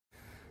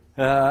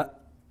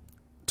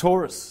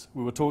Taurus.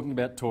 We were talking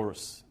about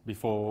Taurus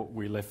before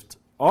we left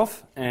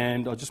off,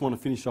 and I just want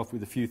to finish off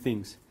with a few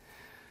things.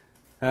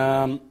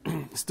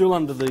 Still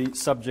under the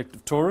subject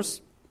of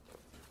Taurus.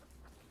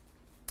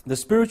 The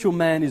spiritual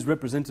man is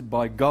represented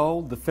by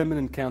gold, the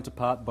feminine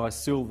counterpart by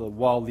silver,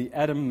 while the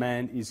Adam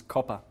man is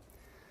copper.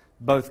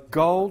 Both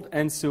gold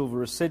and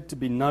silver are said to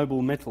be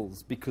noble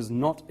metals because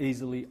not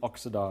easily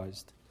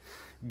oxidized.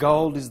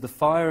 Gold is the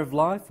fire of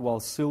life,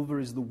 while silver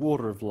is the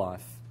water of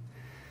life.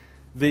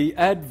 The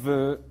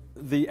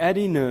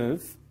Adi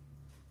nerve,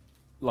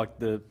 like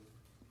the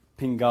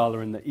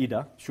Pingala and the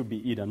Ida, should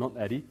be Ida, not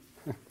Adi.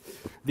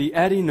 The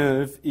Adi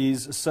nerve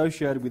is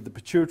associated with the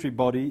pituitary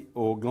body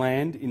or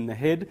gland in the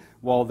head,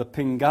 while the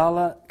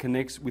Pingala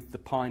connects with the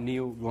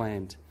pineal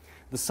gland.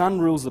 The sun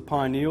rules the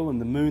pineal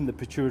and the moon the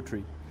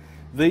pituitary.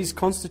 These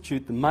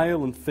constitute the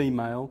male and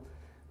female,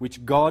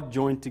 which God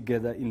joined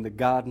together in the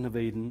Garden of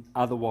Eden,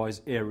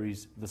 otherwise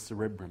Aries, the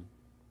cerebrum.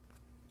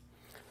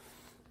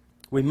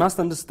 We must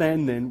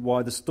understand then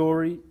why the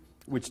story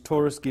which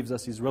Taurus gives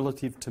us is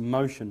relative to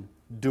motion,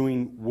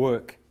 doing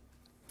work.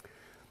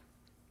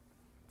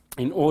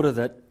 In order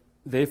that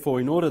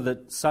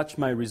such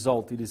may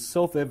result, it is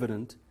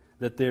self-evident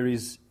that there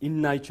is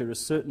in nature a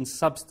certain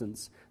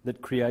substance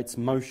that creates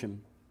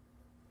motion,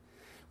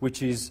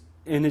 which is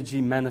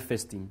energy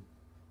manifesting.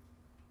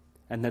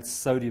 And that's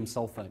sodium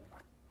sulfate.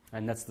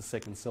 And that's the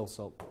second cell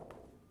salt.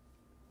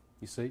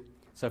 You see?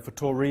 So for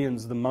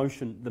Taurians, the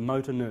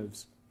motor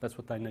nerves, that's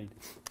what they need.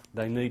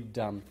 They need,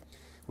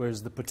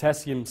 whereas the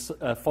potassium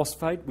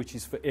phosphate, which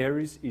is for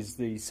Aries, is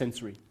the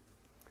sensory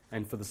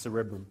and for the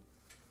cerebrum.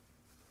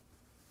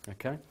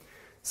 Okay?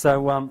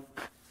 So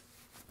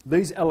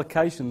these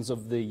allocations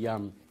of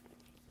the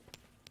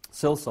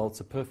cell salts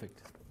are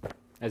perfect,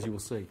 as you will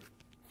see.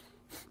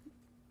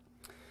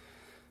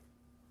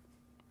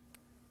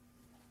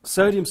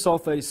 Sodium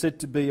sulfate is said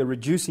to be a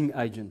reducing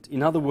agent.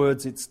 In other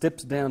words, it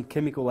steps down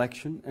chemical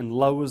action and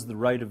lowers the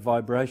rate of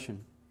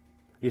vibration.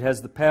 It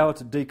has the power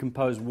to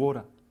decompose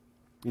water.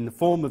 In the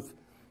form of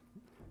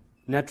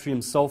natrium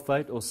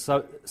sulfate or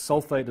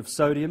sulfate of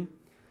sodium,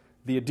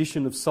 the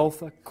addition of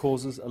sulfur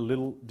causes a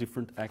little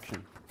different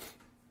action.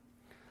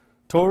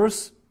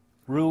 Taurus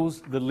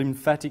rules the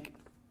lymphatic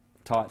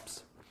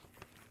types.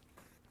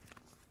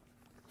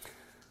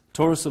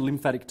 Taurus are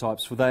lymphatic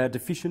types, for they are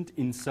deficient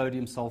in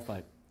sodium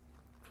sulfate.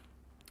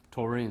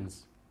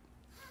 Taurians.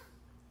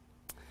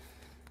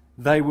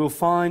 They will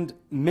find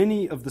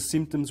many of the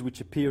symptoms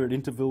which appear at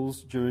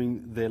intervals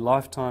during their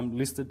lifetime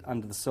listed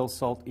under the cell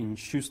salt in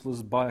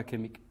Schussler's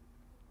biochemic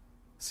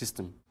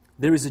system.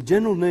 There is a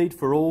general need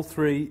for all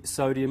three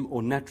sodium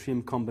or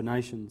natrium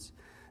combinations.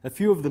 A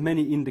few of the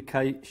many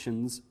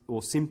indications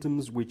or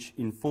symptoms which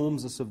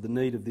informs us of the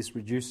need of this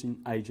reducing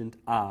agent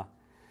are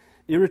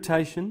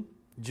irritation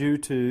due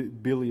to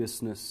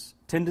biliousness,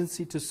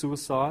 tendency to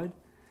suicide,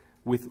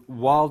 with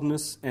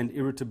wildness and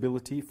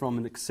irritability from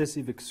an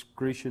excessive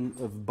excretion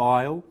of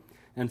bile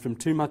and from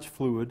too much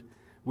fluid,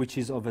 which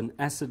is of an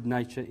acid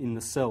nature in the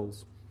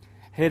cells.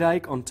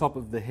 Headache on top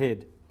of the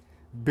head,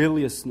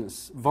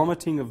 biliousness,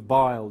 vomiting of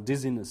bile,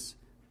 dizziness,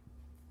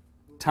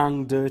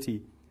 tongue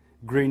dirty,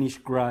 greenish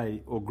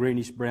grey or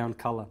greenish brown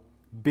colour,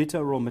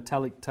 bitter or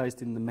metallic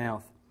taste in the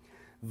mouth,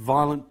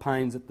 violent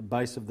pains at the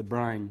base of the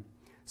brain,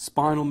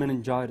 spinal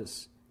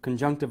meningitis,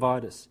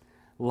 conjunctivitis,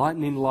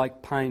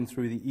 lightning-like pain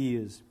through the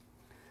ears,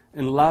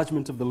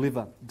 enlargement of the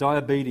liver,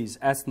 diabetes,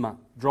 asthma,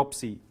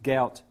 dropsy,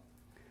 gout,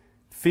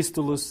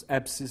 fistulous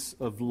abscess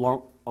of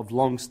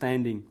long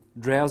standing,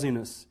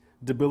 drowsiness,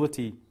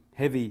 debility,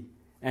 heavy,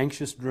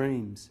 anxious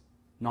dreams,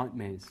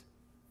 nightmares,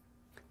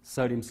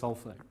 sodium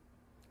sulfate.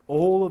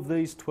 All of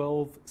these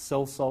 12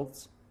 cell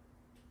salts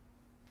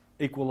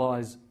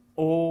equalise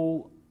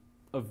all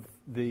of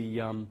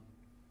the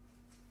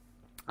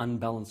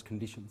unbalanced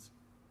conditions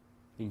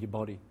in your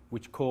body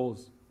which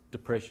cause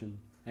depression,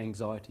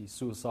 anxiety,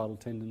 suicidal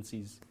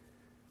tendencies,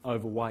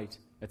 overweight,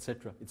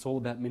 etc. It's all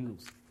about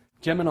minerals.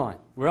 Gemini.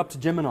 We're up to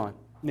Gemini.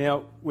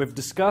 Now, we've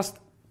discussed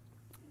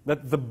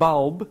that the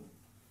bulb,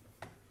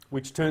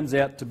 which turns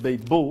out to be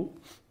bull,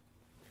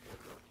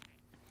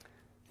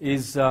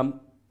 is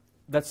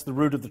that's the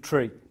root of the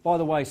tree. By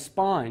the way,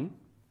 spine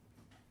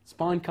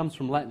comes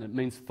from Latin. It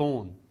means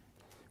thorn.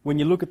 When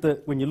you look at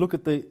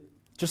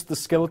just the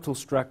skeletal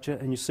structure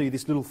and you see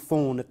this little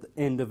thorn at the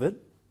end of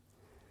it,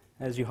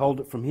 as you hold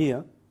it from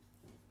here,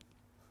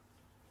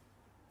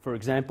 for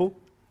example,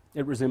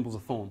 it resembles a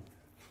thorn.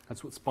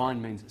 That's what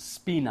spine means.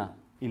 Spina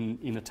in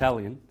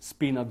Italian,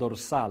 spina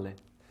dorsale,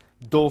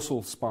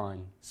 dorsal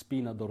spine,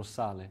 spina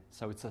dorsale.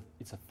 So it's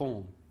a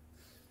thorn.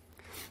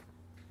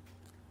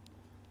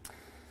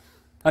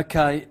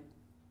 Okay.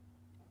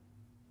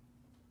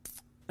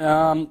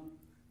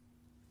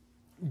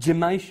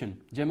 Gemation.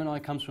 Gemini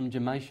comes from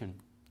gemation,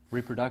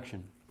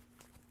 reproduction,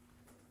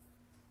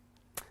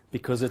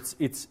 because it's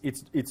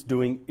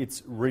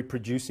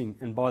reproducing.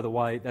 And by the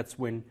way, that's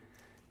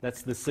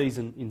the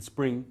season in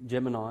spring,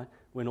 Gemini,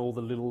 when all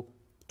the little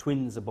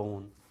twins are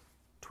born.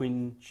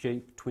 Twin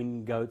sheep,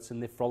 twin goats,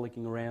 and they're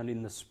frolicking around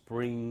in the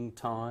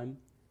springtime,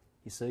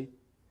 you see.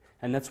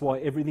 And that's why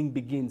everything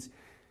begins.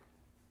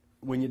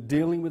 When you're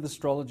dealing with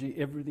astrology,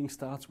 everything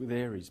starts with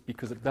Aries,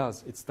 because it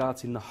does. It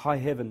starts in the high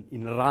heaven,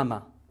 in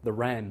Rama, the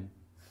ram.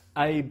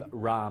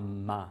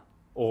 Abrahma,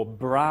 or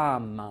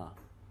Brahma,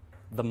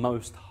 the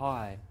Most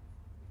High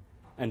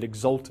and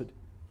exalted.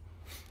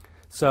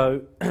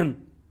 So,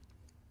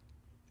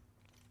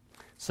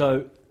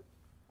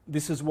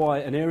 this is why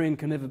an Arian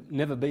can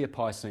never be a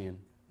Piscean.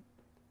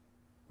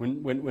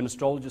 When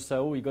astrologers say,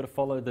 oh, you've got to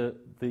follow the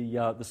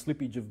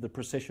slippage of the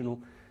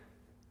precessional,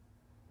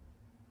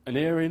 an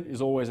Arian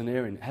is always an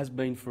Arian. It has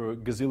been for a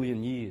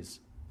gazillion years.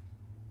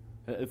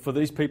 For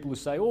these people who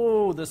say,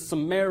 oh, the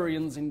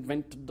Sumerians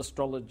invented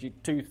astrology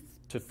 2,000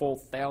 to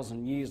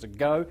 4,000 years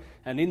ago,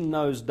 and in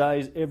those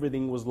days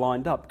everything was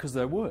lined up, because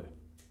they were.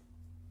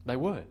 They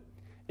were.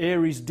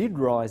 Aries did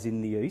rise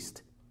in the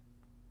east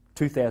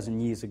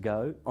 2,000 years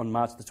ago on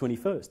March the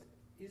 21st.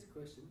 Here's a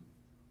question.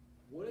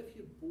 What if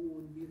you're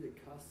born near the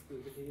cusp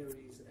of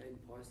Aries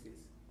and Pisces?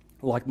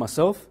 Like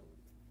myself?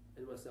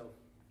 And myself.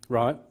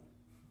 Right.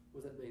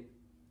 What does that mean?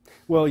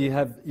 Well, you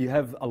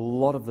have a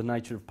lot of the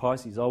nature of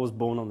Pisces. I was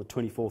born on the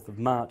 24th of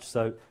March,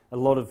 so a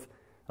lot of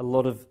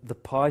the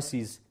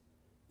Pisces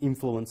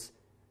influence,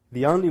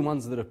 the only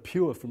ones that are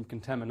pure from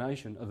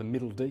contamination are the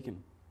middle decan.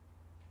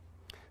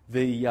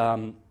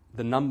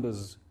 The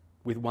numbers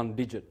with one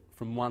digit,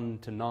 from 1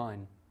 to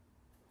 9.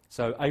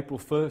 So April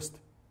 1st,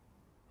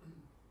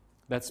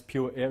 that's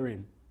pure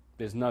Arian.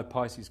 There's no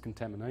Pisces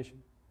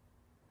contamination.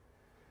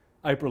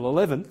 April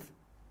 11th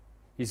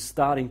is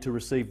starting to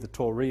receive the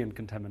Taurian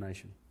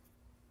contamination,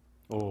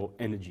 or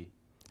energy.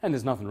 And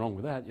there's nothing wrong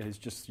with that. It's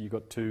just you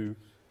got two.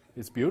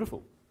 It's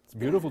beautiful. It's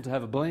beautiful to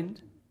have a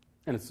blend,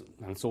 and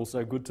it's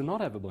also good to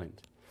not have a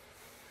blend.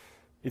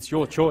 It's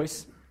your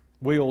choice.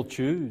 We all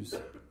choose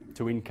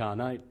to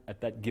incarnate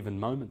at that given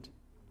moment.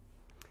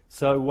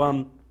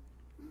 So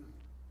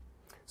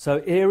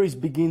Aries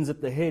begins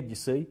at the head, you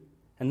see,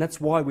 and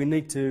that's why we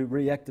need to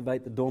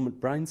reactivate the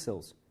dormant brain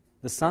cells.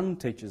 The sun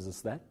teaches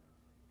us that.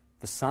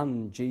 The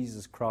Son,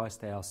 Jesus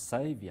Christ, our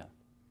Saviour,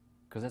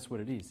 because that's what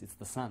it is. It's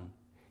the Son.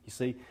 You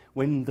see,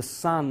 when the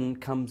sun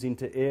comes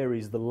into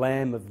Aries, the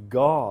Lamb of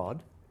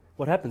God,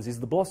 what happens is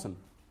the blossom.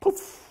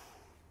 Poof!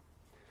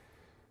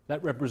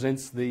 That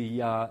represents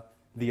the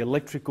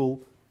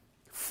electrical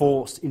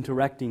force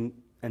interacting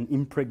and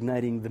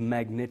impregnating the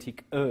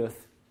magnetic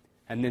earth,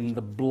 and then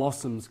the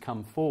blossoms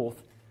come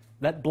forth.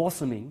 That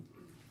blossoming,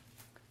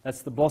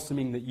 that's the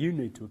blossoming that you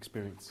need to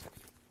experience.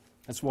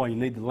 That's why you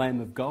need the Lamb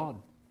of God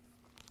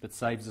that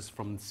saves us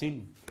from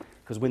sin.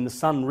 Because when the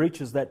sun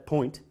reaches that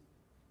point,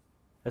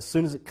 as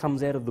soon as it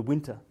comes out of the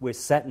winter, where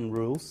Saturn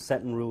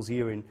rules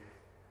here in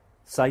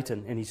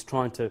Satan, and he's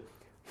trying to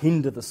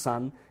hinder the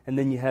sun, and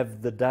then you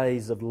have the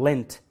days of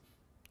Lent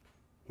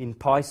in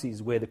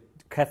Pisces, where the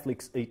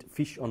Catholics eat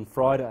fish on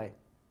Friday.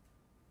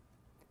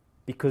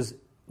 Because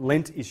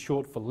Lent is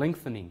short for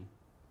lengthening.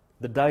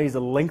 The days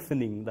are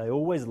lengthening. They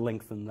always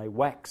lengthen. They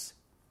wax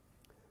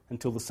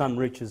until the sun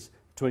reaches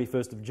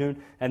 21st of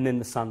June, and then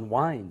the sun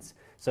wanes.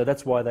 So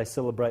that's why they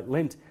celebrate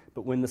Lent.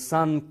 But when the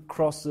sun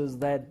crosses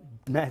that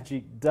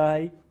magic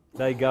day,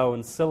 they go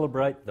and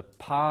celebrate the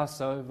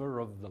Passover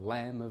of the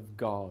Lamb of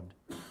God.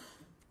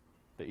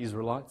 The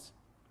Israelites,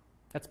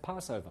 that's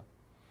Passover.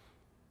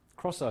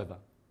 Crossover.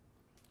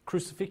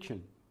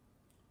 Crucifixion.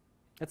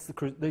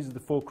 These are the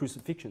 4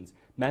 crucifixions.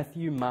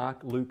 Matthew, Mark,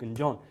 Luke and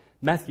John.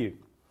 Matthew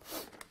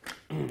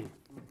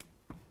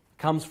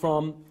comes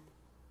from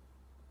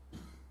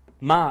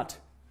Mart,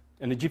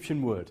 an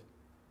Egyptian word.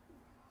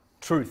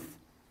 Truth.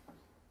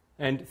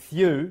 And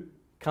Theou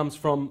comes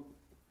from,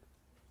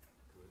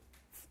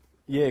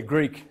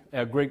 Greek,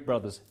 our Greek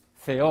brothers.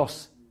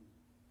 Theos,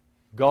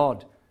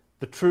 God,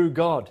 the true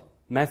God,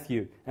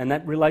 Matthew. And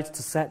that relates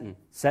to Saturn.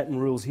 Saturn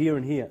rules here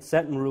and here.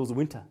 Saturn rules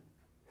winter.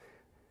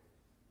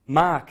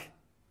 Mark,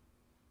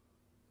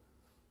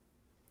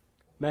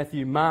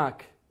 Matthew,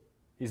 Mark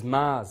is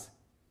Mars.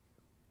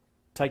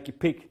 Take your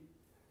pick.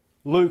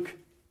 Luke,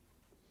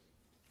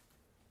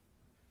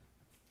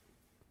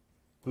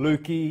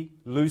 Lukey,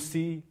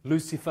 Lucy,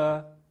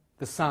 Lucifer,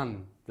 the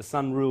sun. The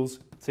sun rules.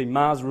 See,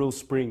 Mars rules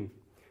spring.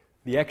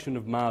 The action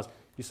of Mars.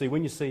 You see,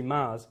 when you see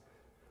Mars,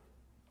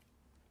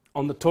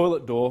 on the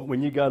toilet door,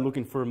 when you go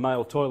looking for a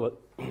male toilet,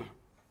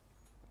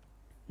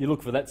 you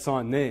look for that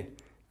sign there,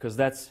 because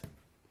that's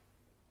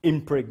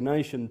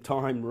impregnation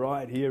time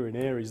right here in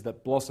Aries,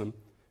 that blossom.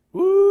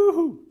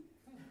 Woo-hoo!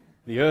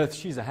 The earth,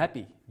 she's a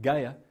happy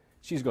Gaia.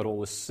 She's got all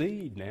the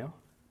seed now,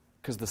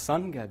 because the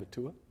sun gave it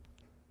to her.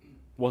 It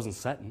wasn't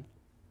Saturn.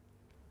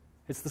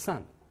 It's the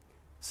sun.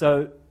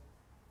 So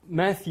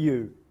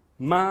Matthew,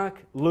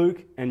 Mark,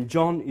 Luke, and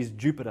John is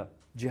Jupiter.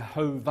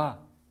 Jehovah,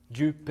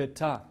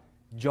 Jupiter,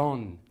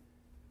 John.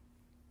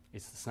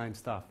 It's the same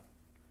stuff,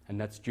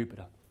 and that's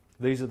Jupiter.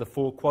 These are the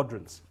 4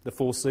 quadrants, the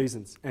 4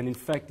 seasons. And in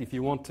fact, if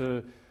you want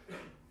to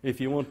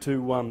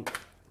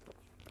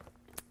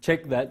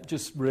check that,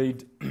 just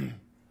read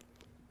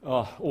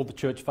all the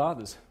church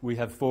fathers. We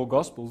have 4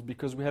 gospels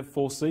because we have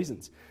 4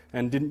 seasons.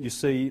 And didn't you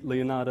see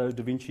Leonardo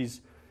da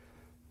Vinci's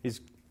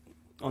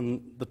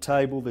on the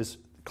table? There's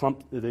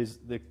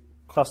the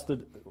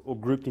clustered or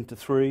grouped into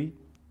three,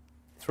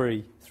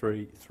 the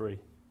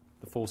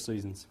 4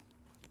 seasons.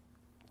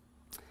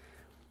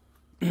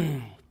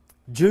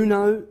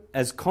 Juno,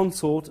 as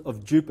consort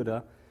of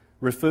Jupiter,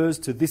 refers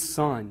to this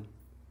sign.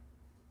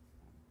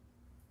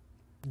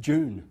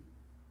 June.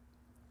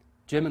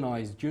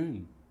 Gemini is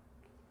June.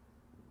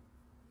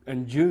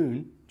 And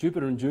June,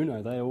 Jupiter and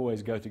Juno, they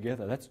always go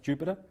together. That's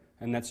Jupiter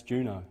and that's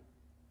Juno.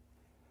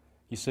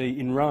 You see,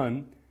 in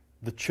Rome,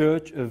 the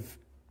church of,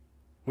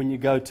 when you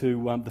go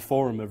to the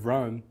Forum of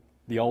Rome,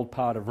 the old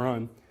part of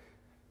Rome,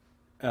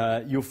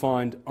 you'll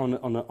find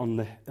on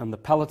the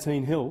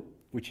Palatine Hill,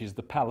 which is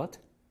the palate,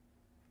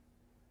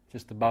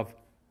 just above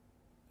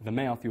the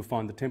mouth, you'll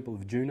find the temple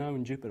of Juno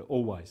and Jupiter,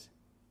 always.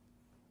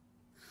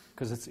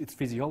 Because it's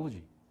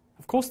physiology.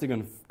 Of course they're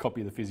going to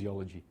copy the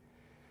physiology.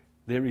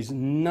 There is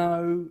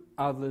no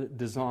other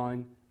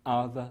design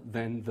other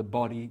than the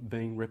body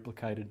being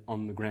replicated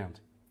on the ground.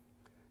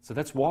 So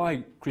that's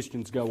why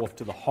Christians go off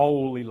to the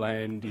Holy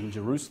Land in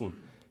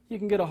Jerusalem. You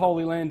can get a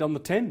Holy Land on the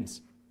Thames,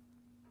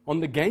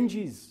 on the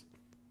Ganges.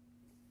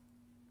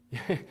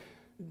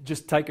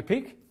 Just take a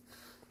pick.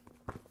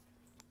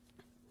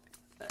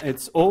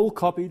 It's all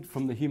copied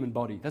from the human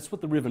body. That's what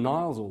the River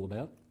Nile's all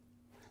about.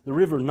 The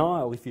River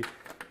Nile,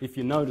 if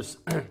you notice,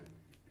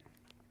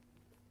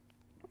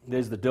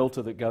 there's the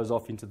delta that goes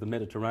off into the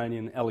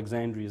Mediterranean.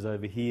 Alexandria's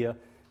over here.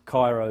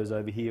 Cairo's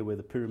over here, where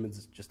the pyramids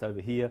is just over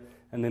here.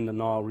 And then the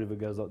Nile River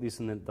goes like this,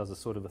 and then it does a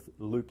sort of a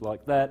loop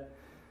like that.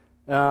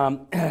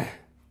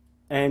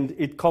 And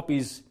it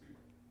copies,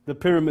 the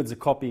pyramids are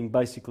copying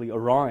basically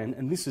Orion,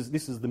 and this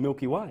is the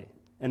Milky Way.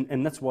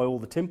 And that's why all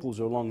the temples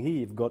are along here.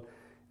 You've got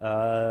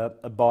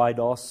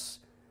Abydos,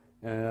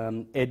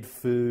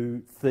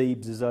 Edfu,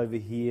 Thebes is over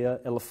here,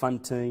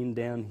 Elephantine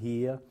down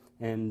here,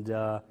 and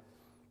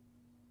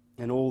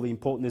all the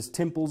important, there's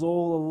temples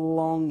all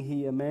along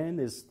here, man.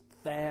 There's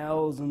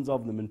thousands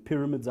of them, and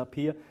pyramids up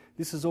here.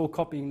 This is all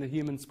copying the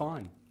human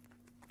spine.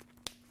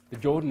 The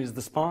Jordan is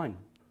the spine,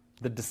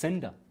 the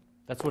descender.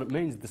 That's what it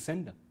means,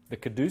 descender. The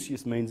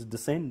caduceus means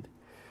descend,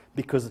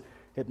 because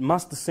it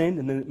must descend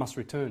and then it must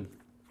return.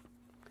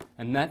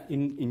 And that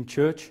in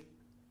church,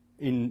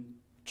 in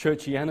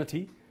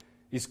churchianity,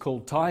 is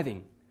called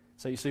tithing.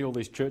 So you see all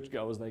these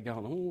churchgoers, they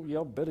go, oh, yeah,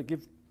 I better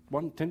give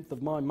 1/10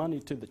 of my money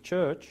to the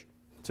church,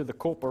 to the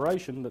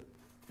corporation that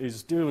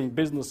is doing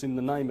business in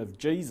the name of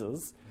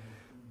Jesus.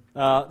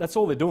 That's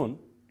all they're doing,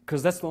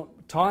 because that's not,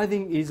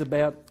 tithing is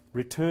about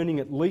returning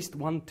at least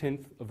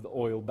 1/10 of the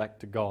oil back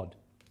to God.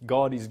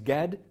 God is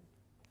Gad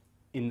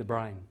in the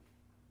brain.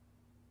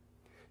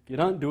 If you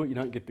don't do it, you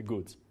don't get the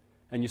goods.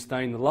 And you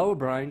stay in the lower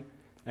brain,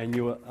 and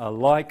you are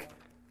like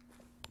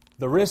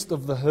the rest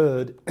of the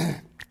herd.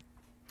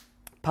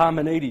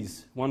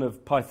 Parmenides, one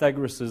of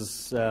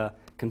Pythagoras'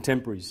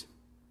 contemporaries.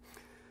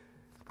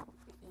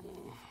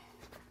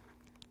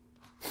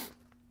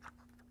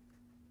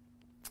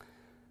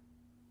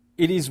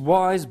 It is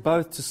wise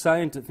both to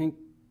say and to think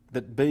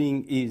that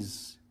being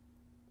is.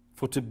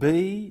 For to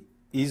be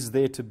is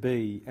there to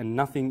be, and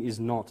nothing is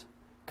not.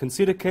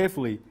 Consider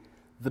carefully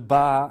the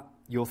bar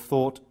your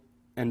thought,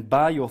 and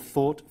bar your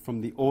thought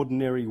from the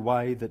ordinary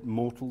way that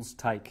mortals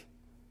take,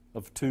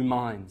 of two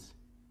minds.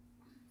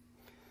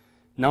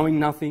 Knowing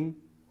nothing,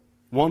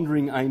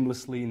 wandering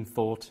aimlessly in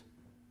thought,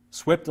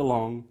 swept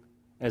along,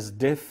 as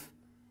deaf,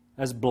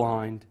 as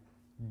blind,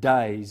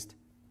 dazed,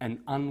 and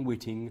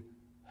unwitting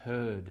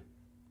herd.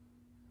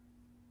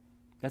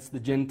 That's the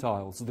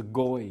Gentiles, the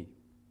Goy,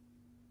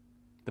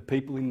 the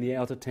people in the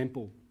outer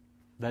temple.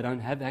 They don't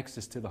have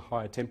access to the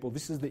higher temple.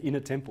 This is the inner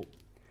temple.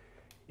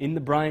 In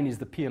the brain is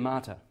the Pia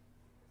Mater,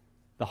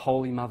 the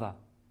Holy Mother.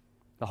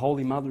 The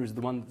Holy Mother is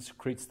the one that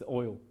secretes the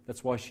oil.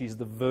 That's why she's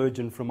the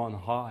Virgin from on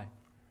high.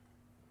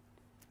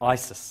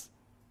 Isis,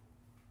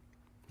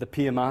 the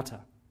Pia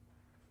Mater.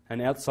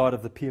 And outside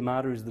of the Pia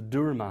Mater is the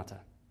Dura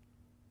Mater.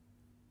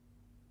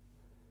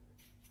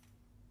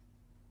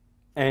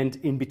 And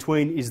in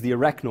between is the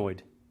arachnoid,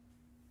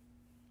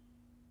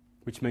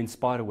 which means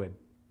spider web.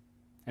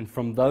 And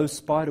from those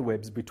spider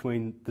webs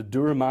between the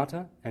Dura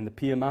Mater and the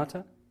Pia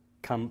Mater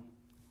come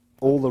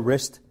all the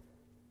rest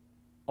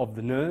of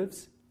the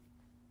nerves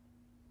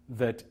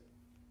that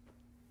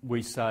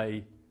we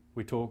say,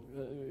 we talk,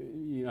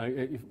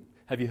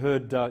 have you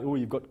heard,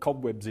 you've got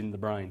cobwebs in the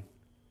brain.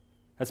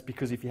 That's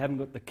because if you haven't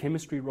got the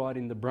chemistry right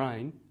in the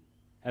brain,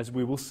 as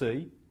we will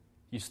see,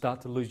 you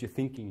start to lose your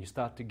thinking, you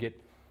start to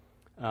get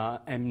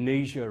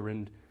amnesia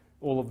and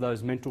all of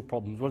those mental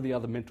problems. What are the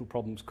other mental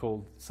problems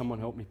called? Someone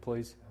help me,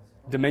 please.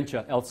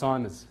 Dementia,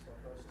 Alzheimer's.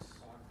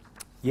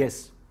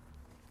 Yes.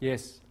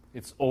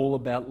 It's all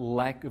about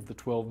lack of the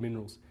 12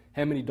 minerals.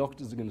 How many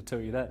doctors are going to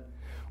tell you that?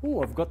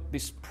 Oh, I've got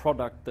this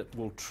product that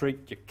will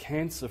treat your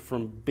cancer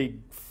from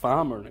Big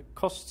Pharma and it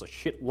costs a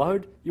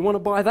shitload. You want to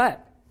buy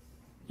that?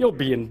 You'll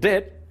be in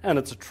debt, and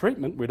it's a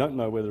treatment. We don't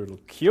know whether it'll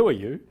cure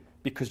you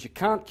because you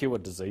can't cure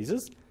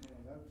diseases.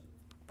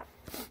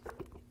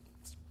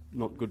 It's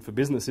not good for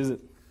business, is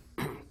it?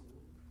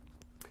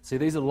 See,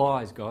 these are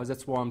lies, guys.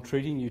 That's why I'm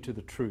treating you to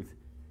the truth,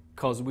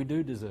 because we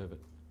do deserve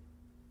it.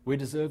 We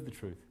deserve the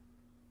truth.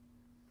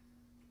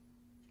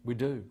 We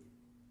do.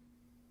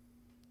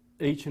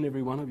 Each and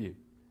every one of you.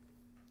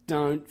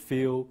 Don't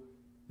feel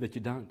that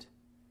you don't.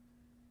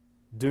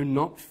 Do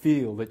not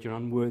feel that you're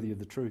unworthy of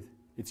the truth.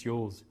 It's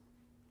yours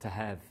to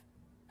have.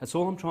 That's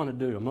all I'm trying to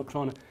do.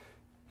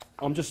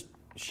 I'm just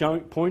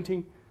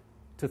pointing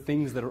to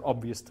things that are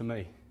obvious to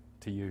me,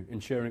 to you,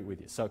 and sharing it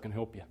with you so it can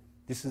help you.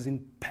 This is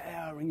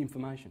empowering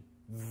information.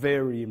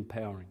 Very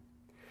empowering.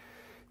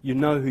 You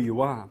know who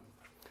you are.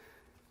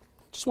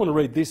 Just want to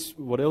read this,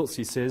 what else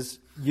he says.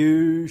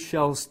 You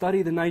shall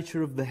study the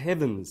nature of the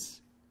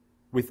heavens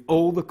with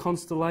all the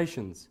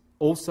constellations,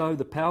 also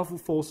the powerful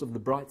force of the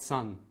bright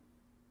sun,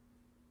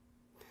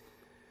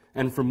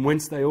 and from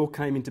whence they all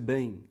came into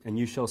being. And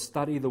you shall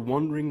study the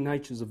wandering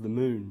natures of the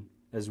moon,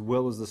 as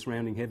well as the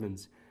surrounding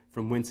heavens,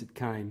 from whence it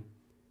came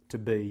to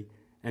be,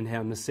 and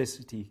how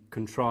necessity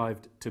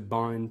contrived to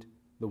bind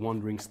the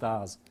wandering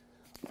stars.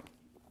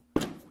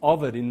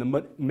 Ovid in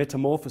the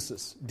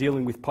Metamorphosis,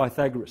 dealing with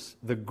Pythagoras,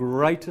 the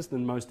greatest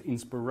and most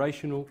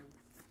inspirational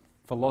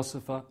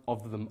philosopher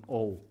of them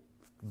all,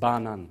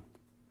 bar none.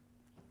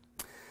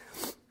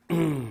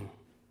 Am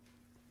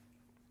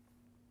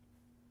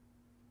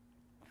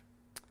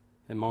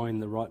I in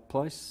the right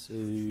place?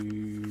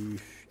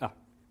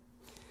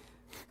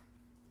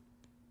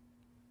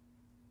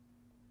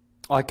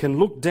 I can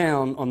look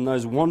down on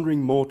those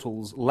wandering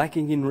mortals,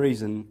 lacking in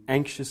reason,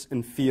 anxious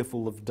and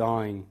fearful of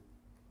dying.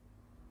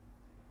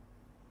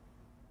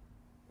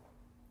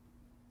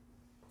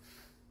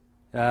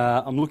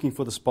 I'm looking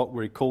for the spot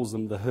where he calls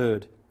them the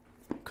herd,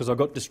 because I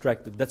got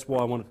distracted. That's why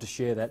I wanted to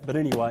share that. But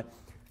anyway,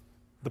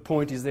 the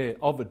point is there.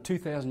 Ovid,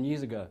 2,000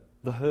 years ago,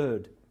 the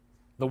herd,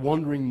 the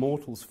wandering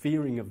mortals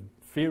fearing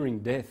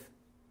death.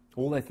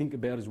 All they think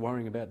about is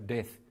worrying about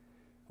death.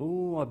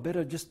 Oh, I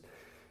better just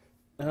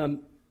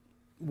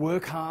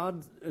work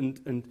hard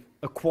and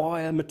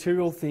acquire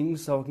material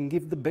things so I can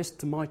give the best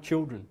to my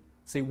children.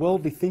 See,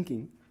 worldly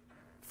thinking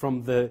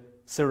from the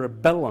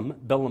cerebellum,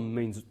 bellum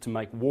means to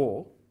make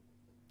war,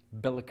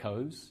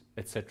 bellicose,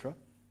 etc.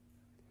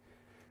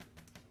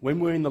 When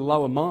we're in the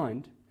lower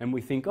mind and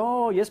we think,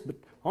 oh yes, but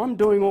I'm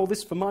doing all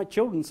this for my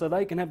children so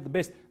they can have the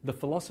best. The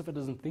philosopher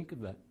doesn't think of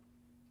that.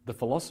 The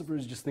philosopher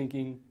is just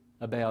thinking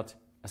about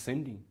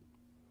ascending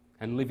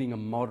and living a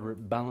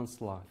moderate,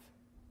 balanced life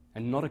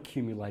and not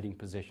accumulating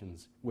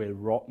possessions where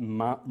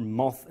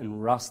moth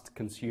and rust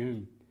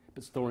consume,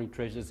 but storing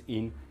treasures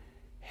in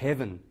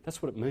heaven.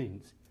 That's what it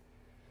means.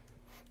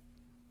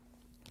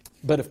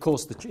 But of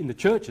course, in the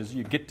churches,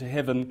 you get to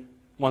heaven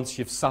once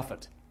you've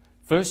suffered.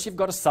 First, you've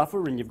got to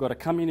suffer and you've got to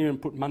come in here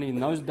and put money in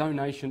those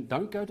donations.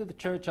 Don't go to the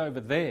church over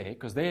there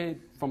because they're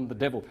from the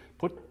devil.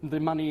 Put the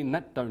money in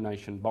that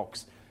donation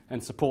box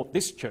and support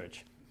this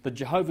church. The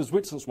Jehovah's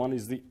Witness one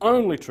is the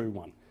only true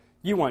one.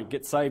 You won't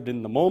get saved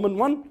in the Mormon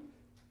one,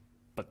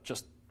 but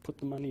just put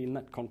the money in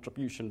that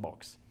contribution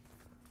box.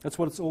 That's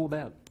what it's all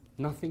about.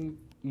 Nothing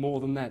more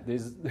than that. They're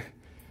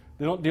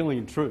not dealing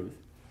in truth.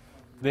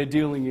 They're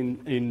dealing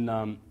in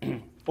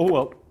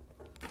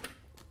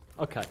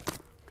okay.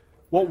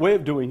 What we're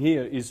doing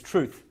here is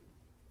truth.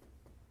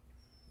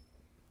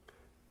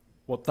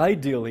 What they're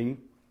dealing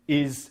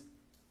is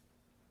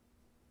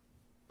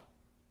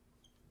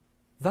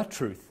the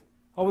truth.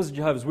 I was a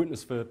Jehovah's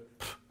Witness for,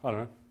 I don't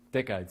know,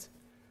 decades.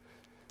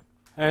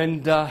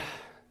 And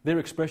their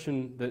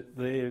expression,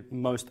 their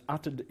most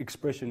uttered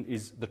expression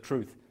is the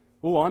truth.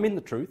 Oh, I'm in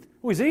the truth.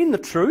 Oh, is he in the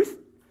truth?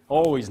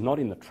 Oh, he's not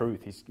in the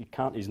truth. He's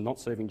not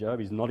serving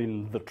Jehovah. He's not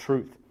in the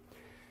truth.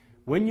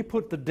 When you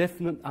put the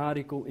definite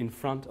article in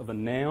front of a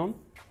noun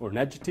or an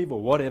adjective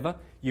or whatever,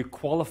 you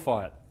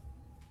qualify it.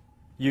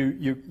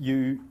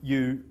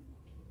 You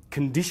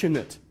condition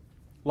it.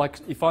 Like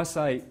if I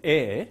say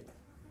air,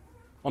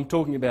 I'm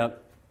talking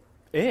about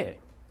air.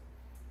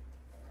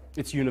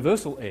 It's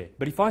universal air.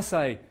 But if I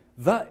say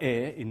the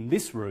air in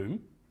this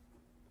room,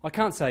 I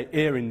can't say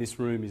air in this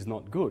room is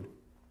not good.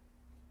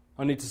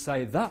 I need to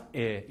say the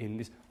air in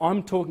this.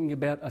 I'm talking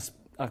about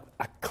a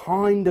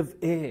kind of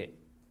air.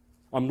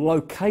 I'm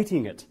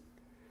locating it.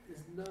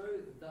 There's no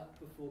that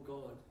before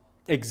God.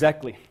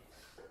 Exactly.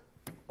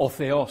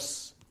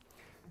 Ortheos.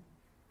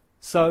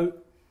 So,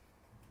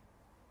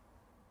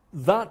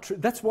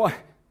 that's why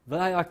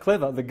they are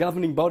clever. The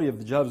governing body of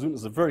the Jehovah's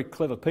Witnesses are very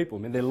clever people.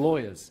 I mean, they're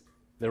lawyers.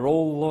 They're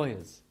all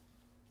lawyers.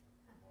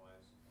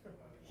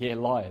 Yeah,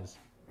 liars.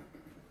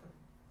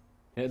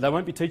 Yeah, they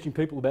won't be teaching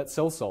people about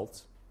cell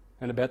salts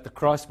and about the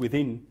Christ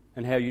within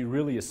and how you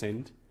really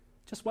ascend.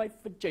 Just wait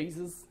for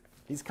Jesus.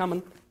 He's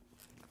coming.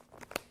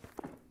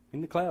 In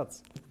the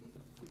clouds.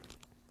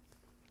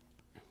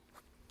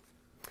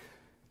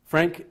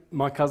 Frank,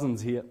 my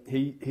cousin's here.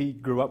 He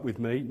grew up with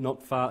me,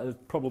 not far,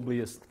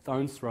 probably a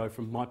stone's throw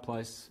from my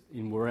place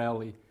in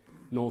Wirrawley,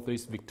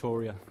 northeast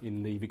Victoria,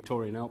 in the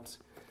Victorian Alps.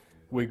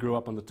 We grew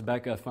up on the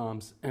tobacco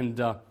farms, and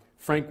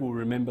Frank will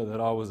remember that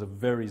I was a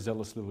very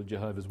zealous little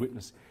Jehovah's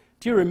Witness.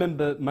 Do you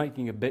remember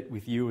making a bet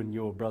with you and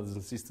your brothers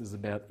and sisters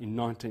about in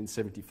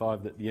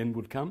 1975 that the end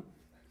would come?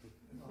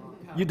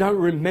 You don't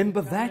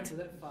remember that?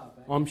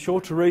 I'm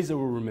sure Teresa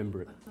will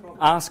remember it.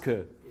 Ask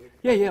her.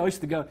 Yeah, I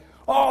used to go,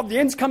 oh, the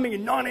end's coming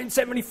in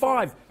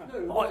 1975.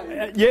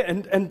 Yeah,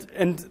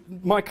 and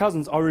my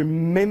cousins, I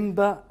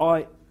remember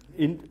on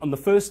the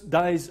first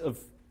days of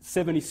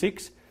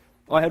 76,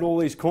 I had all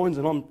these coins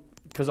and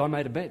because I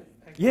made a bet.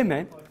 Yeah,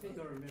 man. I think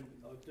I remember.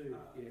 I do.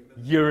 Yeah.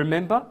 You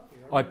remember?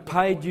 I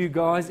paid you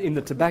guys in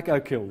the tobacco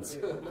kilns.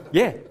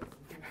 Yeah.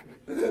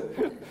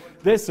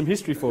 There's some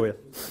history for you.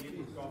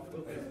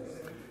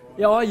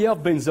 Yeah,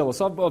 I've been zealous.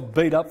 I've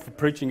beat up for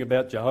preaching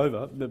about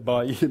Jehovah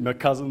by my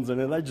cousins,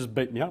 and they just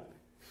beat me up.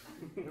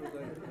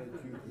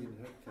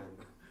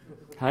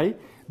 Hey,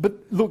 but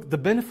look, the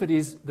benefit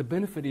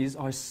is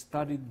I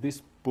studied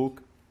this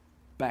book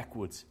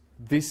backwards.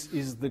 This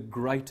is the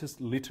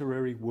greatest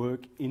literary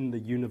work in the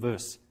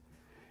universe.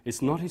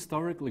 It's not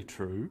historically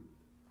true.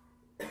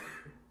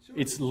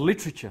 It's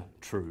literature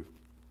true.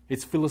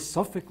 It's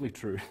philosophically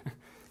true.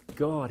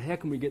 God, how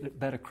can we get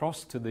that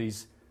across to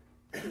these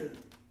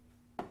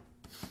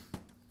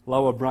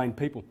lower brain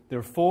people? There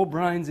are 4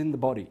 brains in the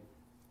body: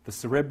 the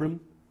cerebrum,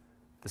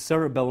 the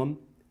cerebellum,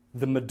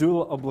 the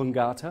medulla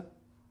oblongata.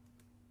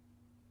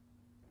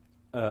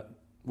 Not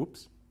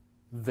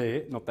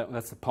that one,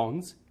 that's the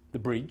pons, the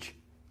bridge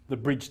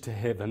to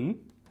heaven.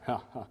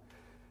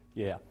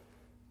 Yeah.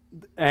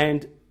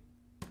 And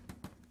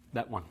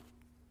that one,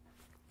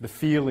 the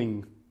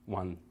feeling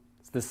one,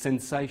 it's the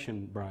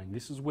sensation brain.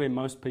 This is where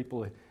most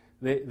people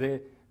they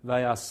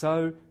are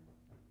so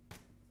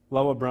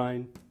lower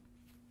brain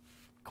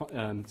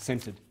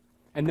centered,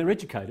 and they're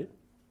educated,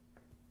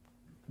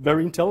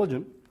 very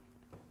intelligent,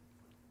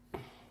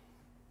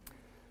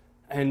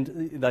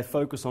 and they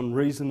focus on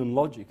reason and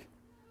logic.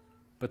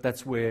 But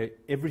that's where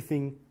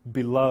everything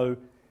below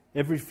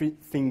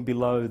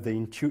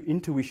the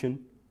intuition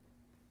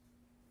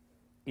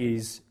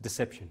is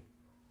deception.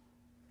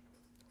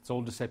 It's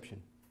all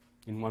deception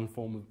in one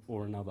form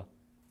or another.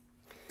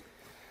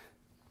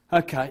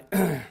 Okay.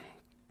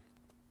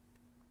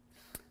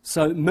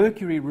 So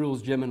Mercury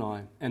rules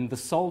Gemini, and the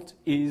salt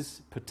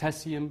is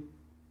potassium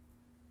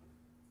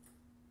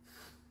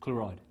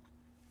chloride.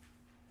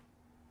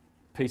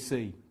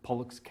 PC,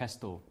 Pollux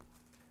castor.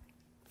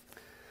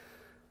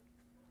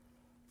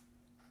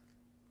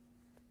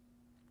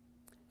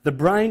 The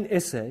brain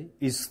essay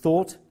is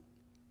thought,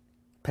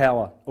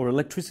 power, or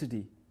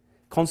electricity,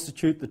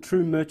 constitute the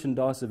true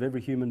merchandise of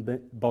every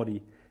human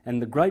body, and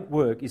the great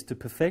work is to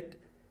perfect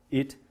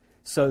it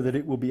so that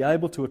it will be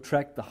able to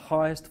attract the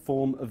highest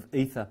form of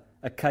ether,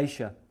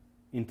 acacia,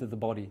 into the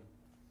body.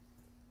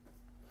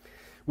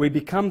 We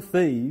become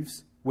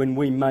thieves when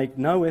we make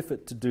no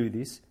effort to do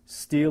this,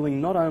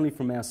 stealing not only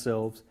from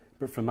ourselves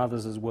but from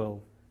others as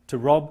well. To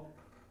rob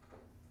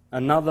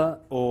another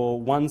or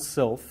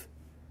oneself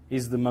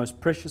is the most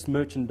precious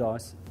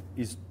merchandise,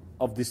 is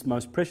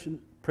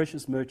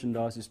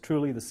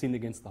truly the sin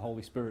against the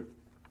Holy Spirit.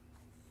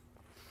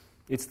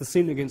 It's the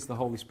sin against the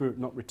Holy Spirit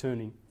not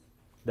returning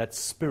that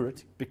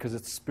spirit, because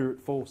it's spirit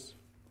force.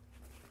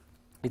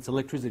 It's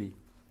electricity.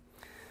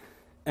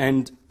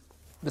 And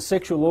the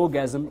sexual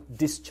orgasm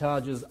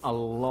discharges a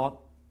lot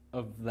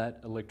of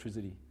that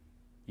electricity.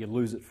 You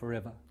lose it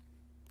forever.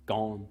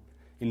 Gone.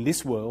 In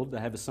this world, they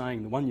have a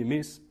saying, the one you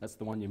miss, that's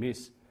the one you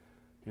miss.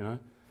 You know,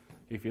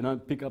 if you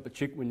don't pick up a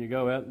chick when you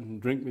go out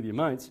and drink with your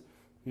mates,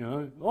 you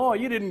know, oh,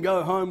 you didn't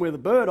go home with a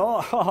bird,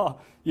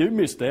 oh, you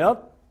missed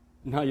out.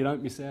 No, you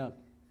don't miss out.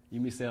 You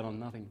miss out on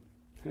nothing.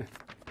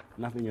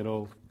 Nothing at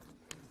all.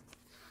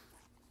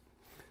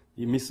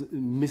 You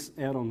miss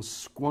out on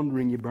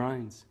squandering your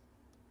brains.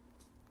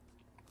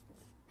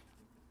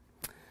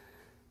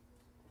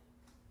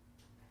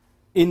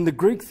 In the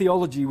Greek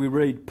theology we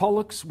read,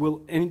 Pollux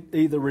will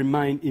either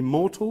remain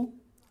immortal,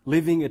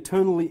 living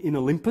eternally in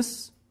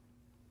Olympus,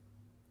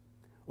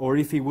 or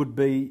if he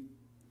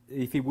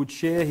would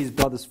share his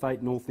brother's fate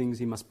in all things,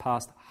 he must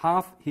pass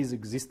half his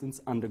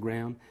existence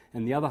underground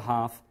and the other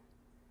half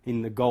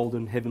in the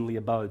golden heavenly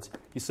abodes.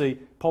 You see,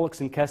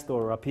 Pollux and Castor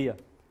are up here.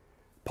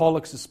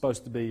 Pollux is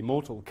supposed to be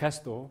immortal.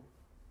 Castor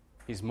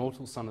is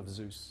mortal, son of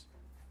Zeus.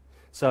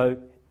 So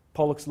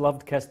Pollux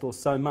loved Castor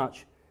so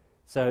much,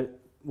 so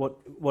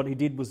what he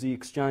did was he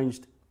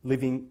exchanged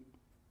living.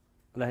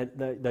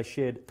 They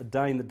shared a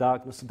day in the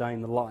darkness, a day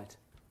in the light.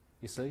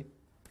 You see?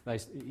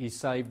 He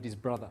saved his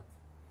brother.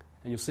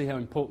 And you'll see how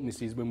important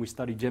this is when we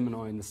study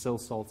Gemini and the cell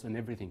salts and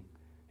everything.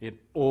 It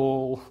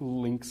all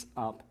links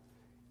up.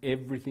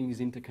 Everything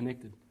is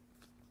interconnected.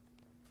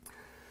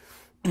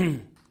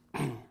 In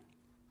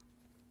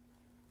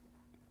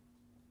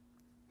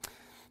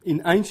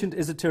ancient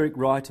esoteric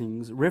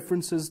writings,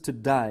 references to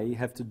day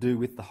have to do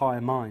with the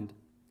higher mind,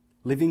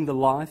 living the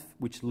life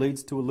which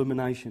leads to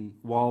illumination,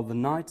 while the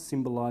night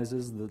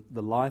symbolises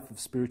the life of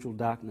spiritual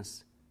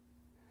darkness.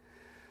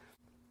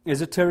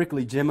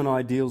 Esoterically,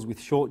 Gemini deals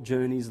with short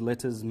journeys,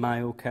 letters,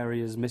 mail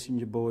carriers,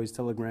 messenger boys,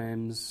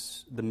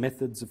 telegrams, the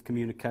methods of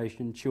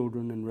communication,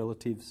 children and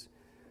relatives.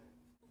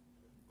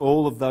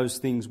 All of those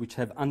things which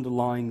have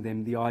underlying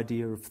them the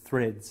idea of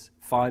threads,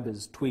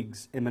 fibres,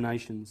 twigs,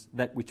 emanations,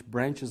 that which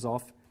branches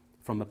off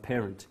from a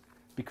parent,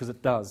 because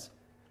it does.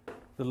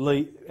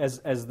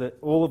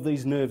 All of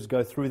these nerves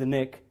go through the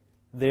neck,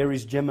 there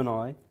is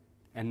Gemini,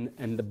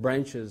 and the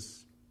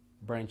branches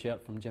branch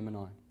out from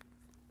Gemini.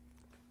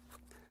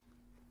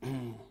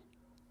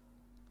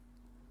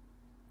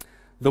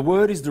 The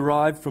word is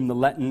derived from the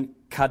Latin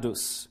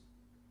cadus,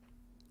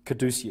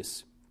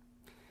 caduceus,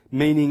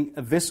 meaning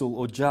a vessel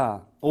or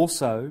jar.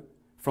 Also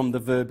from the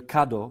verb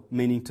cado,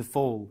 meaning to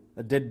fall.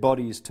 A dead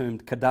body is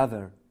termed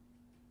cadaver,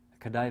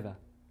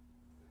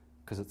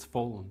 because it's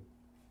fallen,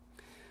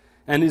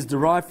 and is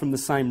derived from the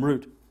same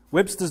root.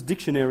 Webster's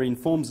dictionary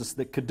informs us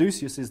that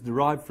caduceus is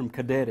derived from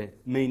cadere,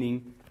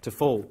 meaning to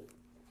fall.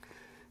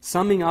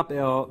 Summing up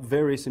our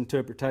various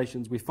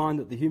interpretations, we find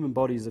that the human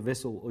body is a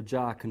vessel or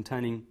jar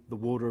containing the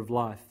water of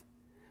life.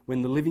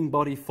 When the living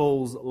body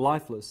falls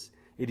lifeless,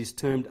 it is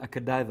termed a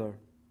cadaver.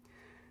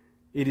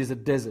 It is a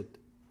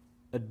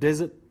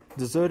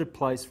deserted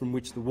place from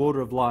which the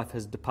water of life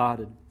has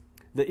departed.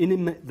 The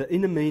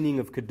inner meaning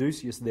of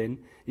caduceus, then,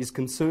 is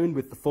concerned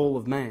with the fall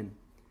of man.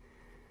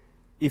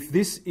 If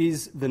this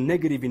is the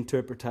negative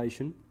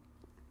interpretation,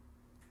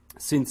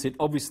 since it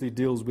obviously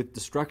deals with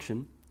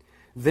destruction,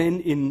 then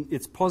in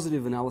its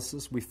positive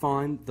analysis we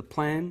find the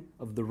plan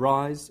of the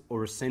rise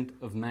or ascent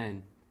of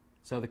man.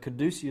 So the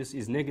caduceus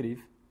is negative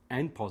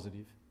and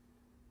positive.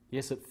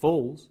 Yes, it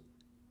falls,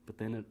 but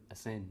then it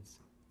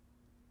ascends.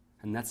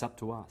 And that's up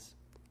to us.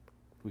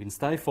 We can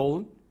stay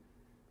fallen,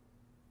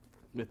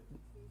 but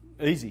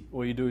easy.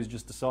 All you do is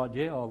just decide,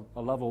 yeah,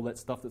 I love all that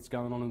stuff that's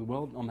going on in the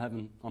world, I'm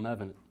having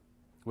it.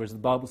 Whereas the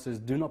Bible says,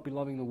 do not be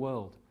loving the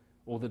world,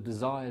 or the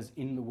desires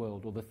in the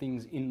world, or the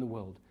things in the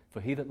world. For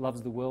he that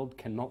loves the world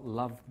cannot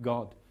love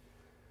God.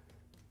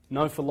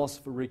 No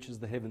philosopher reaches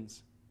the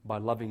heavens by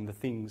loving the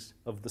things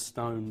of the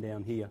stone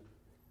down here,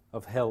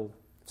 of hell,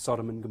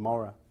 Sodom and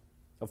Gomorrah,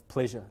 of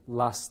pleasure,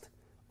 lust.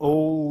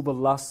 All the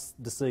lusts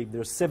deceive. There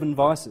are 7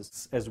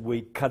 vices as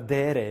we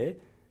cadere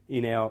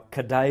in our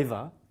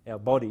cadaver, our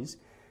bodies,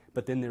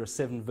 but then there are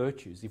 7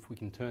 virtues if we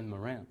can turn them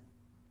around.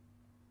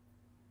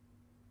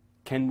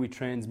 Can we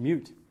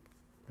transmute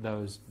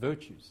those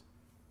virtues?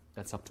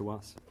 That's up to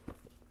us.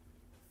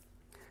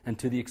 And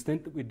to the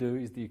extent that we do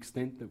is the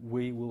extent that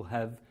we will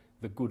have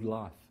the good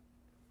life.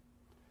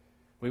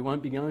 We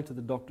won't be going to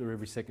the doctor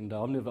every second day.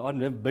 I've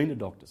never been to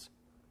doctors.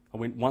 I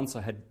went once,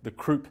 I had the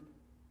croup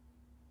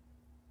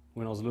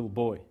when I was a little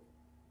boy.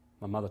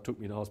 My mother took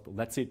me to hospital.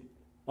 That's it.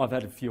 I've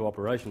had a few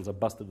operations. I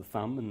busted a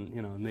thumb and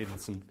needed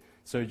some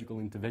surgical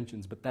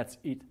interventions, but that's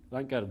it.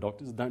 Don't go to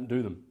doctors, don't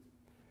do them.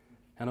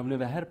 And I've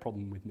never had a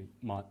problem with me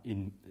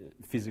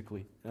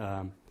physically.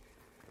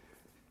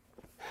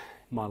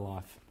 My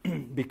life,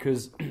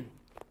 because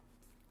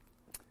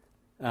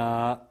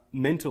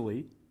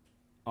mentally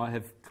I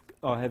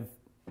have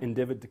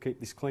endeavoured to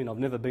keep this clean. I've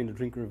never been a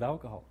drinker of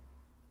alcohol.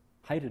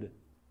 Hated it.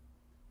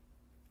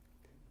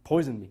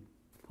 Poisoned me.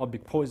 I'd be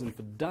poisoned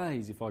for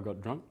days if I got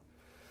drunk.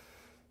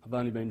 I've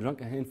only been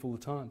drunk a handful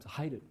of times.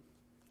 I hate it.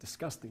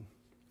 Disgusting.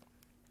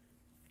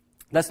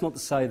 That's not to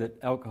say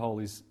that alcohol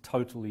is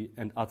totally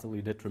and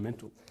utterly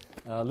detrimental.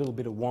 A little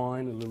bit of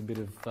wine, a little bit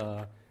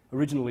of...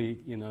 originally,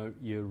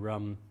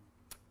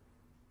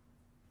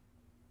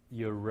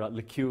 your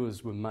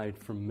liqueurs were made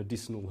from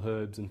medicinal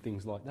herbs and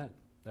things like that.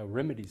 They were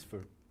remedies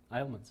for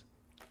ailments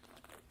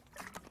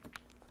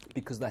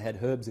because they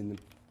had herbs in them.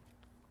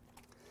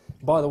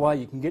 By the way,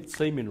 you can get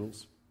sea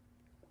minerals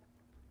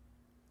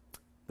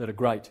that are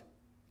great.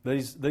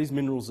 These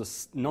minerals are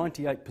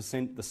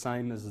 98% the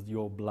same as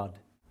your blood.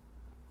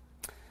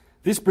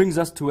 This brings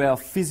us to our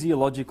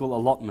physiological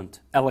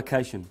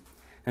allocation,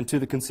 and to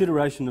the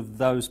consideration of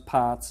those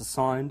parts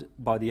assigned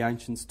by the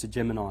ancients to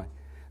Gemini: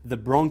 the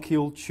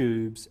bronchial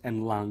tubes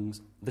and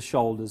lungs, the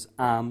shoulders,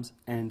 arms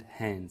and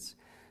hands.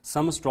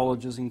 Some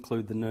astrologers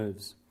include the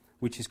nerves,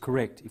 which is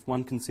correct if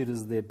one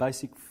considers their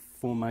basic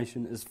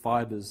formation as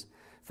fibres,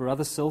 for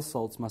other cell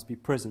salts must be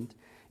present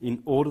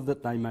in order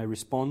that they may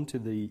respond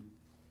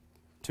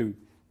to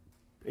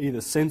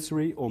either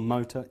sensory or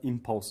motor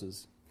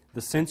impulses.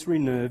 The sensory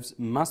nerves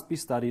must be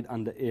studied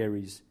under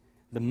Aries,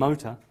 the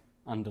motor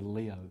under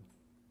Leo.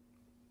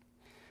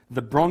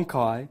 The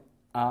bronchi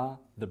are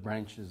the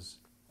branches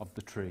of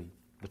the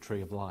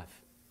tree of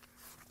life.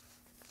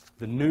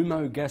 The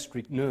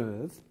pneumogastric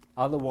nerve,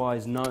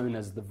 otherwise known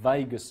as the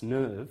vagus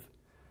nerve,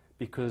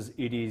 because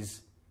it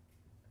is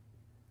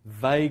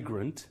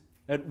vagrant,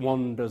 it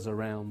wanders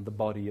around the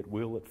body at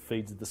will, it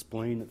feeds the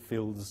spleen, it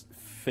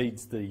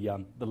feeds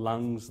the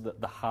lungs,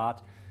 the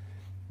heart.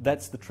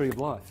 That's the tree of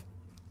life.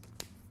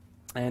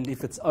 And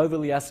if it's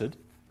overly acid,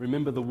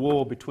 remember the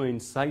war between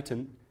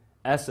Satan,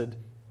 acid,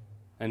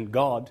 and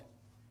God,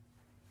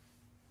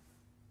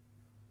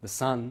 the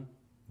sun,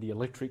 the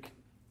electric,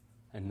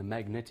 and the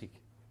magnetic.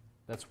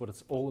 That's what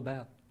it's all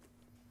about.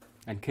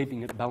 And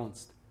keeping it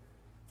balanced.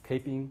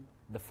 Keeping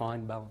the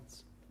fine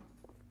balance.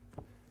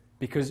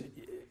 Because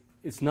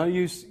it's no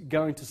use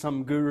going to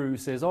some guru who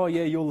says, oh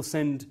yeah, you'll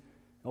ascend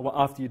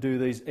after you do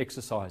these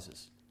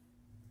exercises.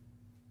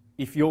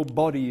 If your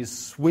body is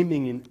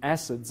swimming in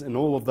acids and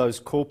all of those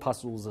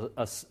corpuscles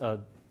are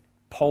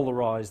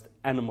polarised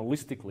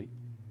animalistically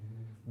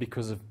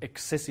because of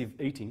excessive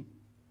eating,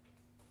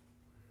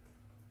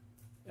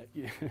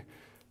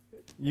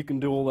 You can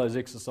do all those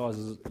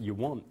exercises you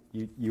want.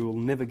 You will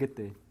never get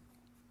there.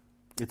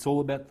 It's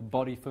all about the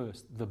body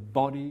first. The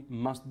body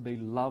must be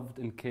loved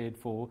and cared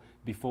for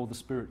before the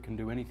spirit can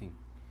do anything.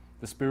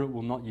 The spirit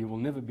will not, you will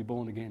never be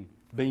born again.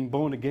 Being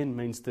born again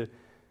means to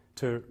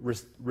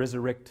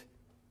resurrect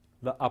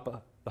the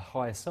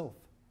higher self.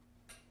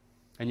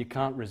 And you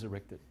can't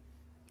resurrect it.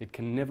 It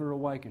can never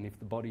awaken if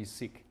the body is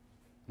sick.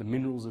 The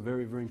minerals are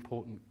very, very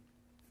important.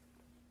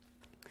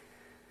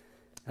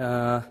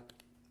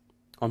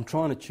 I'm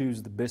trying to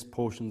choose the best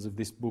portions of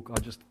this book. I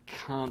just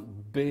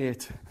can't bear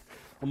to.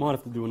 I might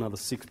have to do another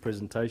 6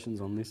 presentations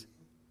on this.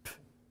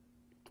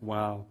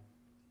 Wow.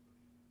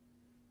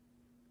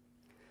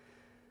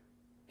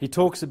 He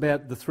talks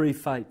about the 3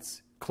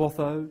 fates,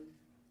 Clotho,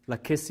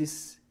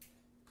 Lachesis.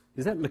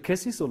 Is that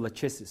Lachesis or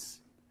Lachesis?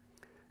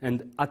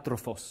 And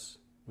Atrophos,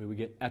 where we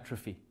get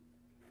atrophy.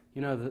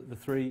 You know the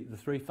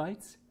three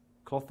fates?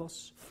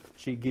 Clothos,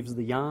 she gives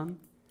the yarn,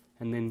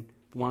 and then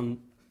one,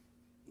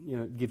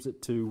 gives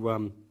it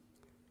to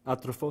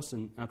Atrophos,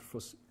 and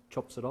Atrophos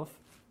chops it off.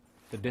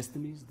 The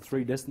destinies, the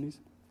 3 destinies.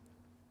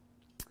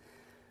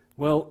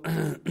 Well,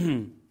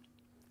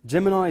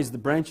 Gemini is the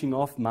branching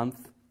off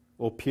month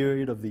or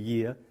period of the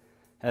year,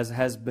 as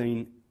has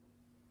been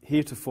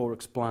heretofore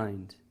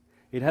explained.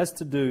 It has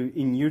to do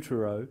in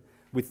utero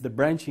with the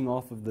branching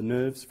off of the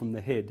nerves from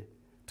the head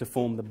to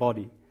form the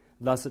body.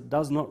 Thus, it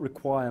does not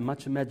require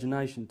much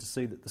imagination to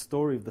see that the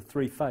story of the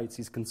 3 fates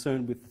is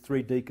concerned with the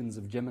 3 deacons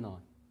of Gemini.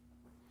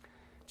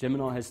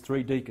 Gemini has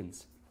 3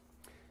 deacons,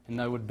 and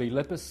they would be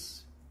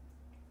Lepus,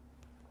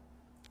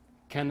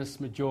 Canis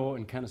Major,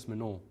 and Canis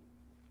Minor.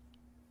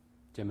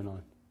 Gemini.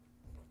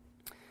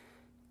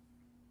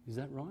 Is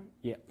that right?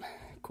 Yeah,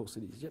 of course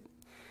it is, yep.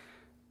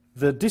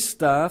 The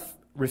distaff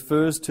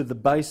refers to the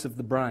base of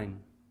the brain.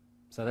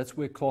 So that's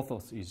where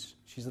Clothos is.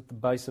 She's at the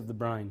base of the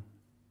brain,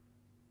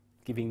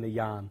 giving the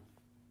yarn.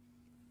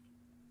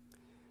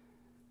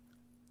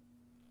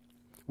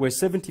 Where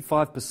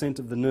 75%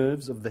 of the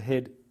nerves of the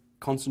head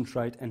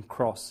concentrate and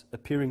cross,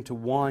 appearing to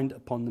wind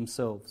upon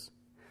themselves.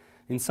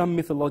 In some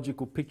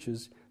mythological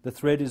pictures, the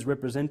thread is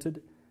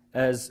represented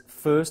as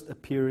first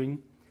appearing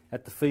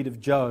at the feet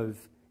of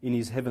Jove in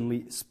his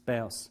heavenly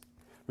spouse.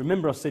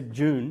 Remember I said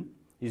June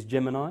is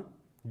Gemini,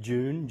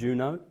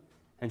 Juno,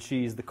 and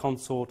she is the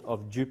consort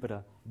of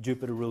Jupiter.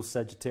 Jupiter rules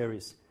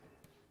Sagittarius.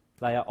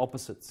 They are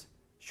opposites.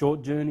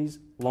 Short journeys,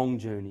 long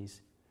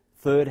journeys.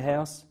 3rd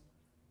house,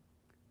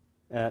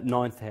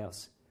 9th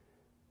house.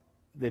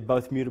 They're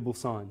both mutable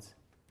signs.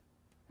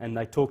 And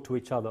they talk to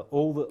each other.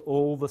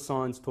 All the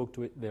signs talk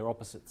to their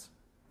opposites.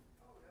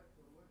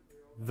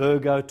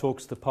 Virgo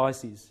talks to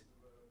Pisces.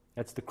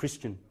 That's the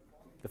Christian,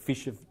 the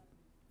fish of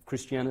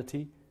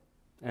Christianity,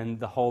 and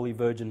the Holy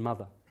Virgin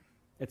Mother,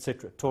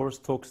 etc. Taurus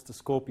talks to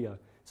Scorpio.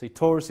 See,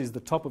 Taurus is the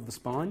top of the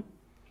spine.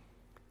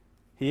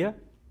 Here,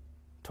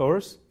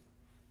 Taurus,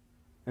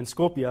 and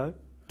Scorpio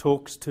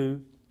talks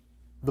to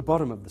the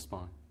bottom of the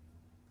spine.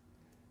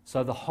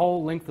 So the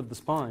whole length of the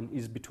spine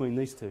is between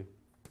these 2.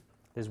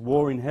 There's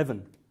war in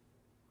heaven.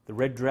 The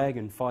red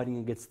dragon fighting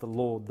against the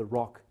Lord, the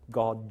rock,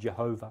 God,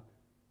 Jehovah.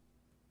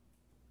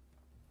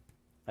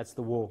 That's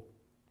the war.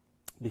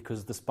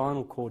 Because the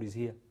spinal cord is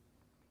here.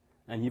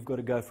 And you've got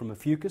to go from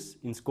Ophiuchus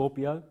in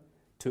Scorpio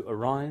to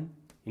Orion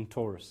in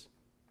Taurus.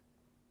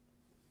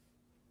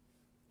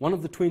 One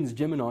of the twins,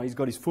 Gemini, he's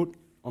got his foot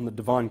on the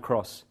divine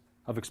cross.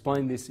 I've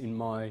explained this in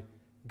my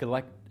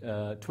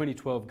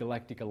 2012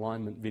 Galactic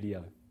Alignment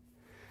video.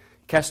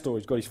 Castor,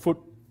 he's got his foot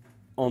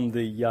on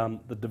the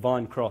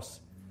divine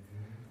cross.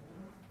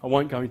 I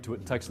won't go into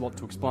it, it takes a lot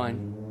to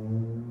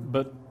explain.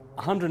 But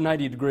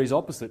 180 degrees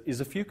opposite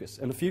is Ophiuchus,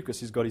 and Ophiuchus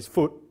has got his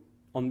foot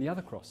on the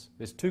other cross.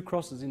 There's 2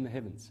 crosses in the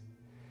heavens.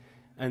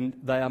 And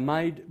they are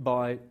made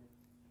by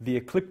the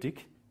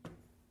ecliptic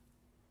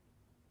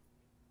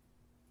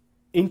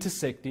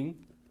intersecting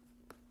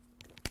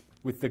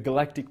with the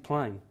galactic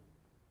plane,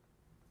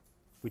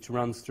 which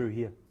runs through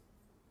here.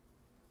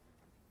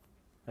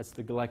 That's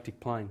the galactic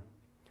plane.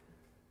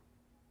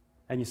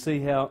 And you see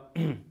how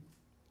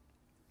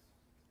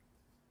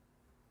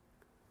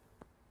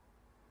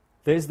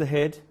there's the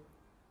head,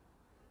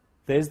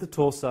 there's the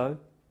torso,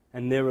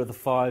 and there are the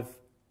 5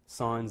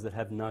 signs that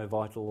have no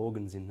vital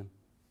organs in them.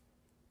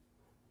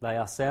 They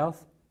are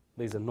south,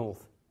 these are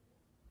north.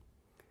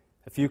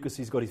 Ophiuchus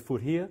has got his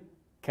foot here,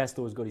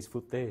 Castor has got his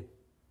foot there.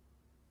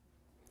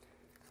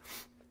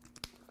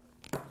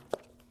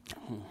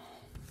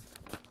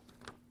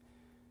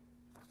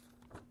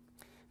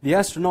 The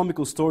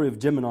astronomical story of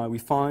Gemini, we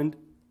find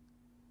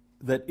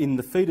that in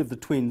the feet of the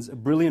twins, a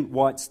brilliant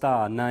white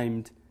star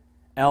named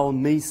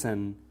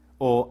Al-Mesan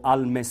or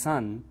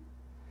Al-Mesan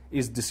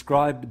is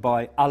described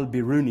by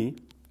Al-Biruni.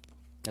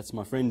 That's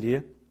my friend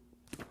here.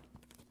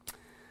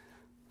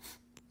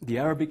 The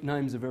Arabic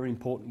names are very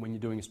important when you're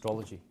doing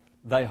astrology.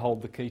 They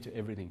hold the key to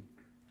everything.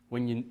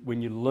 When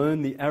you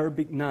learn the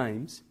Arabic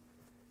names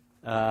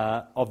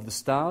of the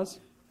stars,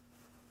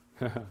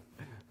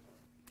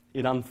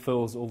 it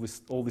unfurls, all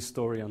this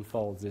story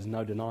unfolds. There's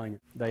no denying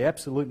it. They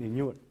absolutely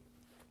knew it.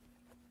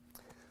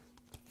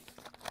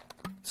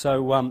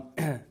 So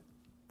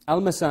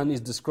Al-Masan is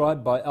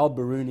described by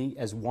Al-Biruni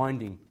as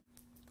winding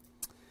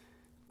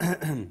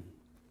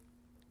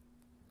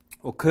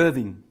or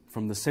curving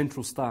from the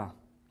central star.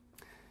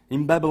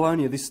 In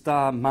Babylonia, this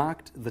star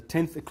marked the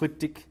 10th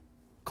ecliptic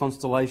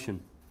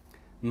constellation,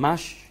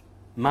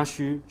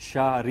 Mashu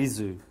Shah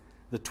Rizu,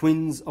 the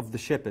twins of the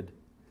shepherd,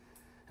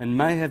 and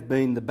may have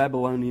been the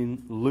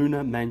Babylonian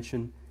lunar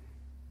mansion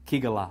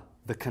Kigala,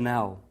 the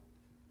canal.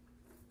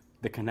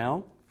 The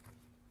canal?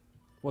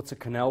 What's a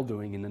canal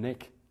doing in the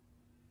neck?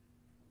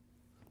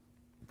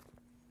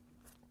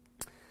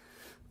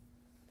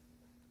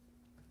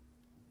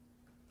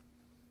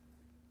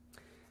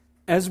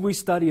 As we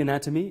study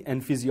anatomy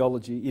and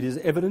physiology, it is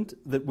evident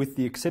that with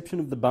the exception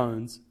of the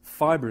bones,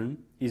 fibrin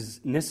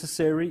is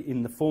necessary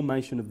in the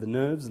formation of the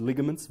nerves,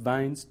 ligaments,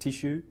 veins,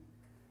 tissue,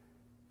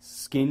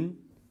 skin,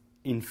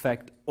 in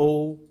fact,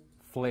 all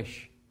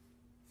flesh.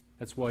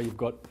 That's why you've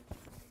got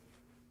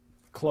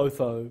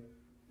Clotho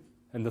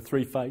and the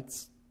three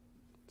fates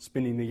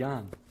spinning the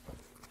yarn.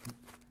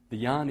 The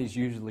yarn is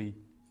usually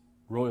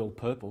royal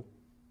purple,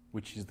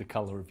 which is the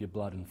colour of your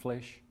blood and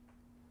flesh,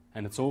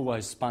 and it's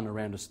always spun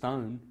around a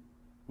stone,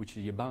 which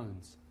are your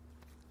bones.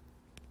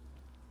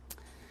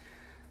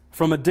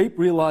 From a deep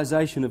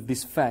realisation of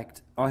this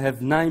fact, I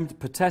have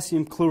named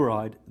potassium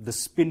chloride the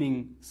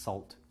spinning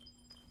salt.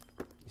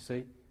 You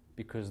see?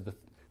 Because the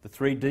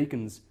three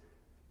deacons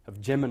of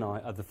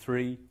Gemini are the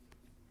three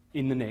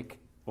in the neck,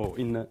 or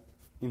in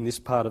this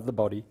part of the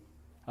body,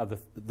 are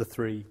the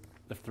three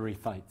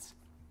fates.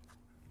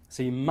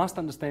 So you must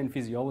understand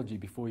physiology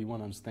before you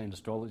want to understand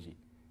astrology.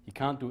 You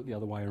can't do it the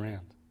other way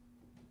around.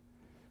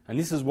 And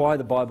this is why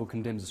the Bible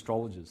condemns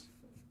astrologers.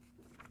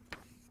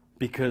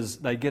 Because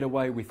they get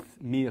away with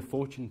mere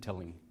fortune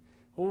telling.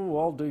 Oh,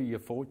 I'll do your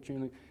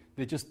fortune.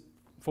 They're just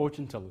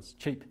fortune tellers,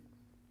 cheap.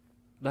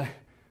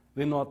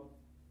 They're not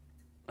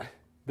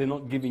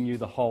giving you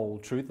the whole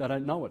truth. They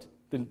don't know it.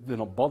 They're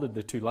not bothered.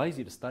 They're too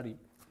lazy to study.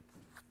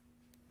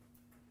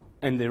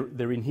 And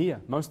they're in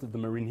here. Most of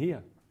them are in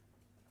here.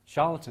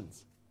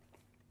 Charlatans.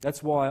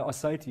 That's why I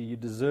say to you, you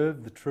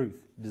deserve the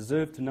truth. You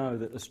deserve to know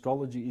that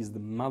astrology is the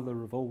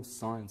mother of all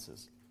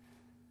sciences.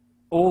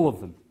 All of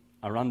them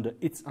are under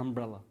its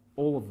umbrella.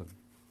 All of them.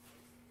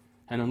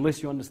 And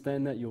unless you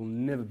understand that, you'll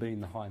never be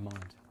in the high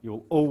mind.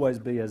 You'll always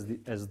be as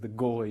the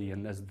Goy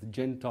and as the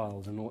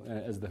Gentiles and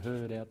as the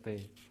herd out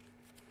there.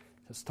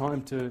 It's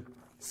time to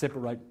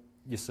separate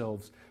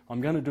yourselves.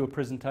 I'm going to do a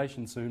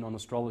presentation soon on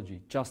astrology,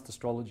 just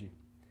astrology.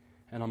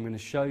 And I'm going to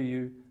show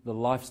you the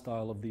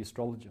lifestyle of the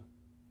astrologer.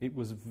 It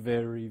was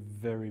very,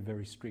 very,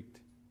 very strict.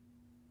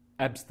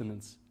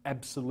 Abstinence,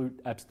 absolute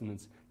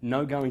abstinence.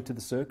 No going to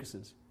the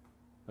circuses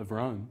of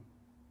Rome.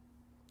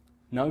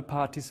 No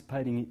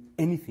participating in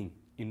anything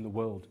in the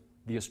world.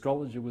 The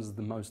astrologer was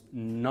the most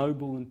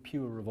noble and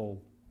pure of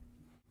all.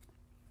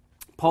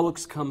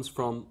 Pollux comes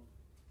from...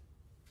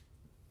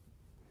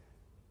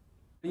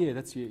 Yeah,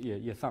 that's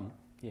your thumb.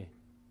 Yeah.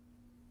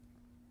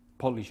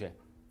 Pollice.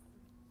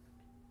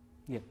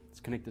 Yeah,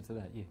 it's connected to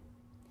that, yeah.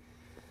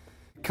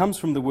 It comes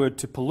from the word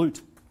to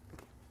pollute.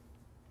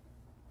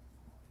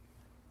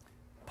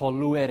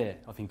 Polluere,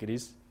 I think it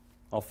is.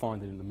 I'll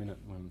find it in a minute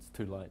when it's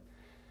too late.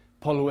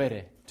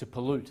 Polluere, to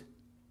pollute.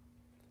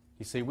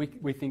 You see,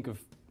 we think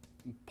of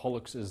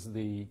Pollux as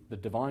the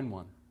divine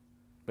one,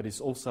 but it's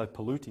also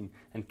polluting.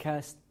 And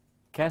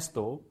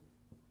castor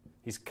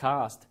is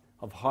caste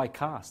of high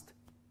caste.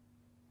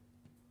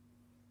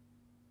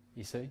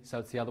 You see? So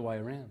it's the other way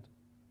around.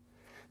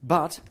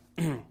 But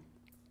the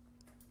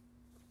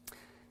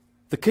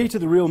key to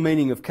the real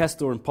meaning of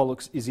castor and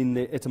pollux is in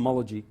their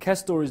etymology.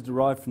 Castor is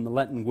derived from the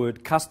Latin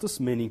word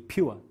castus, meaning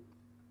pure.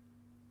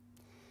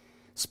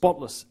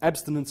 Spotless,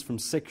 abstinence from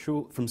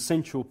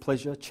sensual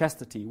pleasure,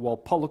 chastity, while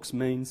pollux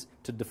means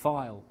to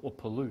defile or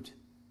pollute.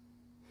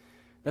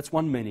 That's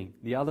one meaning.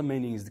 The other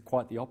meaning is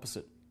quite the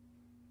opposite.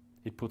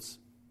 It puts,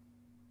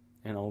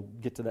 and I'll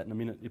get to that in a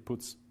minute, it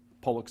puts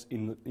pollux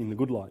in the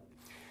good light.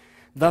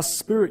 Thus,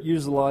 spirit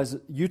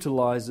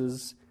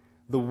utilises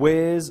the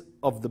wares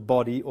of the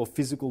body or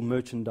physical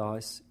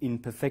merchandise in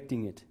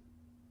perfecting it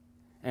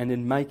and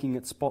in making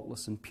it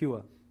spotless and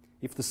pure.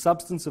 If the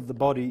substance of the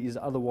body is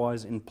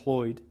otherwise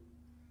employed,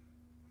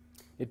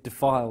 it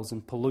defiles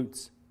and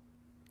pollutes.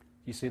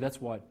 You see, that's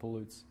why it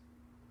pollutes.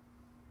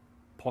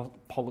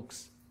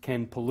 Pollux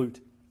can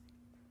pollute.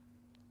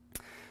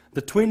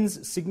 The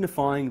twins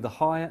signifying the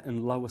higher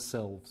and lower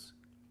selves.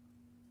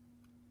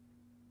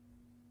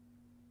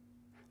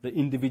 The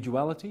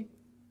individuality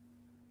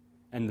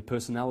and the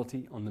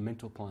personality on the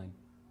mental plane.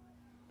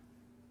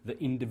 The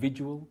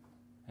individual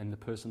and the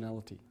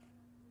personality.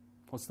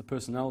 What's the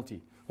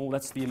personality? Oh,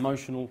 that's the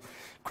emotional,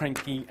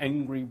 cranky,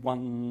 angry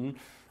one.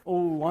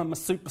 Oh, I'm a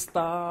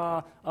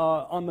superstar.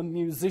 I'm a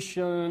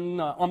musician.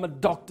 I'm a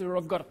doctor.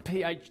 I've got a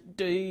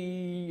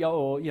PhD.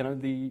 Or, you know,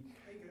 the...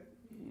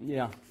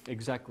 Yeah,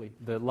 exactly.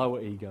 The lower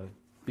ego.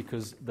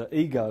 Because the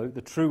ego,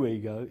 the true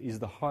ego, is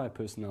the higher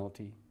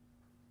personality.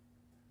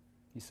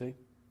 You see?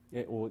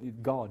 Yeah, or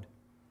God.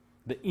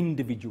 The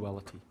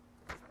individuality.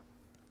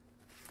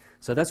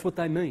 So that's what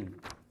they mean,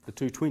 the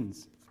two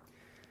twins.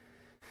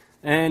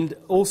 And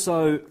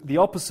also the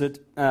opposite,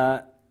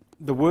 the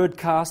word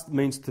cast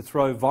means to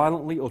throw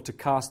violently or to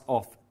cast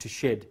off, to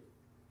shed.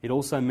 It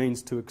also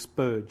means to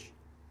expurge.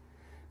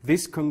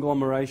 This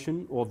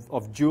conglomeration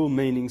of dual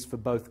meanings for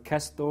both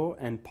castor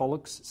and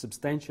pollux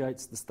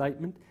substantiates the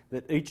statement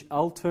that each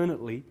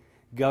alternately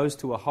goes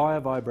to a higher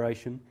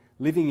vibration,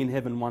 living in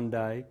heaven one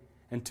day,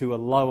 and to a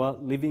lower,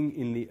 living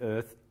in the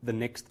earth the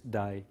next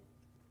day.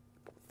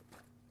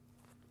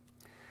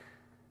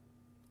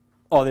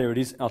 Oh, there it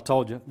is. I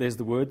told you. There's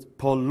the word.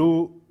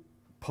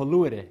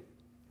 Polluere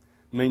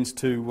means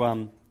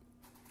to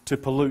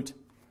pollute.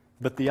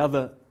 But the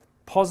other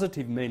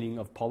positive meaning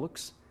of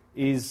pollux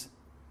is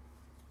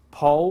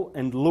pol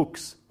and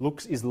lux.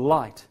 Lux is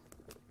light.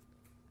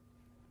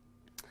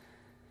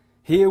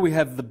 Here we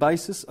have the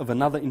basis of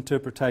another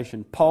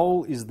interpretation.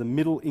 Pol is the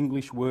Middle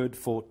English word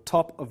for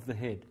top of the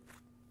head.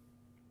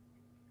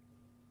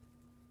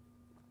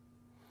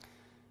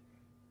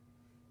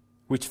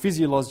 Which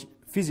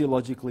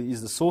physiologically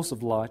is the source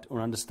of light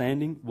or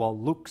understanding, while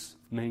lux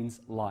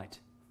means light.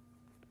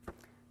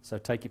 So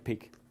take your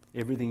pick.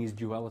 Everything is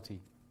duality.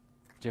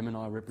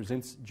 Gemini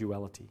represents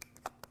duality.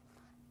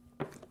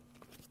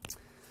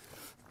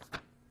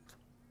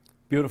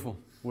 Beautiful.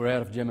 We're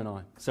out of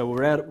Gemini. So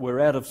we're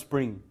out of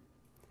spring.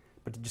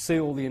 But did you see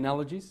all the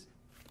analogies?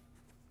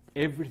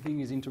 Everything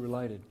is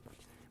interrelated.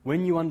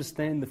 When you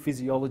understand the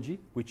physiology,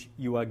 which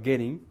you are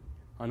getting,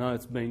 I know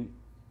it's been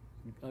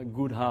a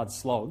good hard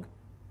slog,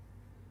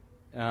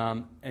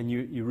 and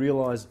you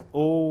realise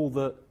all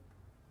the...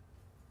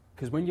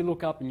 Because when you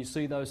look up and you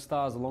see those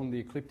stars along the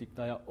ecliptic,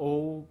 they are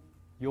all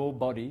your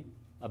body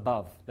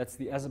above. That's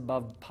the as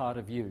above part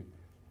of you.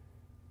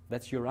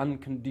 That's your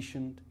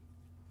unconditioned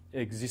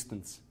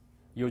existence.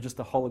 You're just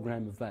a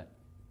hologram of that.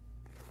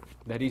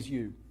 That is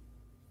you.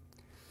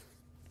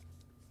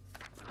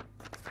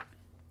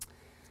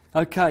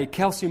 Okay,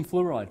 calcium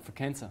fluoride for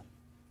cancer.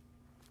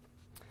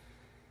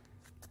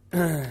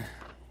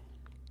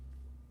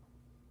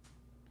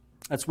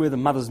 That's where the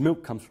mother's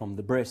milk comes from,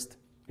 the breast.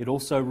 It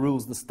also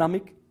rules the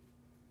stomach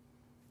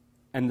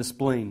and the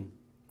spleen,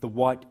 the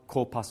white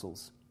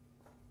corpuscles.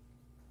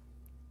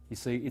 You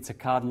see, it's a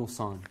cardinal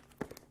sign.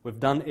 We've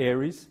done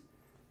Aries,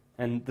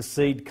 and the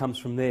seed comes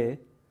from there,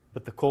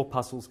 but the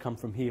corpuscles come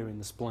from here in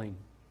the spleen.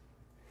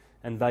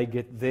 And they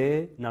get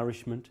their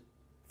nourishment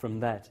from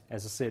that.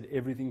 As I said,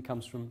 everything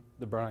comes from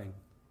the brain,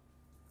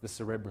 the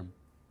cerebrum,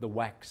 the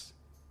wax,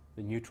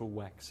 the neutral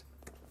wax.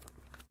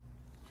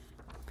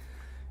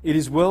 It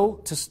is well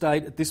to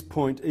state at this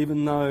point,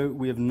 even though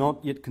we have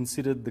not yet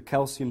considered the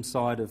calcium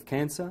side of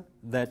cancer,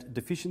 that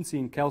deficiency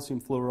in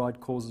calcium fluoride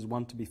causes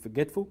one to be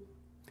forgetful.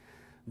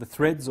 The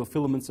threads or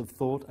filaments of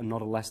thought are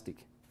not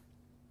elastic.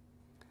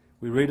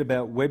 We read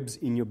about webs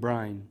in your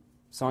brain,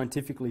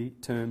 scientifically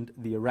termed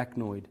the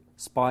arachnoid,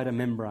 spider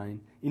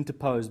membrane,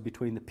 interposed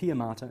between the pia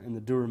mater and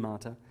the dura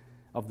mater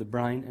of the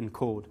brain and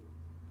cord.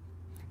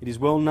 It is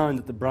well known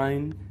that the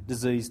brain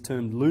disease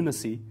termed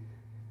lunacy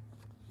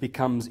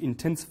becomes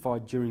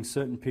intensified during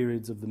certain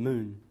periods of the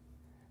moon.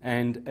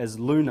 And as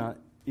Luna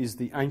is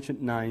the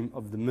ancient name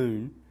of the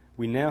moon,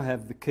 we now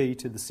have the key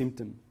to the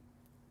symptom.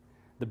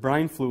 The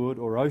brain fluid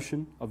or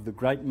ocean of the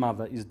Great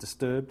Mother is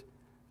disturbed.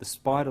 The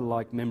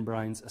spider-like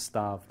membranes are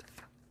starved.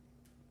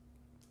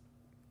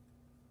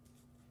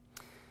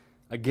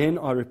 Again,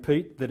 I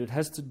repeat that it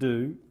has to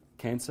do,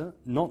 cancer,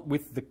 not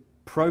with the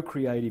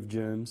procreative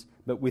germs,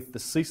 but with the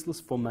ceaseless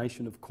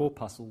formation of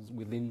corpuscles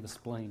within the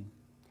spleen.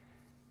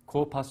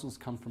 Corpuscles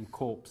come from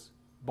corpse,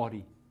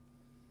 body.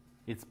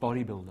 It's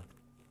bodybuilder.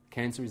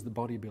 Cancer is the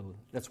bodybuilder.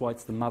 That's why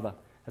it's the mother.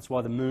 That's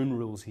why the moon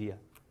rules here.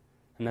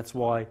 And that's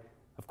why,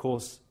 of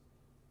course,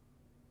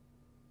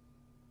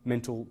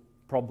 mental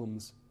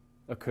problems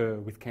occur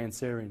with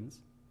Cancerians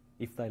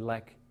if they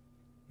lack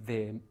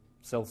their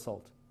cell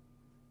salt,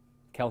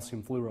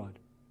 calcium fluoride.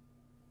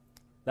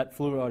 That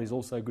fluoride is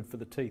also good for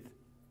the teeth.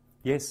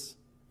 Yes,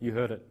 you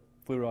heard it.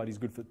 Fluoride is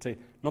good for the teeth.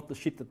 Not the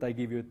shit that they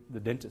give you at the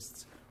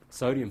dentists.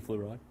 Sodium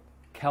fluoride.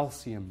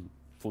 Calcium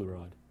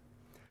fluoride.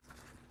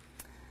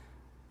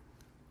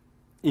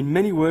 In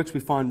many works we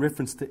find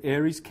reference to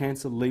Aries,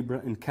 Cancer, Libra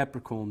and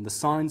Capricorn, the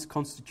signs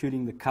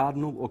constituting the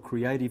cardinal or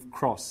creative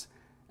cross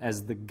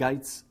as the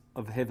gates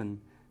of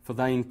heaven, for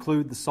they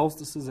include the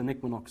solstices and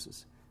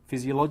equinoxes.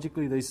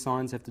 Physiologically, these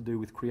signs have to do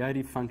with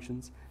creative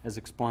functions, as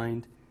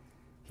explained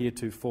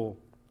heretofore.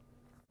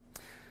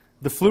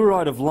 The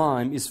fluoride of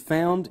lime is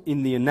found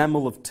in the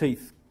enamel of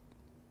teeth,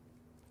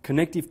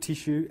 connective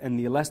tissue and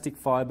the elastic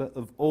fibre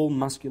of all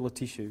muscular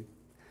tissue.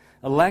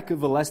 A lack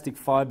of elastic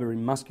fibre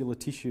in muscular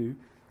tissue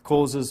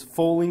causes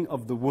falling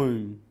of the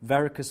womb,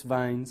 varicose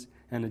veins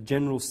and a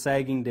general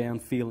sagging down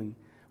feeling.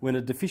 When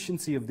a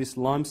deficiency of this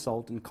lime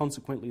salt and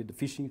consequently a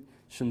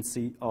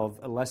deficiency of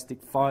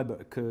elastic fibre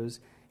occurs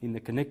in the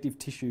connective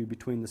tissue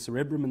between the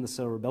cerebrum and the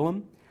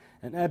cerebellum,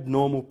 an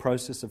abnormal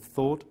process of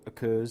thought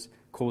occurs,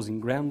 causing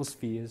groundless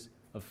fears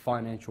of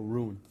financial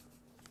ruin,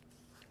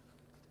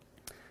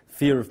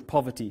 fear of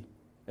poverty,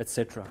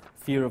 etc.,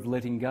 fear of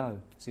letting go.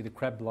 See, the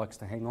crab likes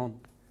to hang on.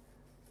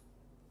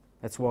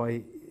 That's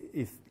why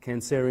if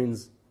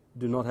Cancerians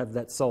do not have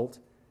that salt,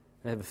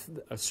 they have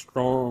a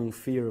strong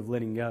fear of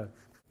letting go.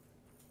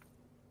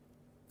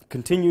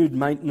 Continued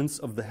maintenance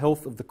of the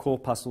health of the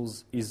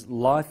corpuscles is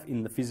life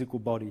in the physical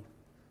body.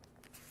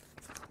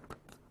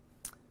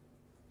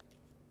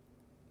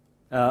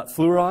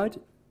 Fluoride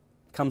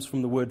comes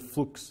from the word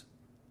flux,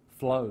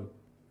 flow.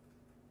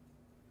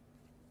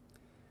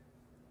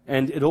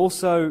 And it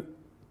also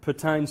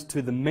pertains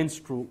to the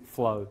menstrual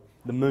flow,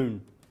 the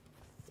moon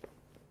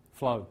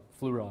flow,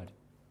 fluoride.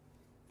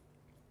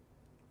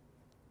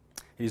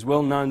 It is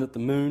well known that the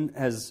moon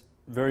has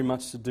very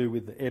much to do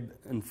with the ebb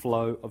and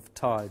flow of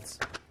tides.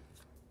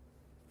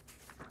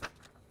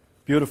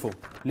 Beautiful.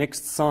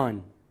 Next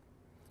sign.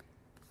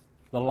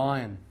 The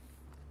lion,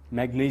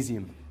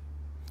 magnesium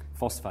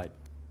phosphate.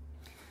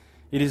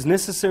 It is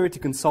necessary to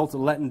consult a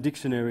Latin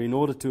dictionary in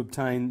order to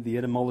obtain the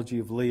etymology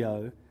of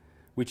Leo,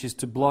 which is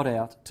to blot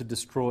out, to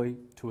destroy,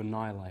 to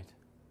annihilate.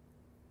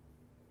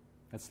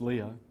 That's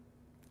Leo.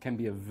 It can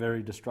be a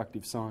very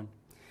destructive sign.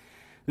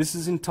 This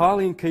is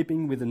entirely in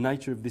keeping with the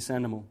nature of this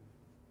animal.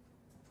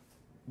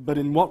 But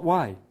in what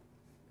way?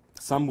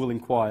 Some will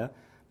inquire,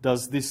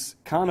 does this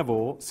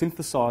carnivore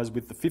synthesize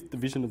with the fifth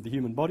division of the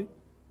human body?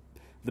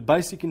 The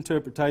basic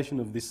interpretation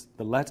of this,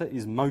 the latter,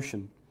 is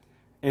motion,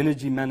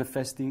 energy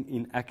manifesting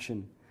in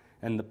action,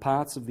 and the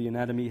parts of the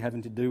anatomy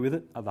having to do with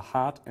it are the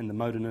heart and the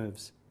motor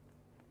nerves.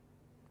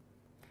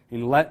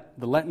 In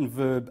the Latin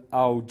verb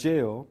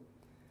augeo,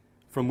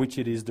 from which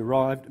it is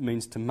derived,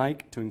 means to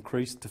make, to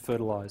increase, to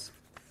fertilize.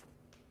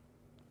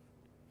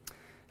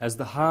 As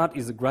the heart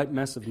is a great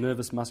mass of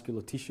nervous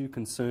muscular tissue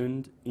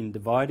concerned in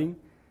dividing,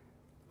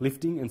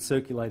 lifting and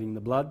circulating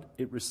the blood,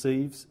 it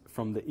receives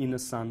from the inner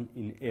sun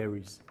in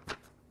Aries.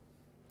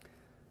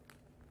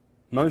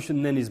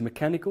 Motion then is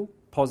mechanical,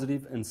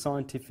 positive and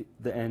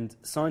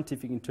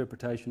scientific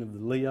interpretation of the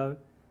Leo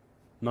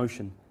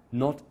motion,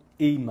 not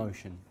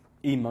emotion.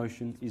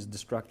 Emotion is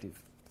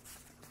destructive.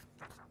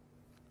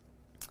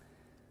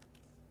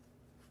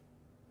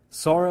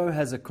 Sorrow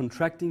has a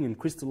contracting and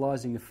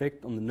crystallizing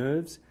effect on the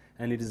nerves,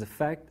 and it is a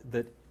fact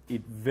that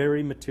it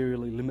very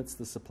materially limits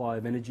the supply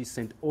of energy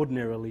sent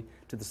ordinarily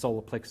to the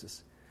solar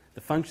plexus.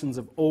 The functions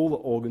of all the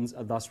organs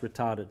are thus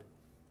retarded.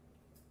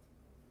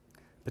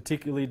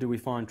 Particularly do we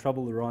find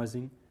trouble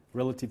arising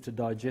relative to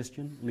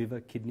digestion, liver,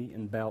 kidney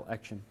and bowel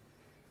action.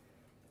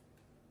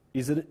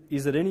 Is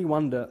it any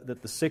wonder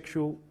that the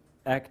sexual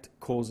act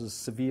causes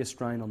severe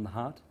strain on the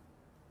heart?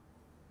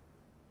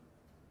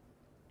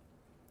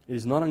 It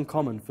is not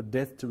uncommon for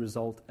death to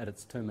result at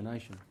its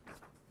termination.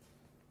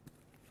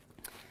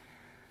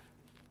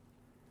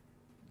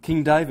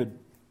 King David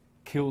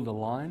killed a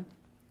lion.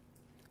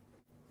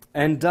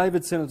 And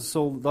David said unto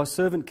Saul, Thy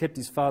servant kept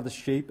his father's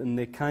sheep, and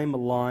there came a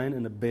lion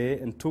and a bear,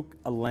 and took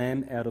a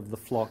lamb out of the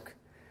flock.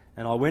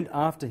 And I went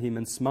after him,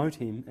 and smote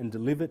him, and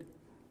delivered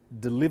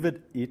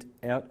it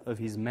out of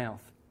his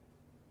mouth.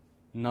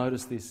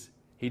 Notice this.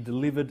 He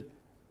delivered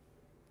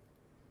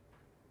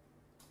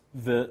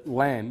the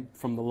lamb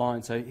from the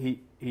lion. So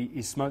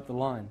he smote the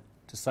lion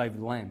to save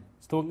the lamb.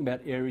 It's talking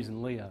about Aries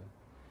and Leo.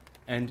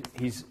 And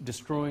he's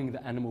destroying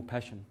the animal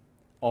passion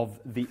of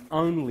the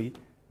only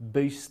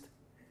beast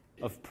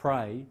of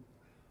prey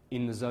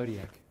in the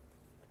zodiac.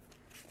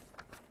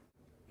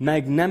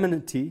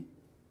 Magnanimity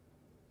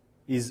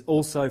is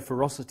also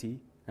ferocity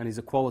and is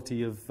a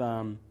quality of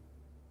the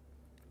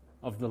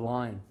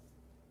lion.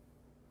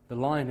 The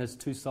lion has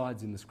two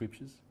sides in the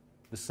scriptures.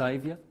 The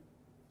Saviour,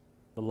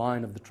 the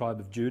Lion of the tribe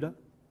of Judah,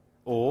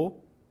 or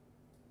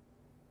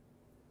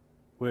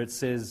where it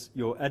says,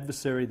 Your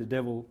adversary the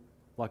devil,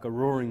 like a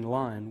roaring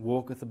lion,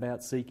 walketh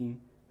about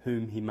seeking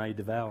whom he may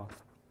devour.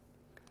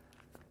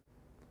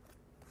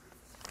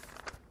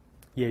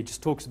 Yeah, it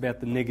just talks about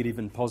the negative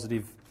and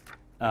positive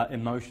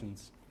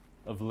emotions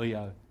of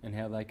Leo and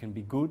how they can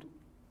be good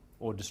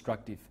or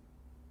destructive.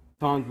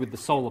 Timed with the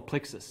solar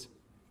plexus.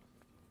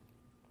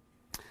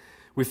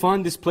 We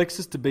find this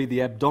plexus to be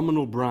the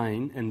abdominal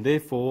brain and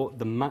therefore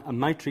a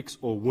matrix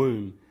or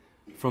womb.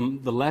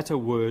 From the latter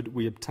word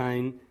we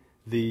obtain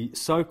the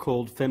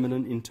so-called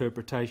feminine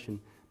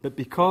interpretation. But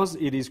because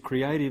it is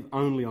creative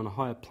only on a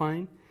higher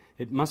plane,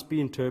 it must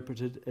be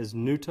interpreted as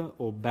neuter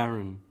or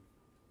barren.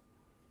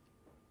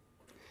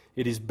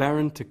 It is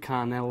barren to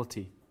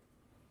carnality.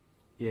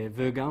 Yeah,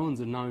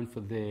 Virgoans are known for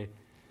their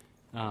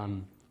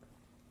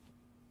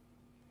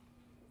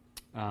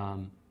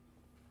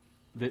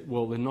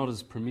they're not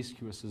as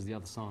promiscuous as the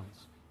other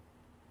signs.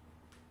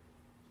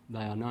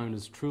 They are known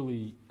as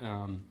truly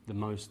the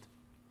most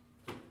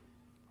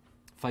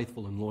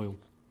faithful and loyal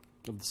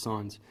of the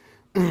signs.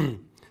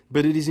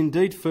 But it is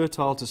indeed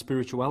fertile to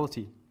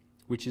spirituality,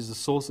 which is the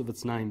source of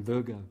its name,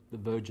 Virgo, the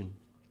Virgin.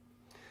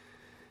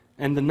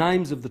 And the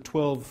names of the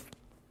 12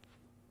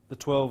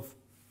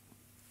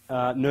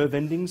 nerve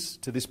endings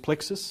to this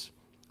plexus,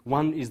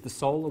 one is the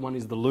solar, one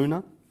is the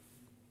lunar.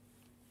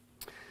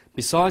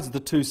 Besides the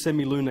two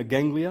semilunar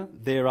ganglia,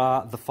 there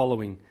are the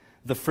following: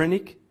 the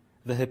phrenic,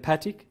 the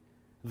hepatic,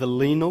 the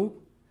renal,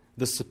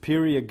 the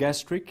superior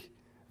gastric,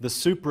 the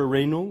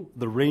suprarenal,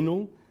 the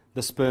renal,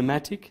 the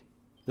spermatic,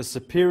 the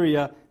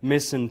superior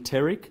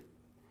mesenteric,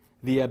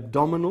 the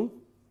abdominal,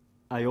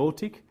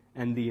 aortic,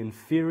 and the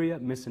inferior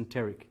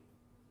mesenteric.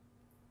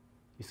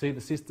 You see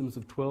the systems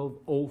of 12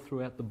 all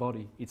throughout the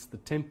body. It's the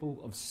temple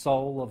of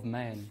soul of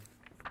man.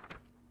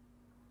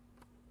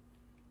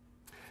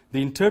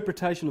 The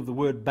interpretation of the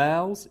word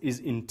bowels is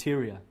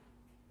interior,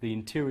 the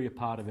interior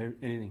part of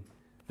anything,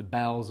 the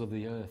bowels of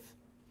the earth.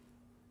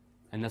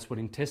 And that's what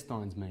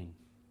intestines mean,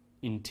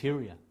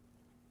 interior.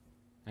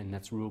 And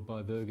that's ruled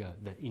by Virgo,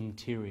 the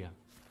interior.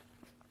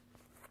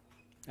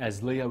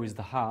 As Leo is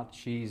the heart,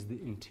 she is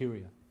the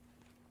interior.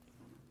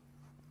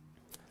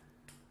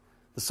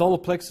 The solar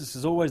plexus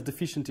is always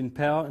deficient in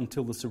power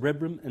until the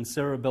cerebrum and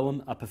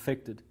cerebellum are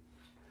perfected,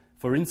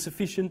 for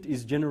insufficient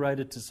is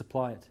generated to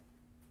supply it.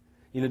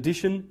 In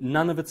addition,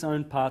 none of its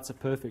own parts are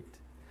perfect.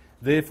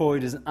 Therefore,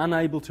 it is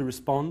unable to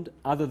respond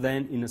other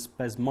than in a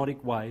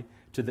spasmodic way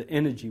to the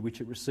energy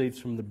which it receives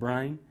from the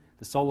brain.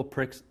 The solar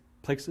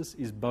plexus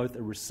is both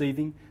a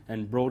receiving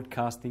and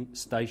broadcasting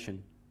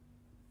station.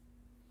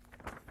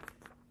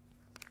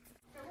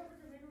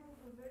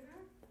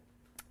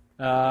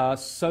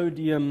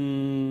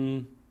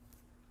 Sodium,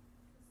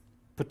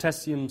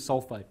 potassium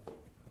sulfate.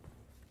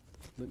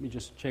 Let me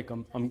just check.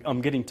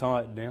 I'm getting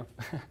tired now.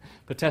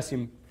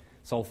 Potassium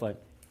sulfate.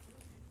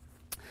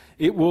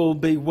 It will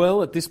be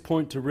well at this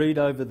point to read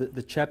over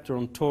the chapter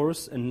on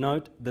Taurus and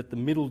note that the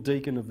middle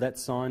decan of that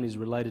sign is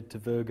related to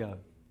Virgo.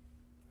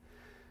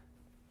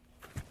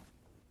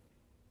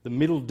 The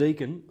middle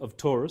decan of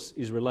Taurus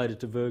is related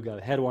to Virgo.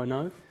 How do I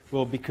know?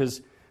 Well,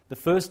 because the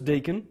first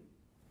decan,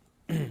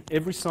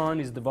 every sign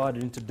is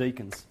divided into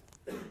decans.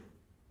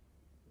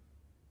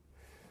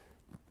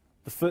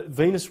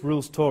 Venus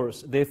rules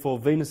Taurus, therefore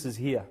Venus is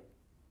here.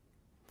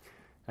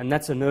 And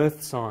that's an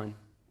earth sign.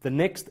 The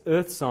next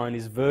earth sign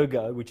is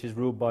Virgo, which is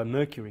ruled by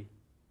Mercury.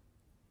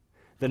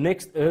 The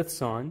next earth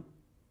sign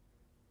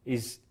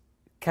is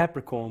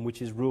Capricorn, which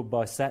is ruled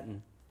by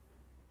Saturn.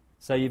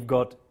 So you've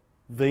got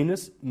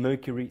Venus,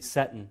 Mercury,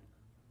 Saturn.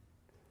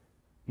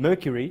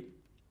 Mercury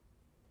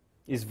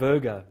is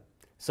Virgo.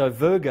 So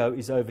Virgo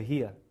is over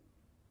here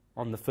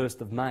on the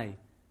 1st of May,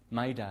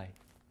 May Day,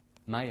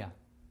 Maya,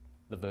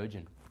 the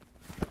Virgin.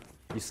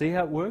 You see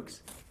how it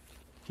works?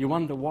 You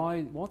wonder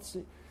why, what's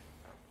it?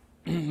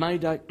 May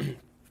Day.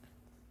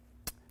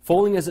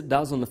 Falling as it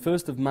does on the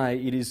 1st of May,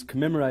 it is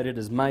commemorated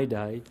as May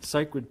Day,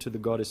 sacred to the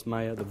goddess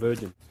Maya, the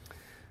Virgin.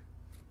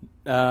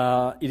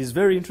 It is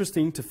very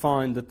interesting to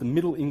find that the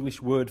Middle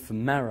English word for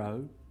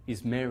marrow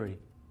is Mary.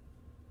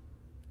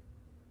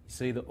 You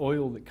see, the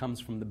oil that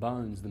comes from the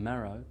bones, the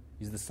marrow,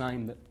 is the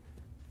same that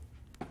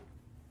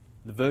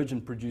the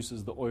Virgin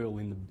produces the oil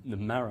in the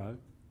marrow,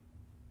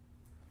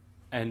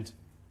 and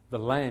the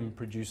lamb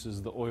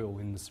produces the oil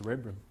in the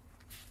cerebrum.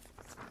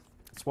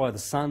 That's why the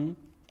Son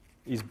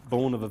is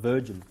born of a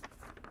virgin.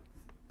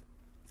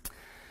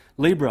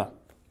 Libra.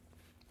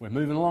 We're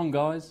moving along,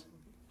 guys.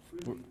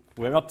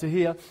 We're up to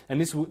here,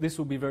 and this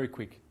will be very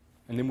quick,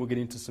 and then we'll get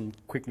into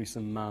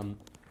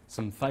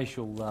some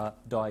facial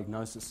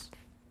diagnosis,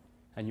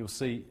 and you'll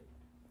see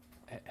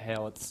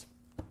how it's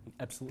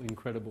absolutely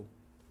incredible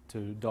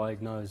to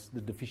diagnose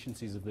the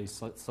deficiencies of these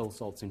cell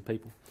salts in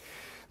people.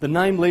 The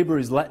name Libra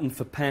is Latin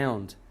for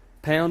pound.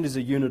 Pound is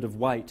a unit of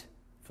weight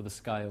for the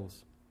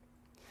scales.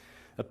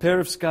 A pair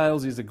of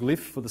scales is a glyph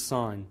for the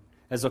sign,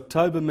 as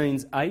October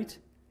means 8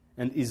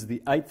 and is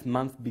the 8th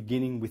month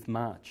beginning with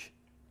March,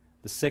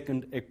 the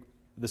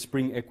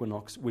spring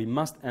equinox. We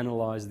must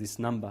analyse this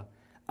number.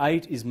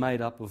 8 is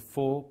made up of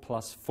 4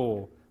 plus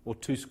 4, or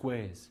 2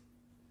 squares,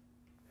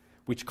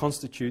 which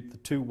constitute the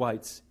 2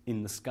 weights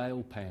in the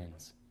scale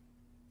pans.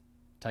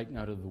 Take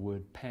note of the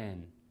word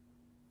pan,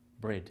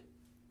 bread,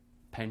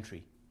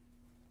 pantry,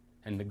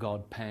 and the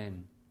god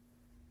Pan,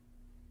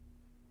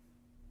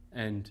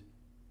 and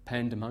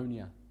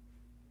pandemonia,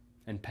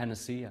 and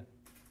panacea.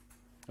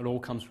 It all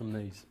comes from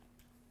these.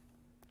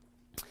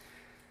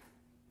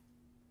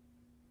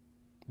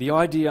 The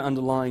idea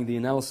underlying the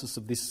analysis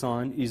of this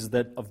sign is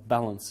that of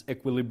balance,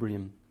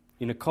 equilibrium.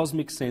 In a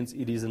cosmic sense,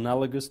 it is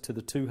analogous to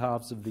the 2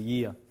 halves of the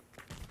year.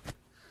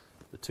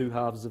 The 2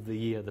 halves of the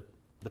year,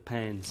 the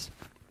pans.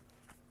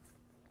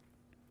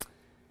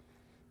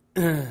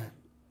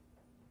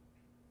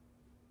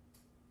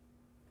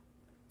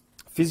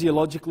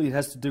 Physiologically, it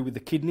has to do with the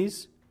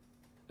kidneys,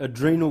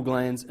 adrenal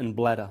glands and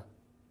bladder,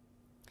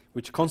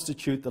 which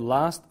constitute the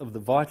last of the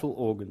vital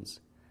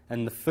organs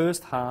and the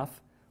first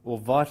half or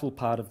vital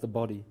part of the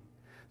body.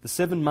 The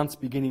 7 months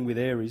beginning with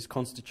Aries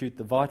constitute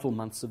the vital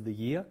months of the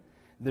year.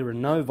 There are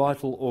no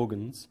vital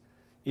organs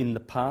in the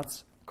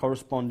parts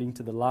corresponding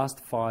to the last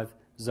 5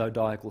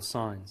 zodiacal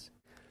signs.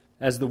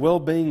 As the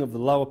well-being of the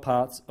lower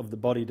parts of the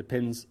body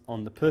depends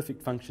on the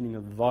perfect functioning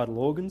of the vital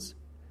organs,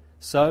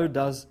 so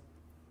does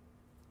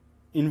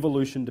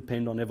involution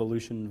depend on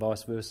evolution and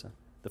vice versa.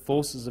 The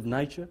forces of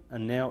nature are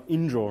now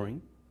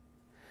indrawing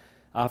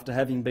after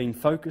having been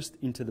focused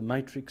into the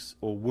matrix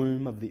or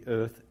womb of the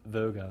earth,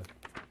 Virgo.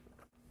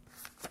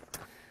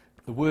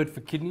 The word for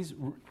kidneys,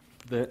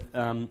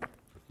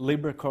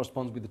 Libra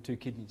corresponds with the 2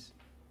 kidneys.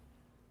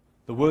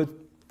 The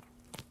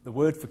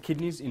word for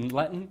kidneys in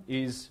Latin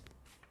is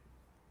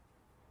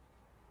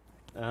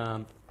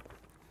Let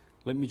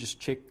me just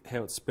check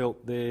how it's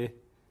spelt there.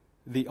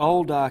 The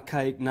old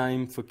archaic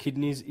name for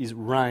kidneys is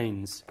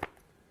reins.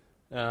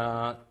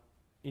 In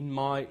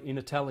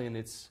Italian,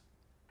 it's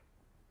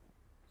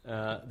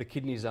the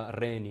kidneys are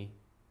reni.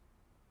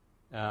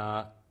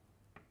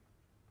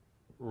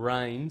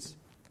 Reins,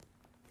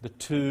 the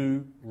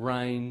two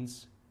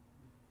reins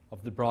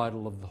of the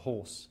bridle of the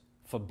horse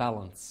for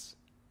balance.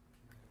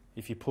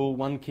 If you pull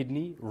one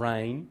kidney,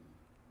 rein,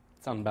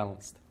 it's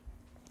unbalanced.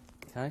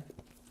 Okay?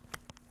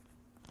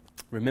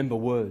 Remember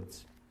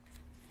words.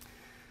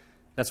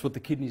 That's what the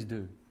kidneys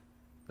do.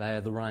 They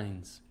are the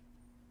reins.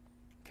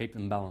 Keep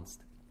them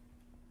balanced.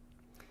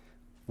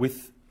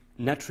 With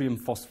natrium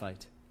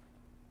phosphate.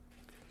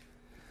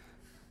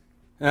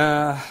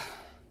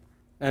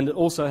 And it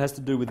also has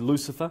to do with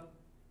Lucifer,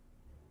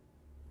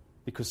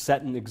 because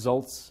Saturn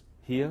exalts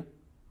here,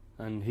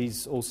 and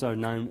he's also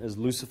known as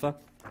Lucifer.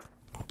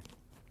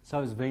 So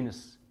is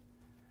Venus.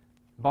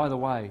 By the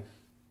way,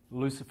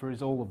 Lucifer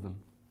is all of them.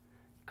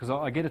 Because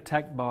I get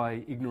attacked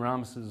by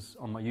ignoramuses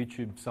on my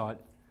YouTube site.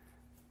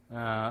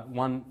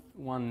 Don't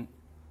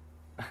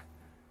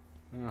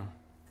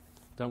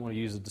want to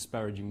use a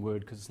disparaging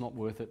word because it's not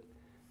worth it.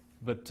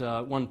 But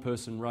one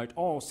person wrote,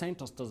 "Oh,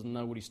 Santos doesn't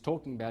know what he's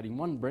talking about." In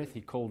one breath,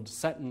 he called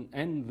Saturn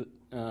and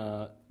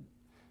the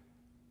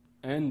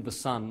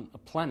Sun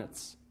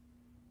planets.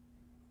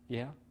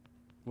 Yeah,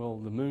 well,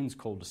 the Moon's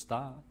called a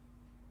star.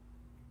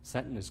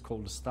 Saturn is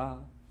called a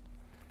star.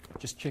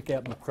 Just check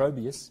out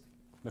Macrobius.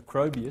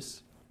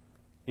 Macrobius,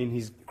 in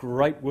his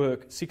great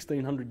work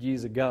 1600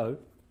 years ago,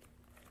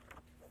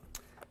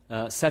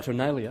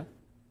 Saturnalia,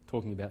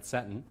 talking about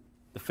Saturn,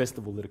 the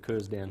festival that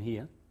occurs down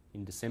here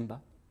in December,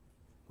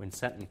 when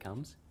Saturn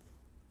comes,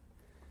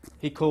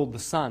 he called the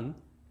Sun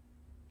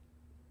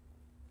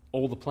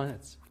all the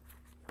planets.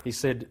 He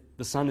said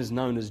the Sun is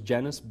known as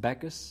Janus,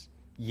 Bacchus,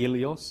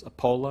 Helios,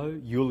 Apollo,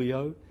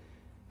 Julio,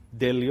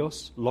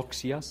 Delios,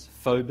 Loxias,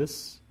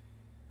 Phobos,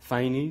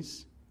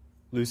 Phanes,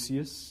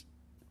 Lucius,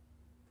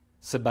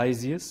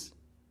 Sabazius,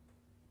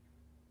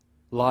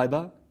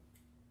 Liber,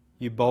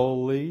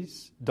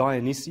 Euboles,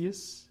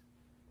 Dionysius,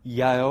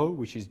 Yao,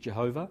 which is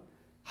Jehovah,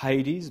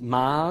 Hades,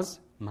 Mars,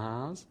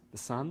 the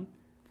Sun.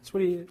 That's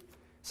what he...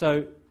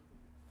 So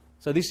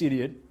this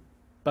idiot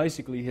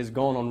basically has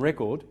gone on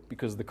record,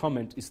 because the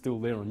comment is still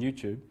there on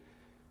YouTube,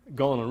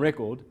 gone on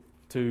record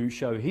to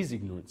show his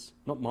ignorance,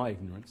 not my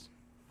ignorance.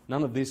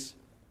 None of this...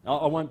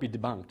 I won't be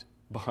debunked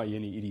by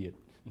any idiot.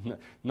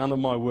 None of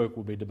my work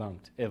will be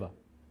debunked, ever.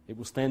 It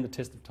will stand the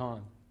test of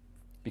time,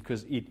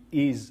 because it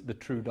is the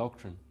true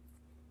doctrine.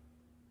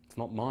 It's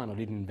not mine, I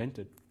didn't invent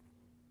it.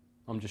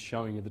 I'm just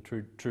showing you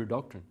the true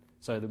doctrine.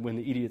 So that when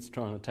the idiots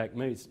try and attack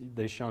me,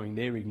 they're showing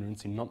their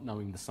ignorance in not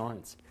knowing the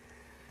science.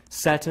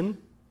 Saturn,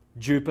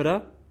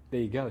 Jupiter,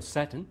 there you go,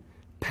 Saturn,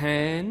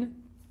 Pan,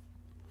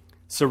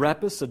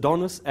 Serapis,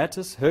 Adonis,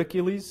 Attis,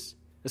 Hercules,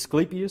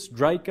 Asclepius,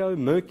 Draco,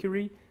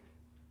 Mercury.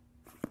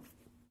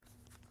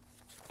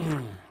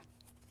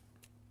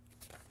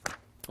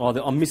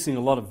 I'm missing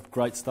a lot of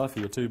great stuff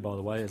here too, by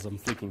the way, as I'm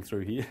flicking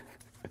through here.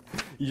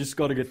 You just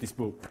got to get this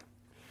book.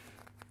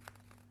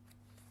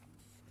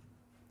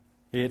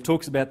 Yeah, it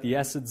talks about the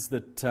acids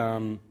that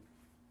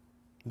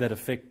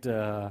affect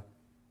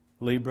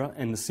Libra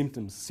and the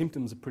symptoms.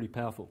 Symptoms are pretty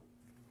powerful.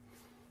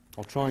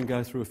 I'll try and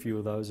go through a few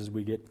of those as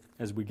we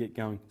get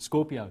going.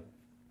 Scorpio.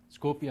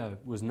 Scorpio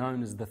was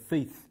known as the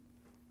thief.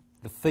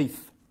 The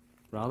thief,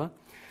 rather.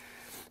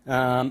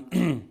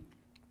 The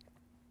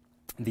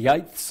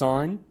 8th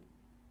sign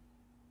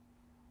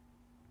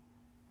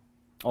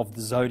of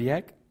the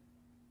zodiac.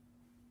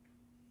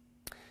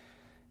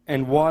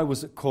 And why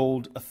was it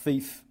called a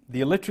thief? The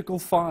electrical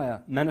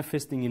fire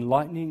manifesting in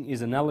lightning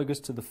is analogous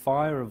to the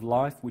fire of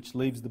life which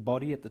leaves the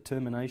body at the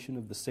termination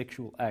of the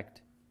sexual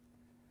act.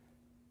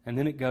 And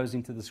then it goes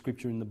into the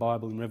scripture in the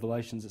Bible in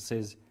Revelations. It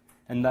says,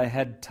 "And they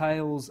had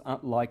tails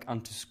like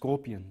unto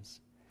scorpions,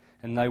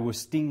 and they were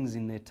stings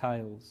in their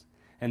tails,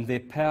 and their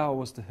power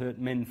was to hurt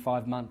men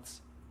 5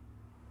 months."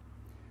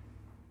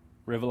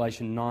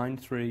 Revelation 9,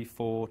 3,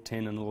 4,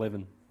 10 and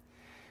 11.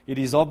 It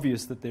is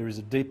obvious that there is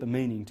a deeper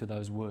meaning to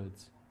those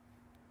words.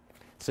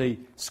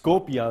 See,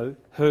 Scorpio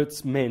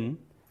hurts men,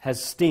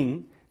 has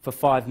sting for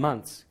 5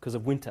 months because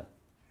of winter.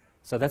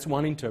 So that's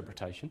one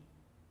interpretation.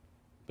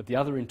 But the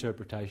other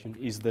interpretation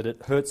is that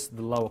it hurts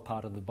the lower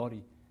part of the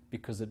body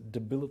because it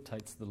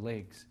debilitates the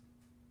legs.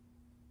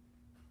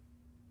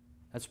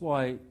 That's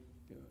why,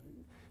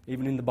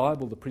 even in the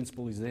Bible, the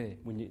principle is there.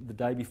 The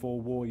day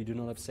before war, you do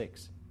not have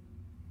sex.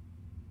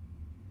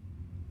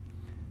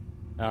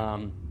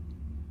 And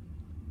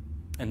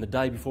the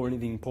day before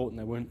anything important,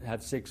 they won't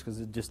have sex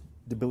because it just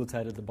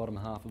debilitated the bottom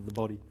half of the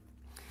body.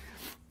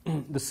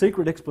 The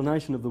secret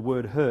explanation of the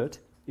word hurt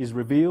is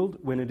revealed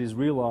when it is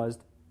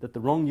realised that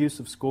the wrong use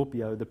of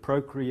Scorpio, the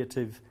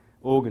procreative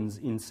organs,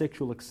 in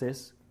sexual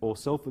excess or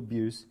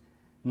self-abuse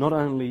not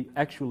only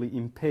actually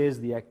impairs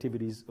the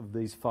activities of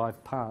these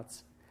 5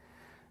 parts,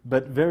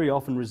 but very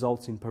often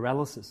results in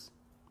paralysis.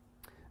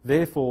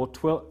 Therefore,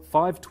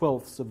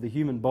 5/12 of the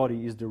human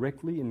body is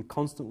directly and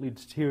constantly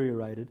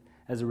deteriorated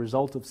as a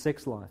result of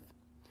sex life.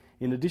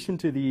 In addition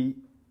to the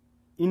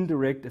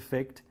indirect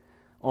effect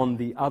on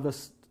the other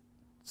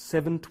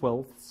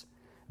 7/12ths,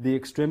 the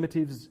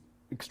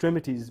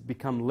extremities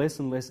become less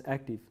and less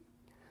active.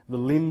 The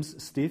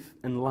limbs stiff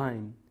and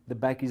lame, the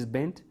back is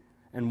bent,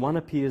 and one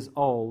appears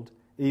old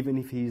even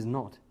if he is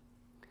not.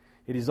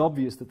 It is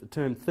obvious that the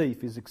term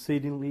thief is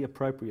exceedingly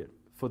appropriate,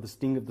 for the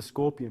sting of the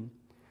scorpion,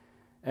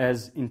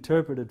 as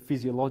interpreted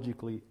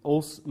physiologically,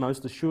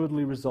 most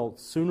assuredly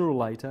results sooner or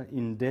later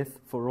in death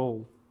for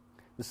all.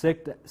 The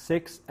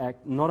sex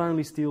act not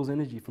only steals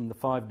energy from the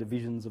 5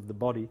 divisions of the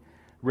body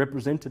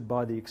represented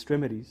by the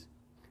extremities,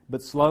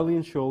 but slowly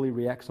and surely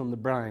reacts on the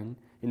brain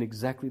in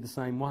exactly the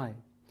same way.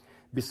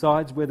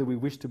 Besides, whether we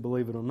wish to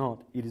believe it or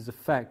not, it is a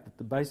fact that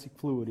the basic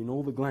fluid in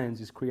all the glands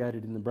is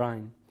created in the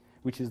brain,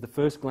 which is the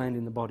first gland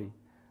in the body.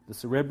 The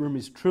cerebrum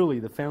is truly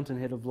the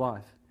fountainhead of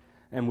life,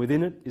 and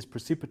within it is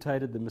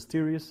precipitated the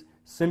mysterious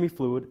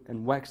semi-fluid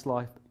and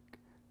wax-like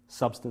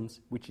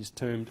substance which is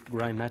termed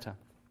grey matter.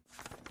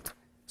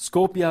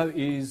 Scorpio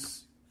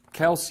is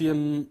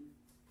calcium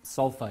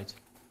sulfate.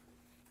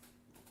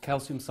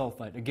 Calcium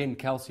sulfate. Again,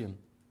 calcium.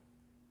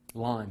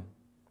 Lime,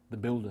 the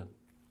builder.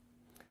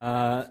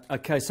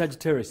 Okay,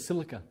 Sagittarius,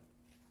 silica,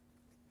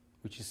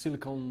 which is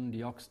silicon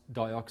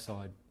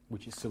dioxide,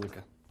 which is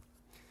silica.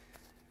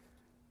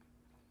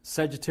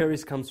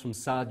 Sagittarius comes from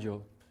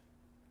saggio.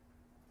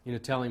 In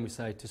Italian we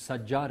say to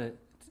saggiare.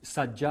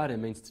 Saggiare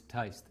means to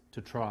taste,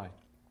 to try.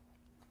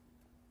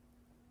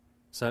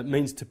 So it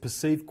means to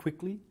perceive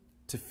quickly,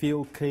 to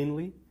feel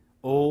keenly,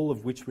 all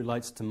of which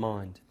relates to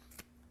mind.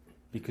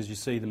 Because you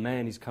see, the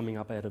man is coming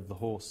up out of the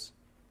horse.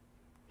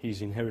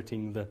 He's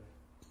inheriting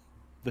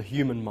the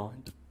human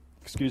mind,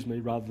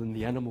 rather than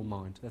the animal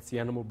mind. That's the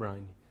animal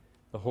brain.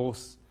 The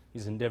horse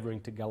is endeavouring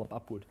to gallop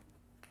upward.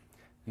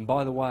 And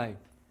by the way,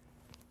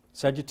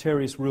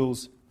 Sagittarius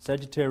rules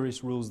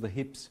the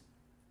hips.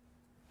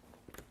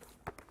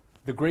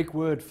 The Greek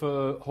word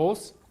for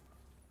horse?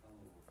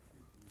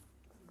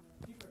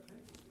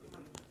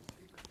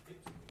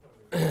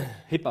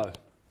 Hippo.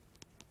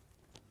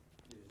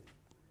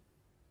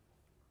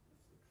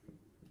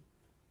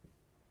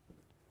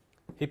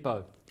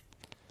 Hippo.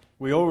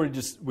 We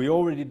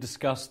already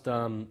discussed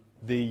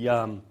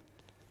the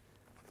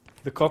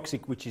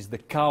coccyx, which is the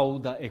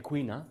cauda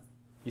equina.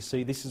 You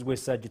see, this is where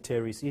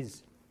Sagittarius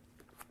is.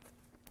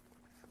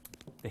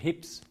 The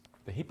hips,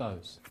 the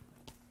hippos.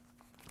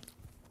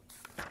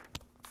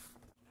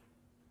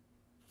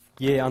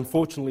 Yeah,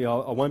 unfortunately,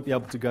 I won't be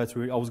able to go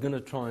through it. I was going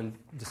to try and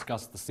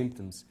discuss the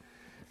symptoms.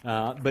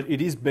 But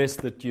it is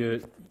best that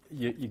you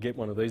get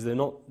one of these. They're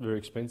not very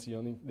expensive.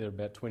 I think they're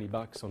about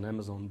 $20 on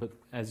Amazon. But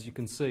as you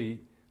can see,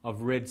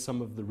 I've read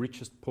some of the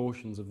richest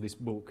portions of this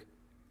book,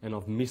 and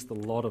I've missed a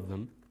lot of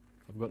them.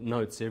 I've got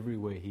notes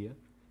everywhere here,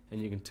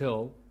 and you can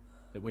tell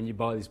that when you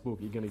buy this book,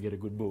 you're going to get a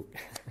good book.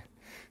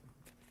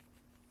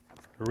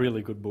 A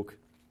really good book.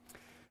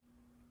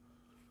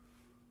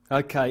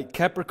 Okay,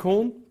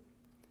 Capricorn.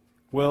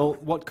 Well,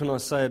 what can I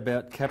say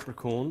about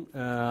Capricorn?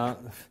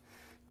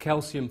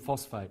 Calcium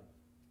phosphate.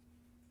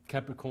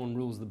 Capricorn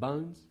rules the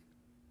bones.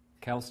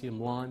 Calcium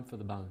lime for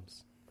the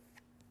bones.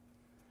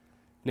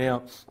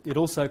 Now, it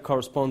also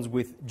corresponds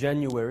with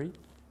January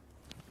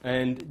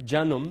and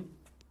Janum.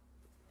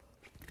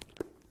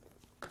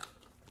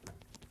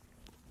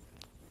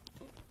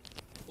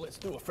 Let's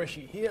do a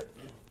freshie here.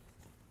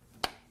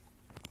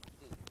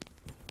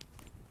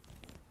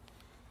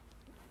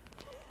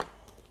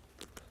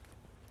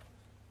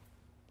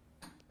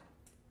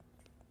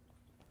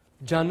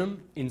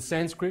 Janum in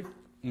Sanskrit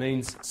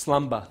means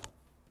slumber,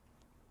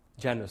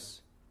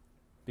 Janus,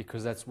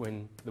 because that's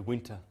when the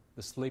winter,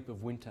 the sleep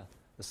of winter,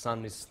 the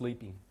sun is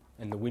sleeping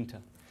in the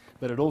winter.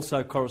 But it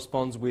also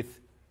corresponds with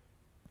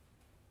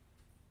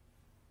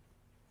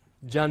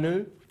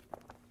Janu,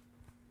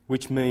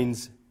 which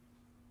means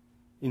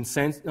in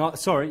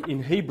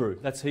Hebrew,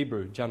 that's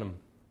Hebrew, Janum.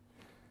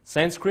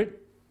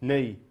 Sanskrit,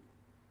 knee.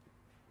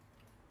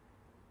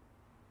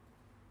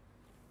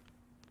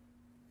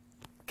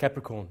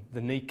 Capricorn,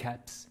 the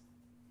kneecaps.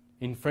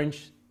 In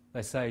French,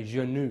 they say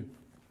genou.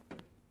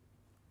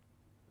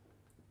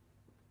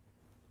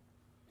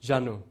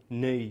 Genou,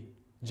 knee,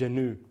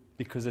 genou,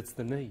 because it's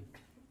the knee.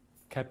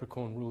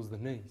 Capricorn rules the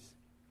knees.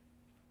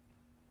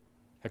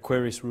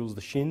 Aquarius rules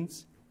the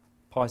shins.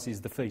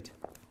 Pisces, the feet.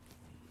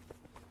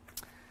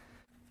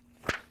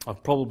 I'll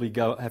probably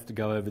have to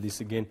go over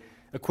this again.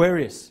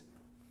 Aquarius.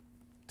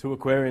 2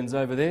 Aquarians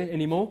over there.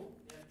 Any more?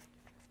 Yeah.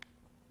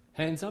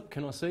 Hands up,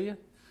 can I see you?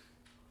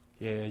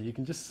 Yeah, you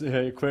can just see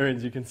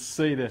Aquarians, you can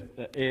see the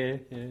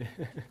air. Yeah.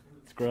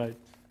 It's great.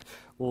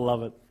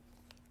 Love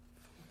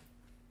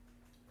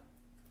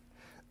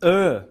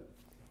it.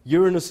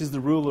 Uranus is the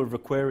ruler of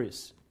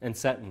Aquarius and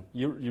Saturn.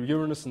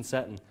 Uranus and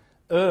Saturn.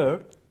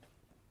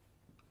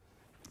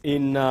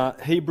 In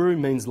Hebrew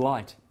means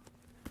light.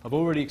 I've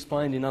already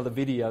explained in other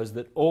videos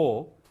that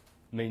Or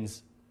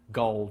means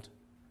gold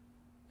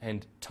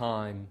and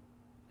time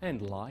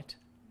and light.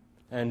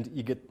 And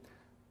you get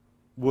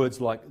words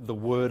like the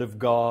Word of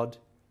God,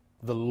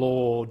 the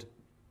Lord,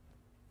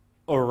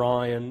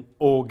 Orion,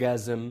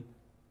 orgasm,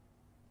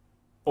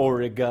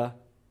 auriga,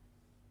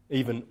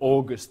 even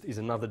August is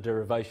another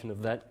derivation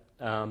of that.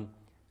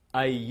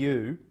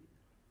 AU.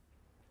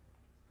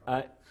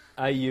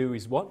 AU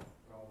is what?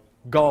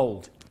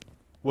 Gold.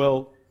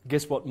 Well,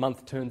 guess what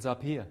month turns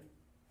up here?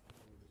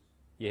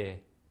 Yeah.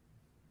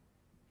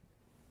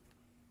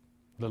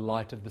 The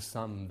light of the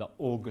sun, the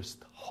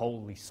August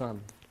holy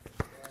sun.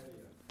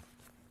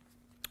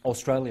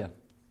 Australia.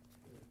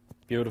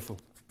 Beautiful.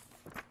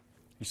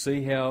 You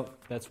see how,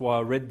 that's why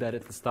I read that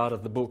at the start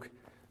of the book.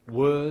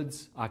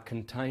 Words are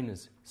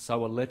containers,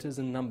 so are letters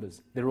and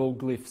numbers. They're all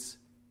glyphs.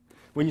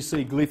 When you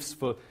see glyphs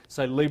for,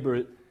 say,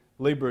 Libra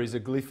is a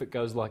glyph, it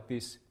goes like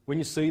this. When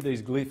you see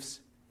these glyphs,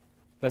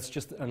 that's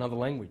just another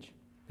language.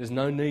 There's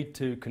no need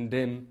to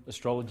condemn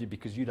astrology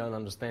because you don't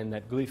understand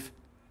that glyph.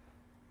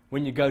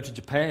 When you go to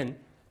Japan,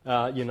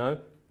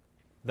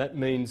 that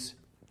means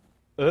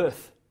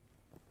earth,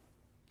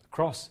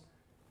 cross.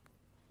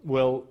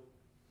 Well,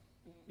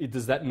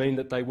 does that mean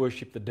that they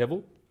worship the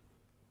devil?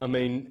 I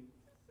mean,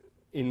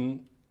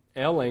 in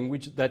our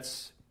language,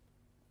 that's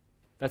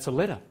a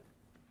letter.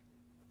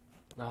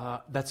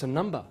 That's a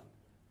number.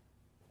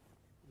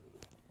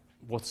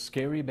 What's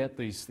scary about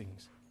these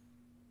things?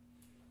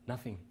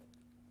 Nothing.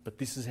 But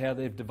this is how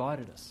they've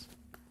divided us,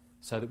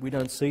 so that we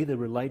don't see the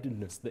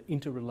relatedness, the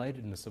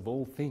interrelatedness of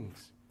all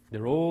things.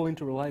 They're all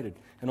interrelated.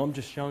 And I'm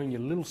just showing you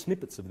little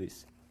snippets of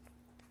this.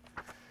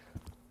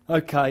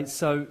 Okay,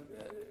 so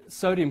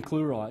sodium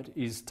chloride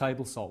is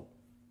table salt.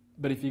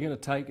 But if you're going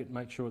to take it,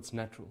 make sure it's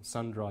natural,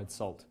 sun-dried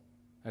salt.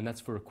 And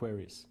that's for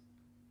Aquarius.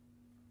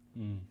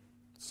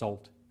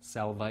 Salt,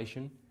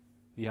 salvation.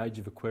 The age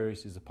of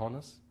Aquarius is upon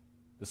us.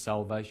 The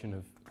salvation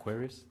of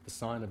Aquarius, the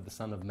sign of the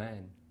Son of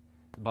Man.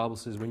 The Bible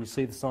says, when you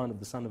see the sign of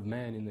the Son of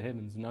Man in the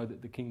heavens, know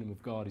that the kingdom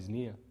of God is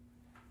near.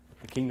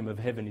 The kingdom of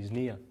heaven is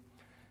near.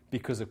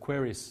 Because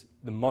Aquarius,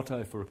 the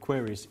motto for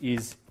Aquarius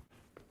is,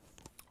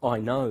 I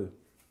know.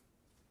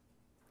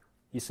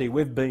 You see,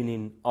 we've been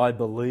in I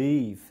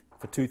believe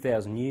for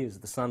 2,000 years.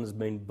 The sun has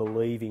been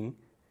believing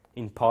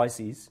in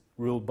Pisces,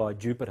 ruled by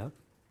Jupiter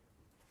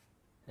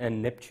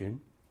and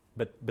Neptune.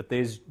 But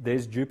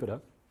there's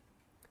Jupiter,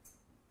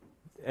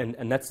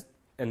 and that's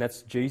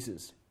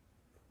Jesus.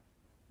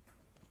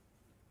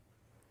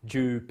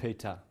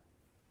 Jupiter.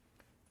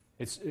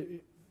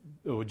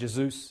 Or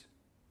Jesus.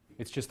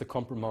 It's just a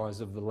compromise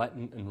of the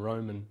Latin and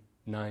Roman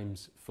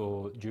names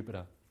for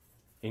Jupiter.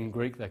 In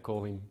Greek, they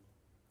call him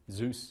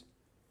Zeus.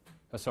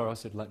 Sorry, I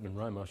said Latin and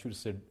Roman. I should have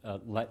said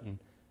Latin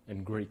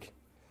and Greek.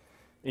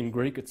 In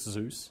Greek, it's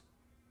Zeus.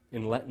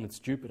 In Latin, it's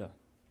Jupiter.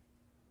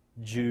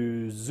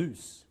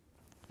 Jesus.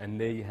 And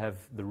there you have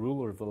the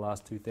ruler of the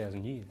last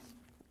 2,000 years.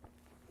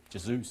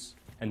 Jesus.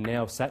 And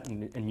now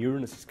Saturn and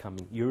Uranus is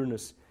coming.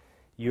 Uranus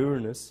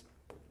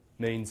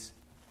means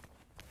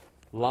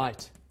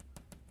light,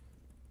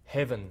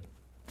 heaven,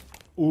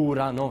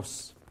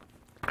 Uranos.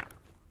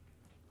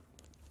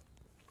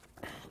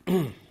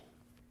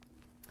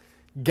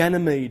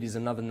 Ganymede is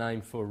another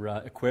name for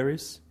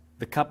Aquarius,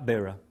 the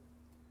cupbearer.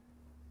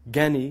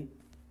 Gani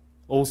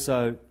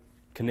also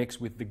connects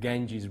with the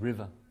Ganges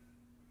River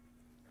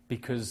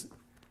because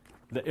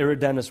the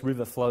Eridanus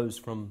River flows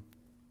from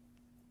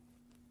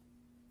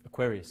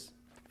Aquarius,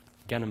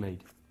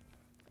 Ganymede.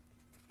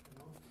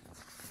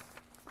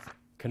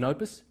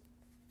 Canopus?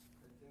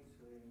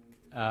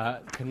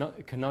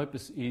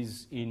 Canopus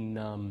is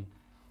in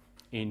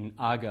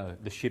Argo,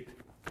 the ship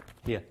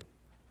here.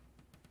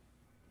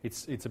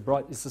 It's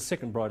the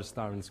second brightest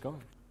star in the sky,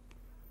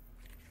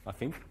 I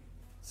think,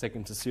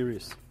 second to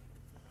Sirius.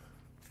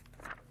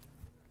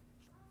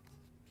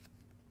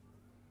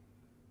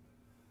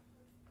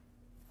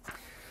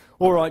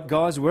 All right,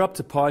 guys, we're up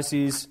to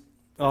Pisces.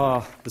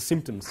 The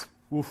symptoms.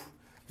 Oof.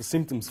 The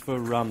symptoms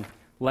for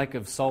lack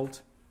of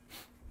salt.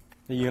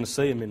 You're going to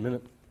see them in a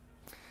minute.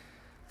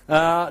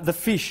 The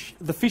fish.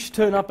 The fish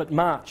turn up at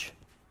March.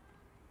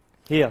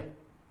 Here.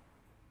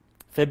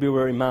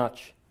 February,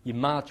 March. You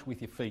march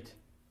with your feet.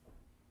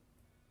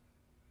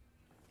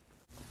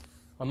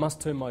 I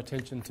must turn my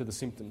attention to the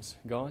symptoms,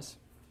 guys.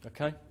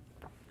 Okay?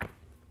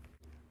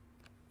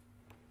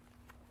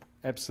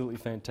 Absolutely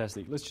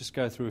fantastic. Let's just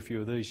go through a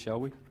few of these, shall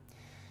we?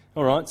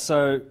 All right,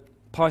 so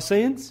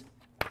Pisceans,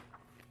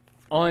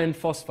 iron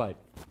phosphate.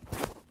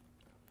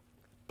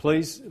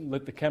 Please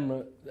let the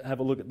camera have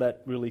a look at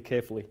that really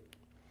carefully.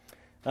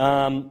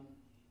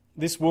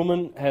 This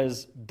woman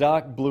has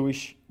dark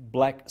bluish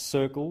black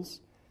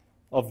circles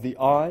of the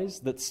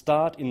eyes that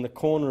start in the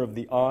corner of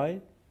the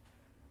eye,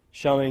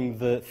 showing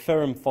the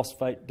ferrum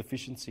phosphate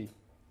deficiency.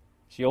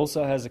 She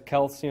also has a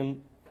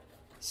calcium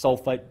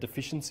sulfate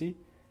deficiency,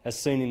 as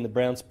seen in the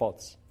brown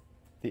spots.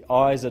 The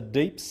eyes are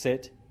deep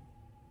set,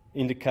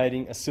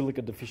 indicating a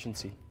silica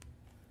deficiency.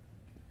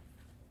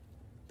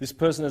 This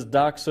person has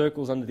dark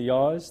circles under the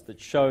eyes that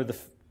show the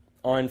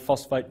iron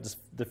phosphate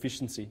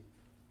deficiency.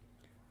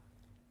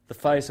 The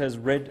face has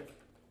red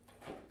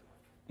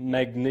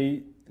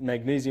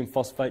magnesium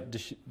phosphate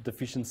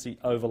deficiency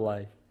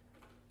overlay.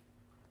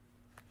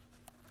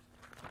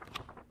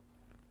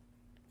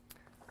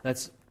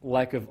 That's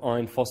lack of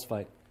iron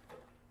phosphate.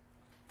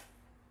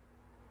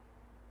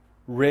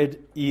 Red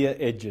ear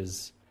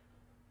edges.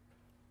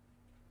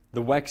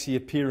 The waxy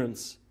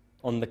appearance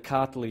on the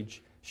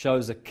cartilage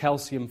shows a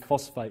calcium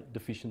phosphate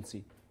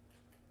deficiency.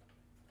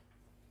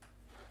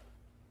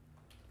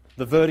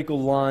 The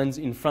vertical lines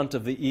in front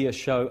of the ear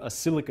show a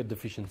silica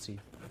deficiency.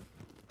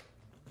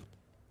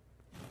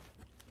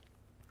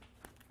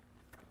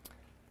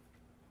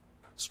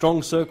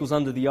 Strong circles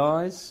under the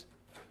eyes.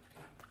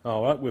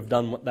 All right, we've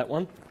done that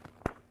one.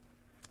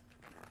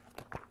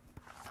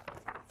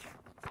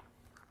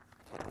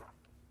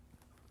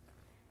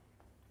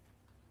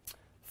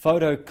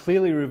 Photo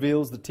clearly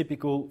reveals the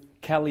typical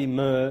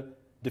Kali-Mer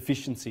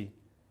deficiency.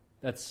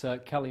 That's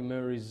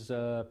Kali-Mer is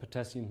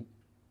potassium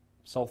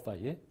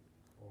sulfate, yeah?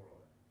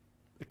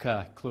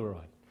 Okay,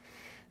 chloride.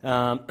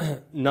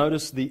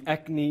 Notice the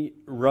acne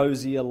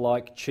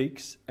rosier-like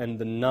cheeks and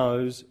the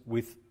nose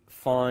with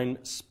fine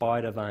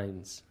spider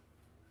veins.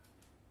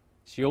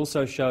 She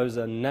also shows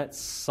a nat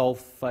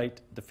sulfate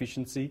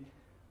deficiency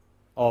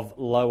of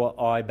lower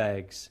eye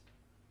bags.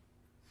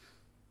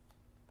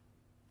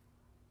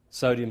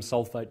 Sodium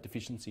sulfate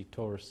deficiency,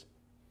 Taurus.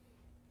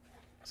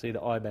 See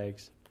the eye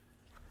bags.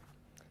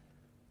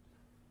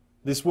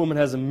 This woman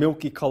has a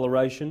milky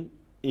coloration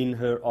in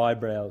her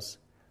eyebrows,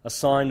 a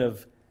sign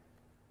of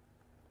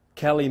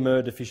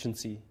Kali-Mer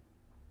deficiency.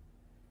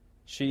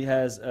 She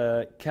has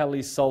a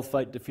Kali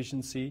sulfate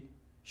deficiency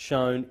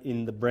shown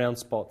in the brown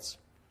spots.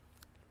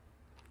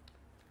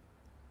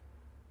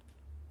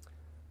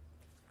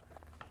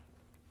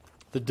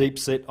 The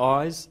deep-set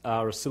eyes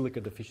are a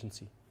silica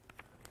deficiency.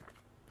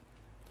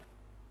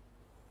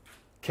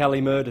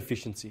 Kali-Mer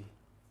deficiency.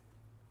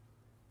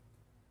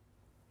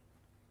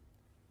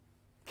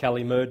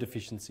 Kali-Mer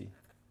deficiency.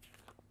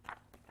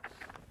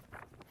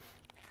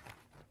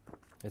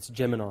 It's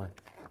Gemini.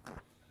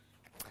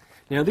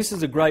 Now, this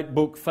is a great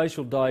book,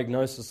 Facial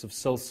Diagnosis of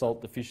Cell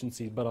Salt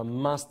Deficiency, but I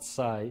must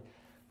say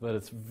that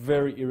it's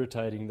very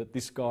irritating that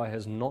this guy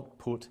has not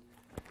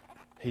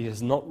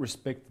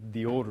respected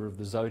the order of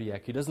the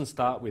zodiac. He doesn't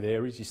start with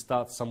Aries, he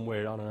starts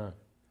somewhere, I don't know.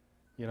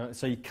 You know,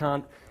 so you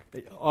can't.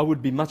 I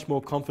would be much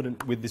more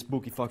confident with this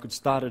book if I could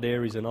start at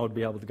Aries and I would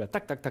be able to go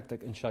tuck, tuck, tuck,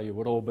 tuck and show you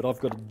it all, but I've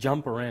got to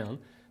jump around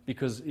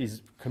because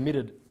he's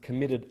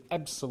committed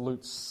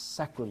absolute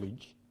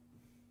sacrilege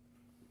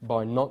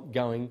by not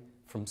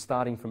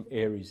starting from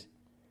Aries.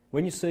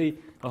 When you see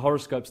a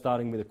horoscope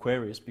starting with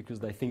Aquarius because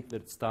they think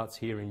that it starts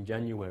here in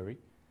January,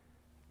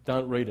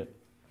 don't read it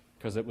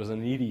because it was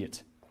an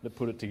idiot that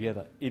put it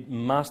together. It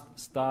must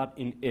start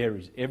in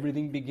Aries.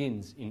 Everything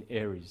begins in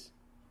Aries.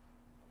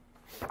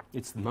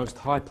 It's the most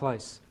high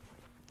place.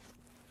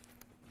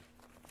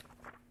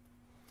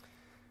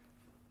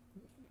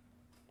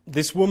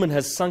 This woman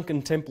has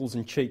sunken temples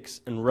and cheeks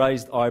and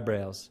raised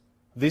eyebrows.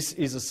 This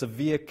is a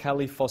severe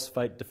Kali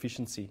phosphate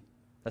deficiency.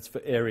 That's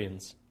for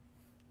Arians.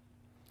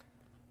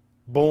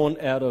 Born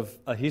out of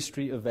a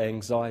history of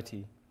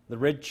anxiety. The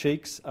red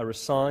cheeks are a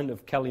sign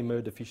of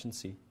Kali-Mer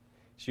deficiency.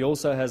 She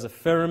also has a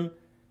ferrum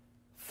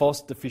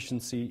phos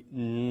deficiency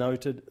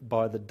noted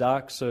by the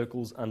dark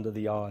circles under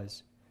the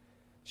eyes.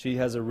 She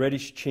has a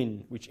reddish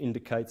chin, which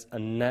indicates a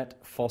nat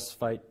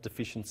phosphate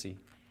deficiency.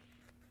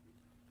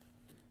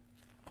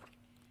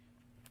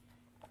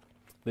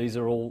 These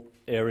are all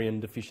Aryan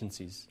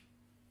deficiencies.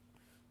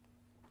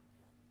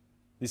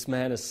 This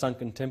man has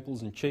sunken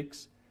temples and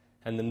cheeks,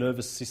 and the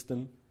nervous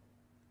system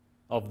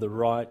of the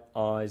right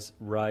eye's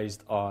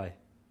raised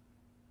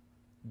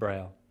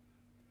brow.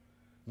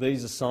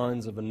 These are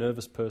signs of a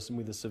nervous person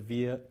with a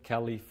severe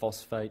Kali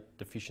phosphate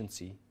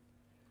deficiency.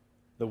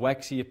 The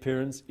waxy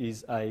appearance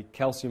is a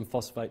calcium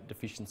phosphate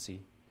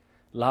deficiency.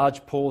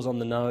 Large pores on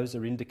the nose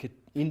are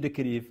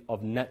indicative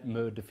of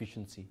nat-mer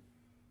deficiency.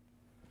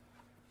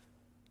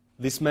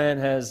 This man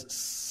has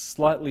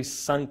slightly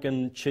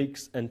sunken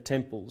cheeks and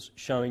temples,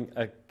 showing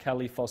a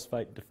Kali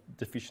phosphate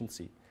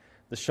deficiency.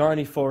 The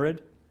shiny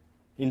forehead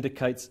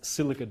indicates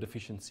silica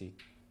deficiency.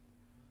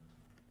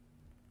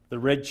 The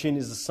red chin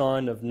is a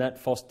sign of nat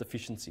phos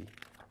deficiency.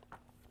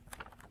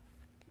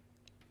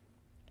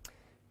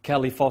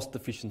 Kali phos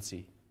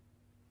deficiency.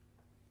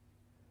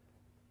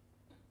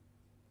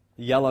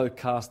 Yellow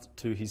cast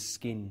to his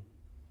skin.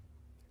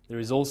 There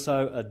is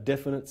also a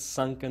definite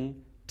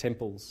sunken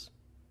temples.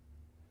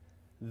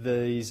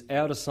 These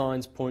outer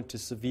signs point to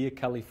severe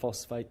Kali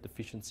phosphate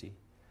deficiency.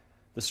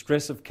 The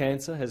stress of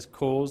cancer has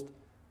caused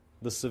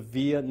the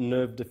severe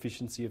nerve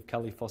deficiency of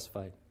Kali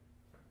phosphate.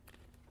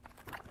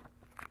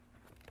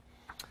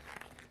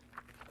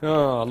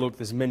 Oh, look,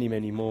 there's many,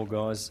 many more,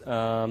 guys.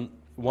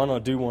 One I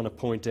do want to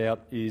point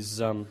out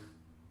is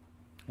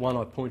one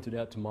I pointed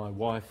out to my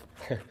wife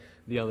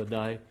the other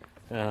day.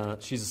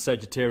 She's a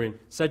Sagittarian.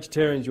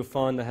 Sagittarians, you'll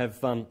find they have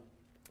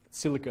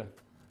silica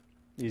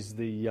is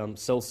the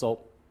cell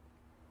salt.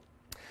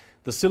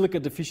 The silica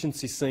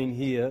deficiency seen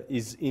here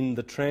is in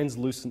the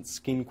translucent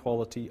skin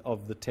quality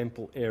of the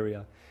temple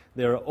area.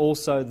 There are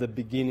also the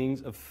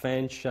beginnings of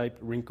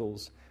fan-shaped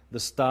wrinkles. The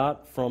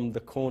start from the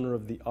corner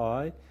of the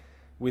eye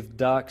with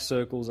dark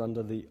circles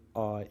under the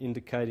eye,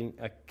 indicating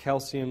a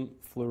calcium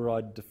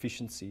fluoride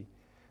deficiency.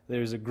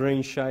 There is a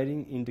green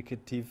shading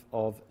indicative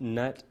of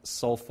nat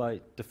sulfate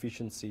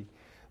deficiency.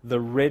 The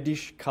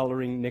reddish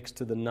colouring next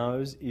to the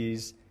nose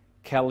is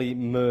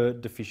Kali-Mer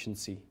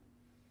deficiency.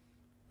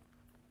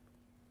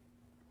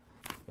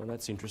 Well,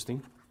 that's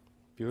interesting.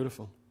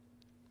 Beautiful.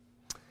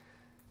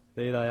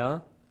 There they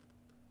are.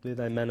 There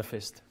they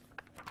manifest.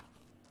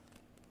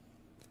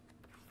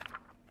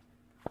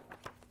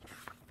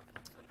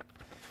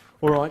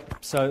 All right,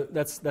 so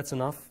that's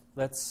enough.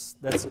 That's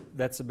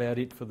about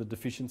it for the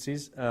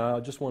deficiencies. I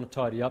just want to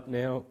tidy up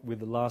now with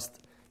the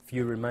last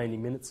few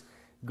remaining minutes.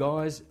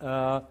 Guys,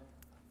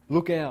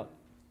 look out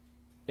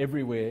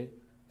everywhere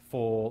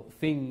for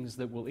things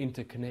that will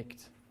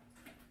interconnect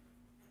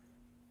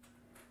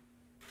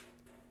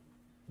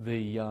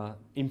the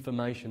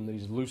information that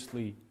is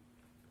loosely,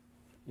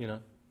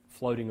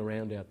 floating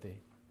around out there,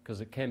 because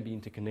it can be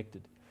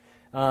interconnected.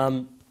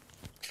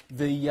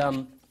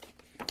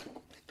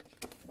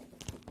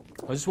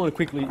 I just want to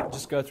quickly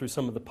just go through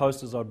some of the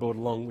posters I brought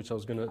along, which I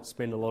was going to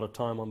spend a lot of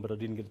time on, but I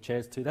didn't get a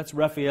chance to. That's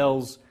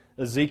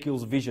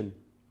Ezekiel's vision.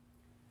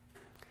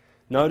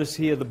 Notice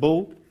here the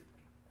bull,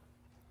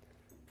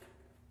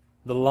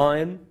 the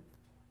lion,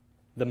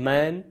 the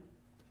man,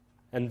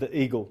 and the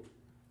eagle.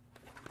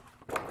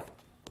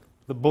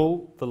 The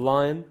bull, the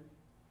lion,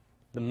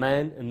 the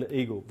man, and the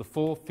eagle. The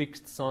 4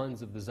 fixed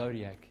signs of the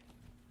zodiac.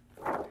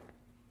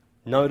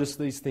 Notice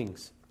these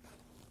things.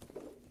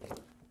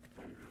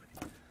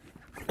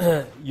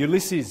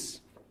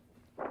 Ulysses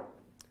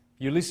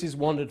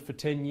wandered for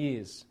 10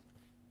 years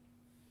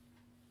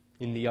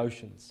in the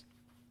oceans.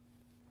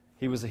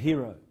 He was a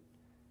hero.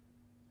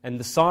 And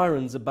the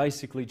sirens are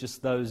basically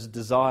just those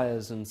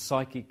desires and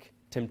psychic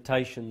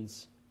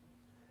temptations.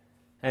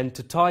 And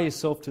to tie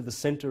yourself to the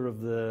centre of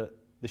the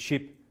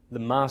ship, the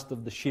mast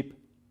of the ship,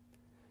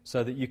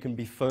 so that you can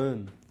be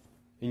firm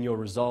in your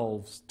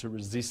resolves to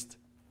resist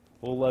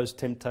all those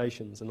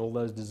temptations and all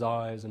those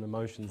desires and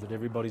emotions that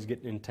everybody's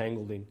getting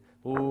entangled in.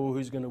 Oh,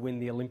 who's going to win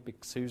the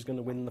Olympics? Who's going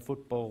to win the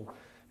football?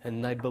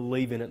 And they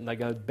believe in it and they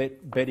go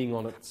betting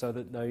on it so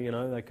that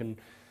they can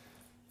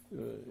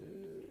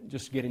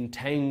just get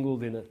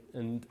entangled in it.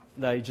 And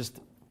they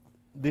just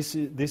this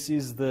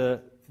is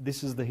the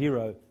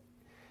hero.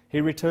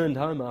 He returned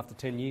home after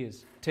 10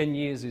 years. 10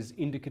 years is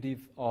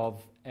indicative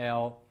of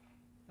a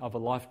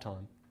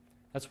lifetime.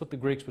 That's what the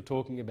Greeks were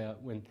talking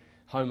about when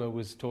Homer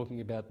was talking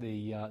about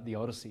the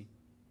Odyssey.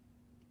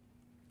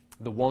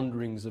 The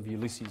Wanderings of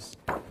Ulysses.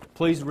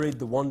 Please read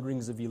The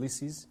Wanderings of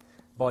Ulysses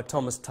by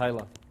Thomas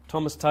Taylor.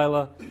 Thomas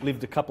Taylor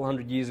lived a couple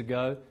hundred years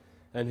ago,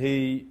 and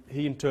he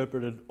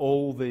interpreted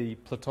all the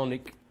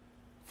Platonic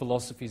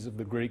philosophies of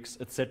the Greeks,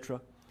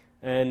 etc.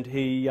 And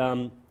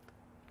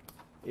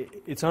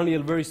it's only a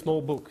very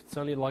small book. It's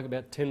only like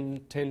about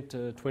 10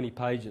 to 20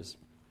 pages.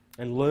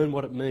 And learn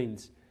what it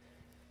means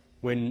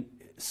when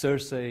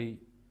Circe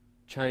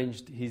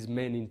changed his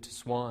men into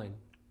swine,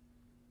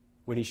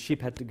 when his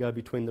ship had to go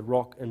between the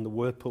rock and the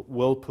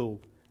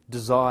whirlpool,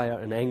 desire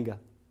and anger,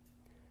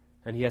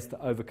 and he has to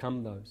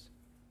overcome those.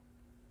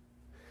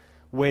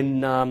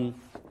 When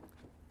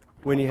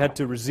he had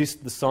to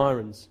resist the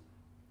sirens,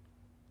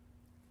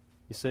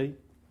 you see,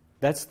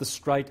 that's the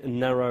straight and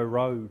narrow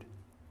road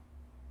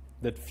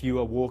that few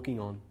are walking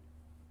on.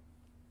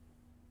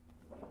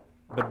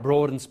 But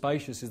broad and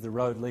spacious is the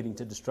road leading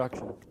to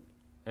destruction,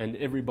 and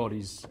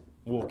everybody's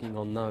walking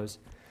on those.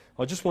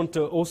 I just want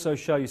to also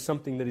show you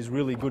something that is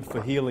really good for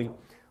healing.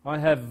 I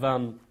have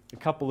a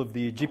couple of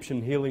the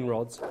Egyptian healing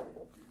rods.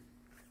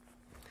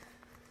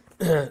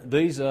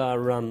 These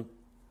are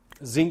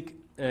zinc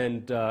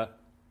and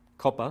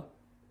copper,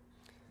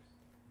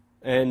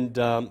 and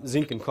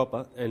zinc and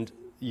copper, and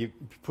you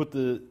put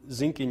the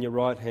zinc in your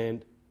right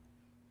hand.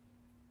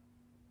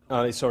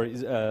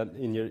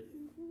 In your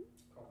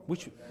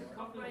which?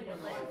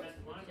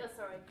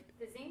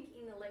 The zinc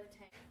in the left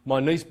hand. My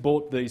niece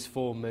bought these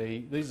for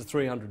me. These are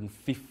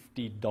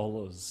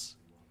 $350.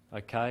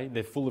 Okay,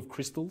 they're full of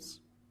crystals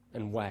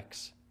and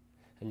wax,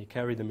 and you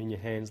carry them in your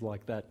hands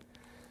like that.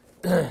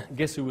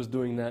 Guess who was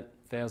doing that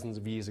thousands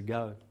of years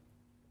ago?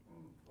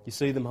 You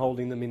see them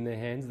holding them in their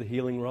hands, the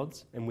healing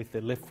rods, and with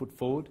their left foot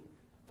forward.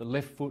 The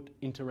left foot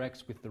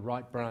interacts with the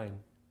right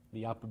brain,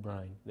 the upper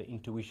brain, the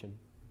intuition.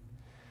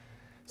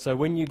 So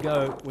when you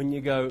go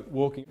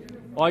walking,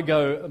 I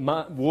go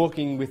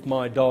walking with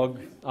my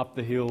dog up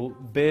the hill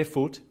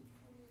barefoot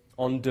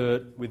on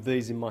dirt with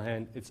these in my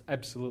hand. It's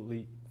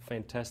absolutely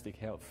fantastic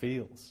how it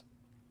feels.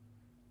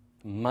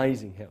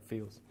 Amazing how it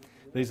feels.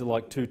 These are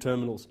like 2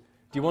 terminals.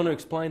 Do you want to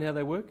explain how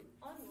they work?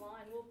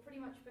 Online, well, pretty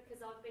much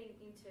because I've been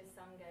into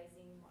sun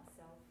gazing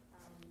myself,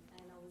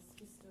 and I was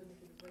just doing a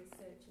bit of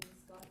research, and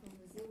this guy from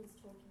Brazil was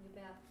talking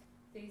about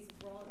these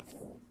rods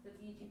that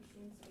the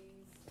Egyptians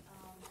used,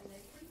 and they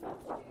pretty much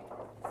do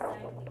the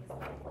same thing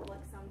as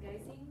like sun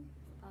gazing,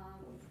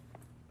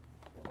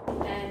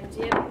 and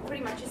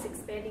pretty much just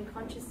expanding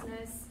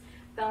consciousness,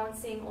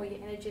 balancing all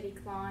your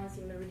energetic lines,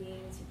 your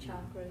meridians, your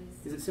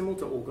chakras. Is it similar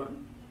to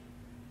orgone?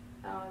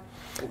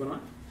 Orgonite?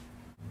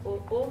 Or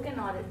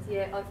organite,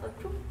 yeah.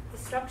 The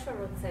structure I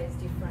would say is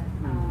different.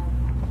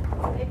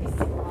 Maybe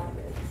similar,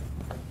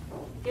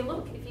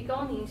 but if you go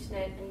on the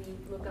internet and you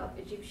look up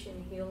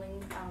Egyptian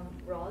healing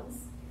rods,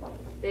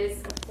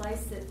 there's a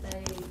place that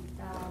they,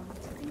 I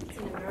think it's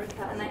in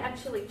America, and they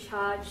actually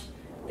charge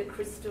the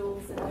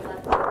crystals and all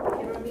that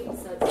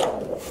pyramids, so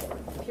it's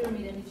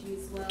pyramid energy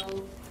as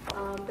well.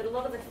 But a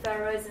lot of the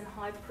pharaohs and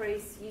high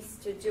priests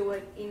used to do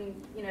it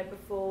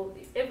before,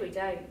 every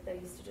day they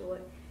used to do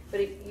it, but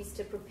it used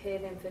to prepare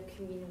them for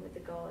communion with the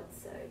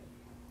gods, so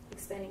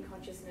expanding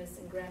consciousness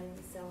and grounding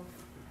yourself.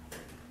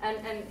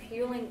 And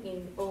healing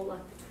in all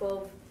like the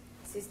 12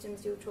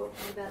 systems you were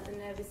talking about, the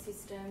nervous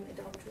system,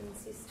 endocrine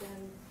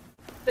system.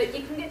 But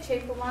you can get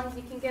cheaper ones,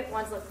 you can get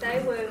ones like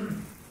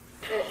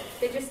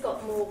they just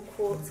got more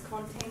quartz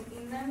content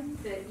in them,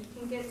 that you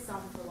can get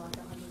some for like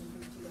 $150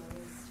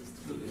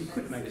 just to You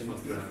could make them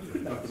off your own.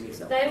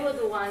 They were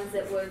the ones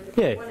that were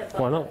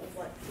why not?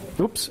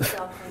 Oops.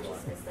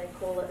 Self-consciousness they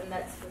call it, and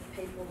that's for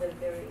people that are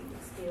very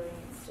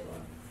experienced. And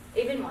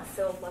even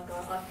myself, like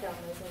I found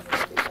those ones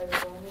a bit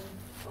overwhelming.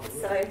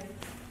 So, yeah.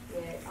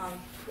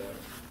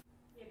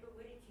 Yeah, but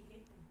where did you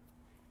get them?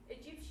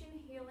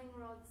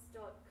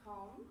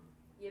 EgyptianHealingRods.com.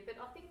 Yeah, but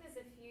I think there's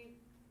a few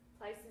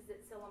places that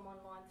sell them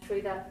online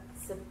through that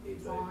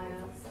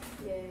supplier.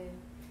 Yeah.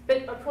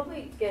 But I'd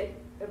probably get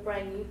a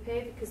brand new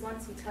pair, because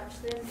once you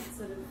touch them, it's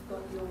sort of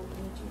got your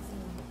energies in.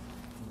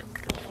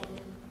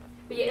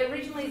 But yeah,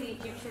 originally the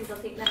Egyptians, I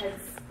think they had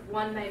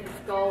one made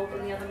of gold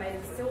and the other made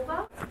of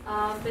silver.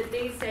 But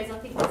these days, I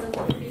think there's a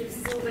little bit of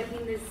silver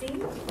in the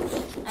zinc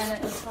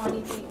and a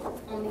tiny bit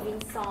on the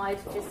inside,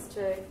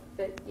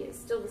 but yeah,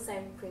 still the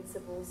same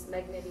principles,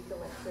 magnetic,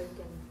 electric,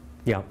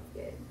 and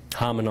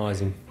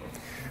harmonising.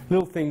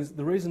 Little things.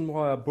 The reason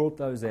why I brought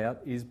those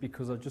out is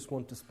because I just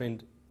want to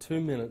spend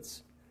 2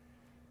 minutes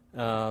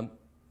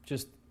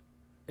just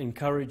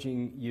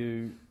encouraging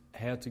you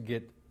how to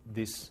get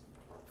this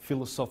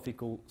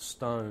philosophical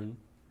stone,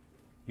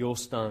 your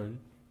stone,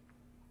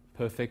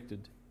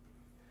 perfected.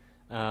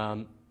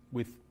 There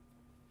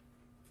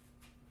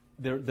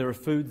are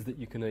foods that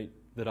you can eat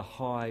that are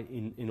high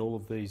in all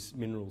of these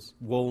minerals: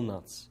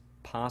 walnuts,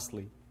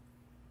 parsley,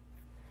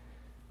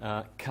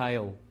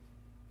 kale,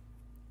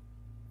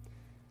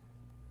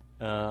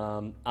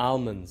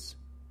 almonds,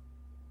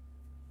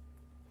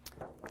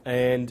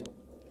 and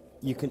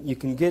you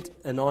can get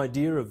an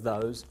idea of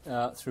those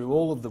through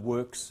all of the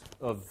works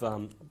of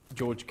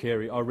George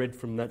Carey. I read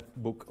from that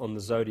book on the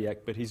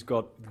Zodiac, but he's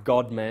got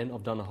God-Man.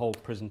 I've done a whole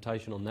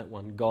presentation on that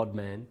one.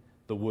 God-Man,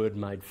 the Word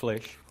made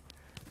flesh.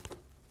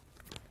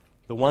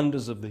 The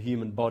wonders of the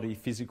human body,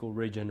 physical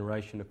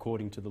regeneration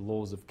according to the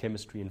laws of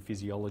chemistry and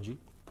physiology.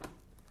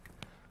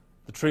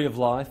 The Tree of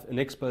Life, an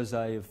expose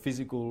of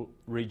physical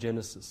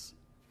regenesis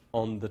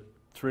on the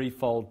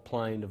threefold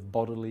plane of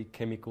bodily,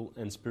 chemical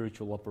and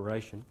spiritual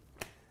operation.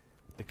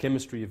 The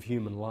chemistry of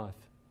human life.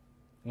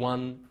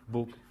 One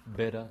book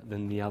better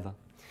than the other.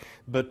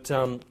 But,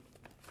 some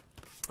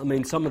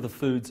of the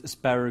foods: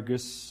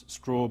 asparagus,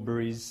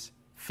 strawberries,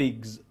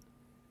 figs,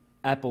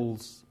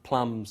 apples,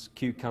 plums,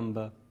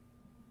 cucumber,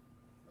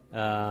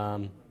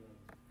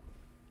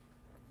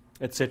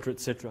 etc.,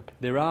 etc.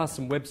 There are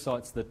some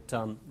websites that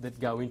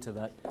go into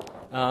that.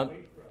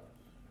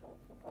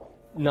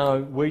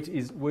 No, wheat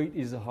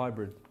is a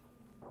hybrid,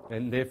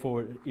 and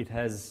therefore it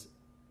has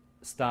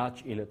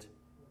starch in it,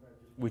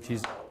 which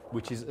is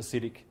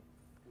acidic.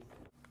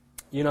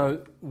 You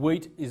know,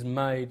 wheat is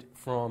made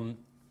from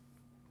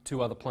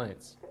 2 other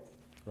plants,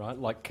 right?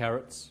 Like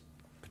carrots,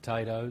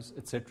 potatoes,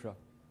 etc.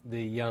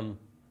 The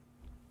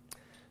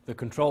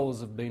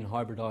controllers have been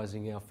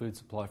hybridising our food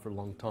supply for a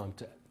long time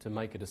to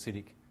make it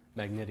acidic,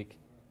 magnetic,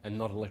 and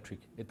not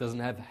electric. It doesn't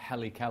have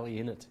hali-kali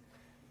in it,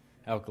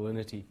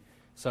 alkalinity.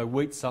 So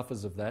wheat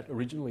suffers of that.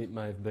 Originally it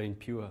may have been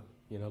pure,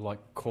 like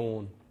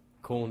corn.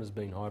 Corn has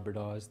been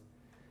hybridised.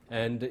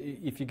 And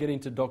if you get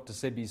into Dr.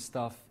 Sebi's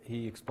stuff,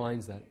 he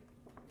explains that.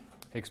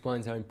 He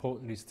explains how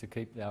important it is to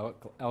keep the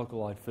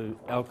alkaline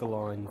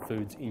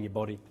foods in your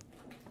body.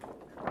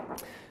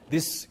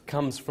 This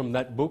comes from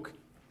that book,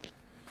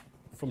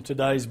 from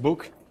today's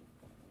book,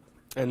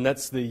 and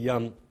that's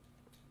the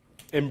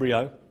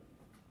embryo.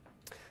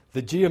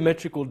 The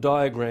geometrical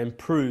diagram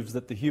proves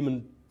that the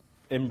human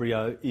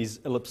embryo is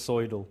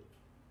ellipsoidal.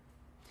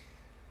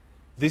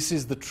 This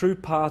is the true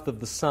path of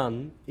the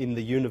sun in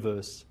the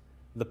universe,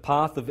 the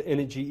path of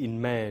energy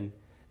in man,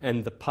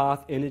 and the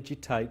path energy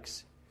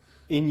takes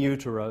in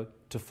utero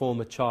to form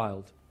a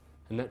child.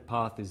 And that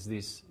path is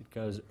this.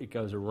 It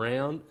goes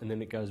around, and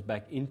then it goes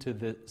back into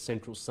the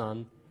central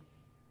sun,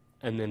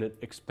 and then it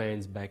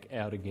expands back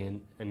out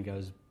again and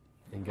goes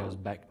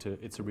back to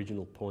its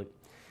original point.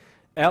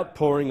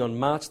 Outpouring on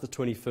March the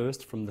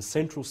 21st from the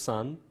central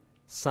sun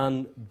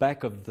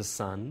back of the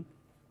sun,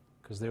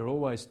 because there are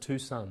always 2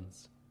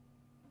 suns.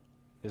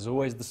 There's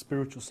always the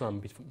spiritual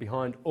sun.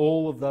 Behind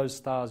all of those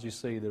stars you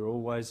see, there's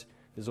always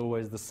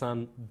the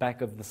sun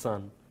back of the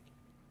sun.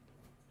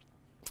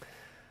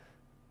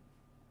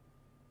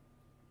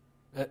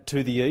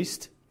 To the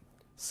east,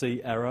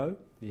 see arrow.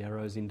 The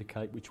arrows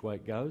indicate which way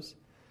it goes.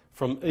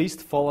 From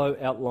east follow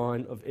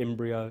outline of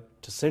embryo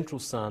to central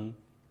sun,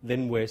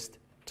 then west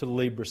to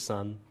Libra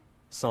sun,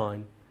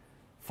 sign.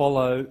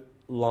 Follow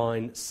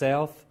line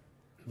south,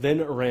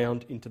 then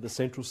around into the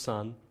central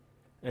sun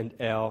and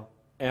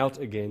out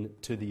again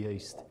to the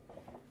east.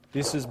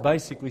 This is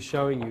basically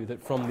showing you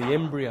that from the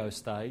embryo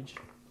stage,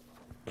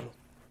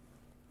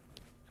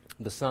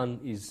 the sun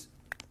is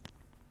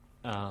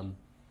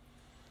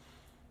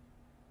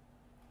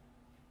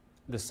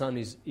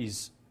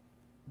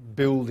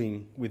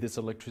building with its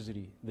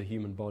electricity the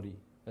human body.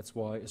 That's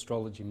why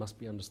astrology must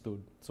be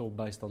understood. It's all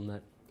based on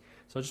that.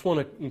 So I just want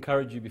to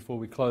encourage you before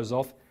we close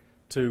off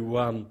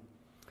to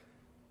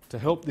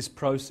help this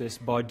process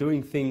by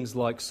doing things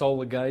like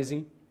solar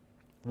gazing,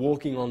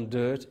 walking on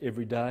dirt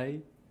every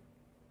day,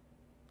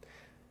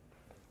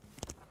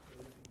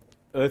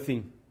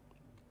 earthing.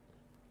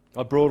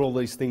 I brought all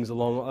these things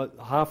along.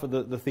 Half of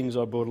the things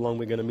I brought along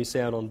we're going to miss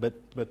out on, but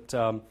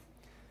there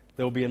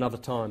will be another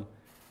time.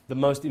 The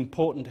most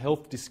important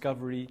health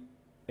discovery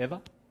ever.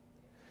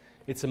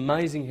 It's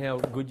amazing how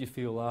good you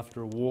feel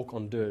after a walk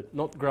on dirt.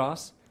 Not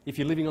grass. If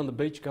you're living on the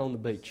beach, go on the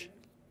beach.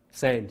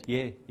 Sand,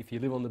 yeah. If you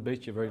live on the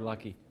beach, you're very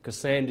lucky, because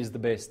sand is the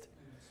best.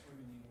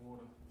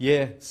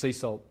 Yeah, sea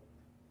salt.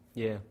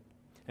 Yeah.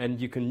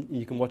 And you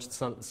can watch the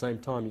sun at the same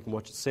time. You can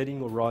watch it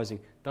setting or rising.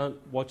 Don't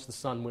watch the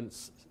sun when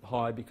it's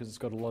high, because it's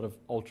got a lot of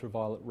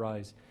ultraviolet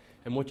rays.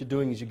 And what you're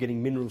doing is you're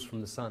getting minerals from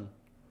the sun.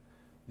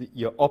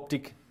 Your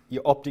optic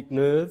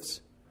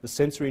nerves, the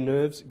sensory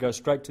nerves, go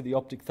straight to the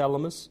optic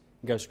thalamus,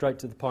 and go straight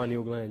to the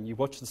pineal gland. You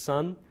watch the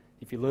sun.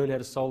 If you learn how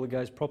to solar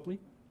gaze properly,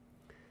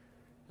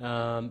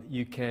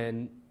 you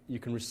can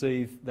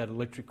receive that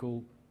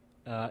electrical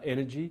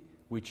energy,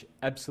 which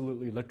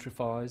absolutely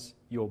electrifies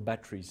your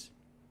batteries.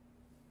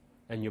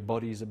 And your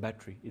body is a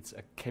battery. It's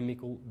a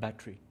chemical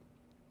battery.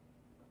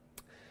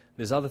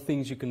 There's other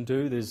things you can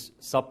do. There's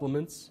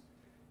supplements.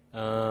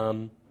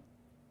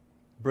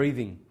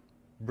 Breathing.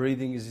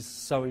 Breathing is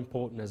so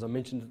important. As I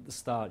mentioned at the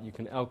start, you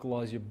can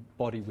alkalize your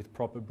body with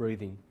proper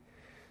breathing.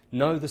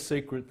 Know the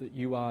secret that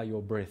you are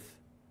your breath.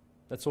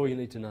 That's all you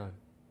need to know.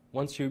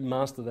 Once you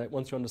master that,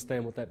 once you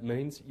understand what that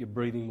means, your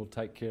breathing will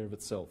take care of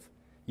itself.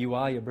 You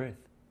are your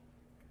breath.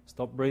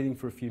 Stop breathing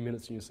for a few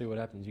minutes and you'll see what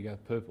happens. You go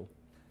purple.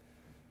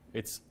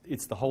 It's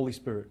the Holy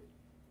Spirit.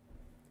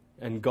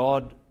 And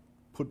God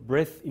put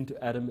breath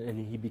into Adam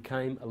and he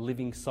became a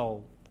living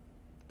soul.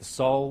 The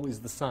soul is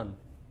the sun,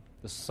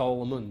 the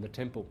Solomon, the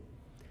temple.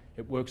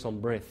 It works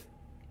on breath.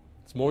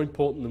 It's more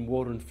important than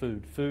water and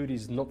food. Food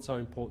is not so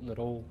important at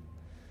all.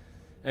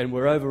 And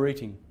we're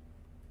overeating.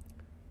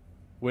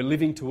 We're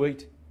living to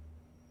eat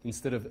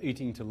instead of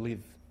eating to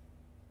live.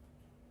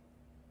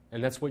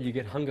 And that's what you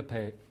get hunger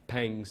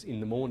pangs in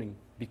the morning,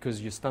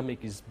 because your stomach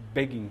is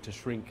begging to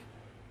shrink.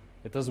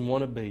 It doesn't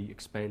want to be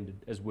expanded,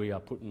 as we are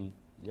putting,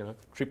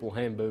 triple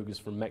hamburgers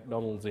from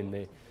McDonald's in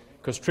there.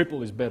 Because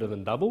triple is better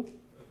than double.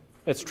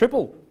 It's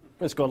triple.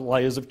 It's got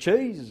layers of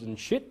cheese and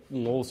shit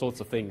and all sorts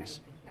of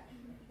things.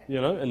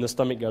 And the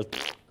stomach goes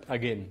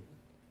again.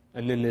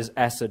 And then there's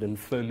acid and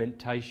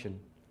fermentation.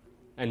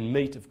 And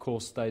meat, of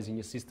course, stays in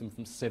your system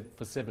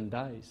for 7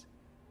 days.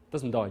 It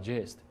doesn't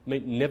digest.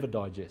 Meat never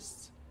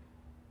digests.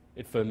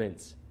 It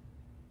ferments.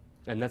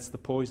 And that's the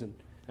poison.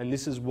 And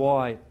this is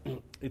why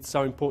it's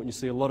so important. You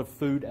see a lot of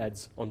food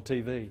ads on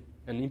TV,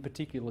 and in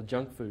particular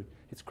junk food.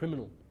 It's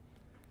criminal.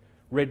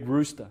 Red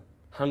Rooster,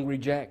 Hungry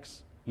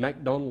Jack's,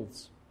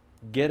 McDonald's.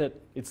 Get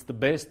it. It's the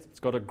best. It's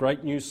got a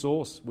great new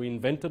sauce. We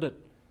invented it.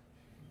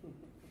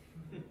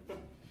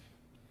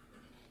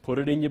 Put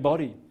it in your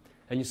body.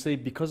 And you see,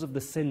 because of the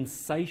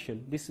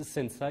sensation, this is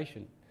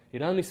sensation.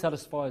 It only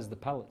satisfies the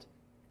palate.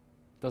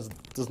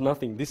 Does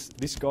nothing.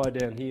 This guy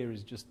down here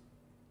is just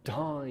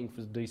dying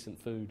for decent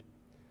food.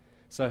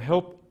 So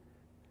help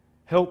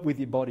with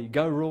your body.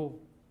 Go raw.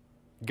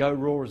 Go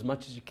raw as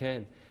much as you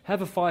can.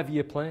 Have a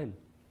 5-year plan,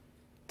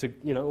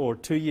 or a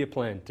 2-year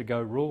plan to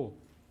go raw,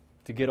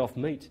 to get off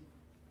meat.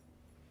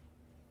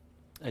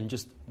 And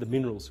just the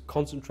minerals.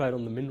 Concentrate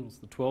on the minerals.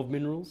 The 12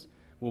 minerals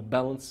will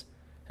balance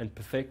and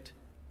perfect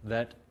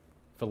that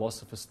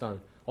philosopher's stone.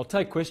 I'll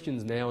take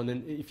questions now, and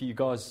then if you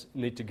guys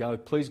need to go,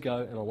 please go,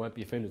 and I won't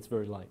be offended. It's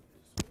very late.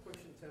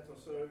 Question, Tantor.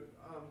 So,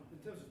 in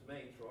terms of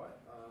meat, right?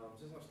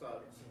 Since I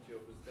started listening to your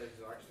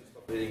presentations, I actually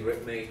stopped eating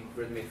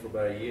red meat for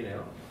about a year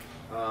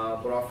now.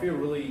 But I feel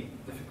really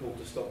difficult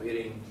to stop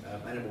eating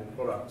animal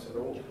products at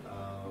all.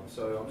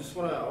 So I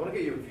want to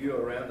get your view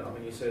around it. I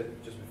mean, you said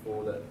just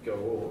before that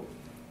go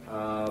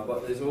raw,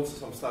 but there's also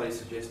some studies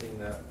suggesting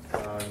that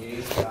you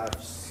need to have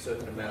a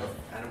certain amount of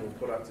animal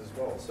products as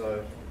well.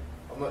 So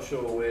I'm not sure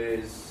I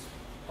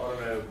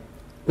don't know.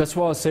 That's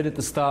why I said at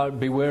the start,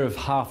 beware of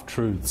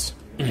half-truths.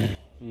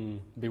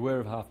 Beware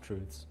of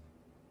half-truths.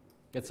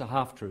 It's a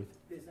half-truth.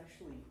 There's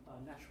actually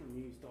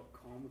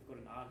naturalnews.com. We've got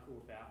an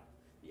article about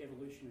the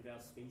evolution of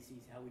our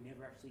species, how we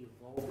never actually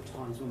evolved at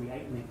times when we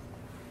ate meat.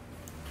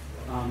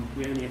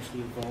 We only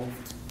actually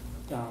evolved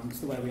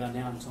to the way we are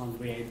now in times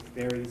we ate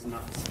berries,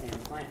 nuts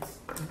and plants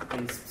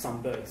and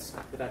some birds,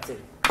 but that's it.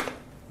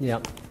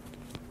 Yeah.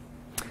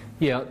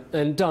 Yeah,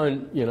 and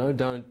don't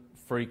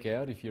freak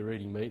out if you're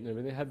eating meat and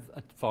everything. Have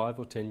a 5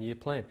 or 10 year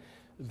plan.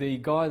 The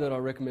guy that I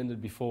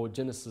recommended before,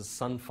 Genesis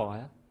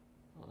Sunfire,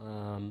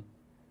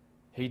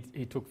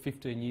 he took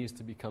 15 years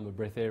to become a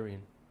breatharian.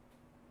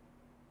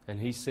 And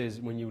he says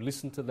when you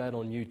listen to that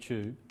on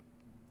YouTube,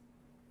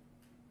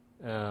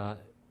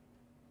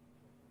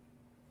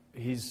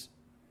 his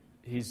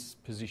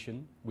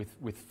position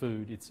with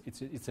food,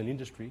 it's an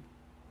industry.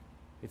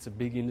 It's a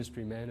big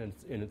industry, man,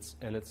 and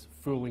it's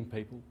fooling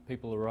people.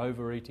 People are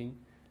overeating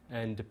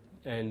and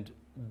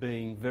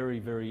being very,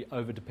 very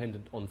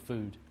over-dependent on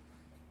food.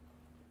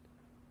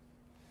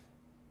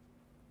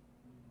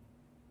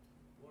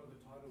 What are the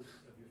titles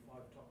of your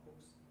 5 top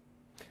books?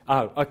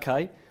 Oh,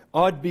 okay.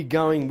 I'd be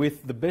going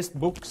with the best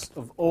books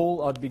of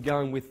all. I'd be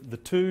going with the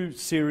 2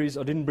 series.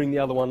 I didn't bring the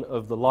other one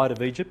of The Light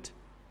of Egypt.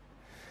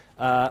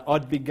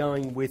 I'd be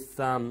going with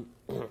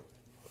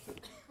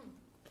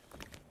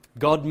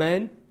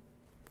God-Man.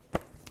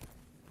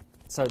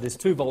 So there's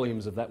 2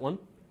 volumes of that one.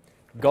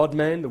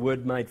 God-Man, the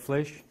Word Made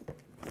Flesh.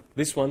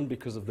 This one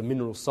because of the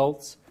mineral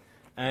salts.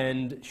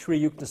 And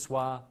Sri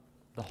Yukteswar,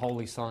 the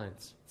Holy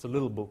Science. It's a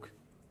little book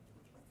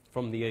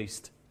from the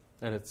East.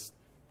 And it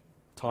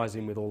ties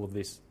in with all of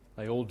this.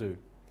 They all do.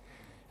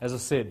 As I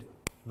said,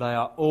 they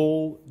are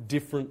all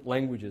different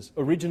languages.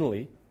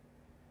 Originally,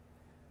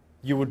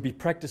 you would be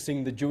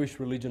practicing the Jewish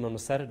religion on a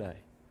Saturday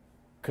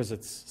because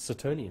it's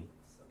Saturnian.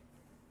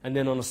 And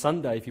then on a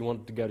Sunday, if you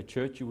wanted to go to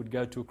church, you would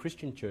go to a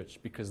Christian church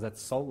because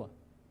that's solar.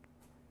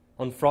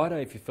 On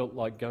Friday, if you felt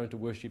like going to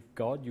worship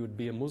God, you would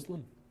be a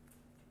Muslim.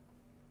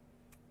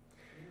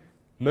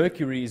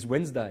 Mercury is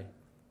Wednesday.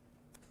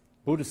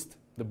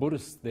 The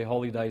Buddhists, their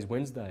holy day is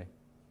Wednesday.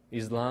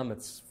 Islam,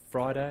 it's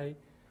Friday.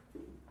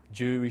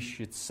 Jewish,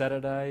 it's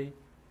Saturday.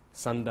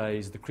 Sunday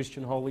is the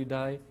Christian holy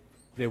day.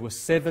 There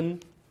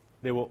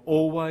were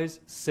always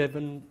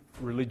 7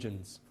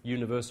 religions,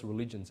 universal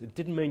religions. It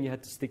didn't mean you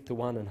had to stick to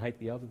one and hate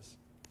the others.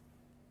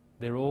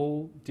 They're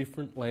all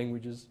different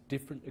languages,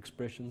 different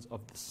expressions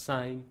of the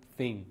same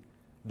thing,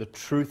 the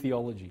true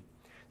theology.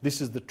 This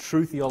is the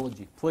true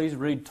theology. Please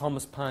read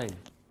Thomas Paine.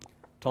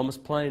 Thomas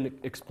Paine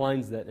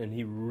explains that, and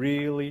he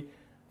really,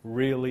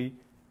 really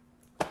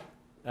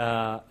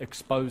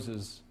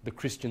exposes the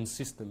Christian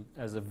system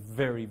as a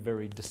very,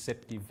 very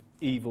deceptive,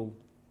 evil,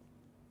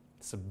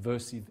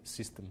 subversive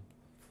system.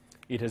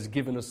 It has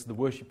given us the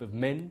worship of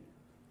men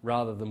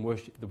rather than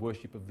the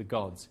worship of the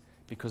gods,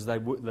 because they're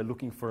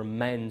looking for a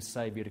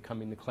man-saviour to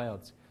come in the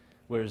clouds,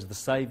 whereas the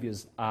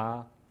saviours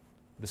are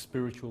the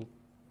spiritual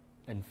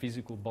and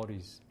physical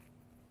bodies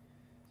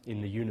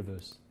in the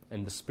universe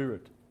and the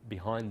spirit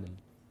behind them.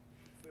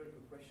 Very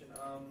good question.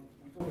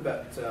 We talked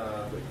about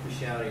the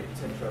Christianity,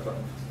 etc., but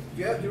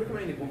do you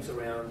recommend any books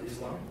around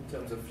Islam in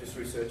terms of just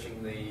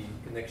researching the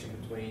connection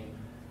between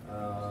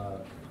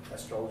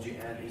astrology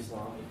and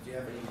Islam? Do you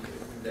have any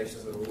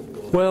recommendations at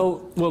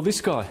all? Well, this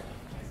guy,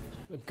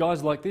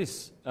 guys like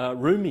this,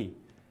 Rumi,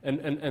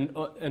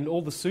 and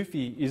all the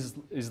Sufi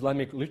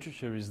Islamic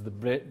literature is the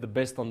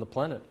best on the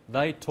planet.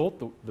 They taught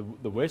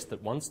the West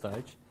at one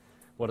stage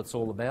what it's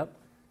all about.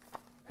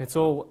 It's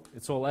all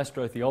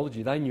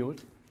astrotheology. They knew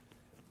it.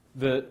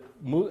 The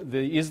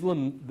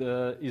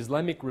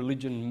Islamic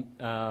religion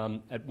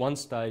at one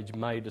stage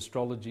made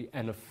astrology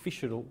an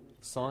official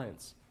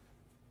science.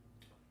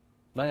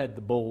 They had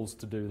the balls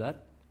to do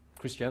that.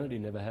 Christianity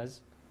never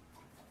has,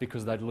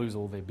 because they'd lose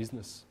all their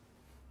business.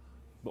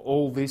 But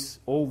all this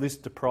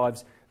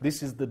deprives.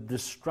 This is the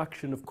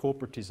destruction of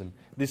corporatism.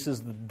 This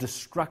is the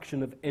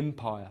destruction of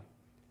empire,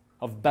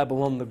 of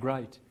Babylon the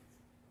Great.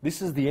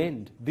 This is the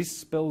end. This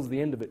spells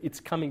the end of it. It's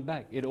coming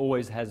back. It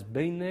always has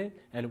been there,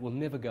 and it will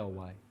never go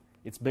away.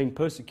 It's being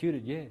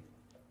persecuted, yeah.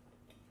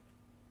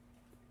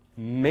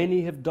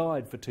 Many have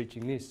died for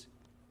teaching this.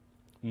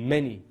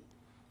 Many.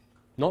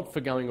 Not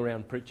for going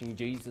around preaching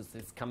Jesus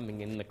is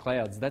coming in the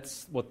clouds.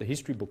 That's what the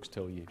history books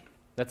tell you.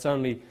 That's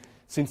only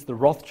since the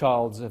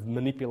Rothschilds have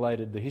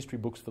manipulated the history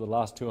books for the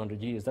last 200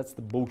 years. That's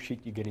the bullshit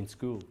you get in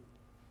school.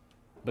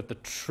 But the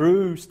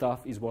true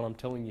stuff is what I'm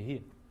telling you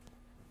here.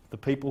 The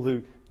people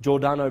who...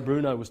 Giordano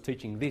Bruno was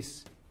teaching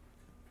this.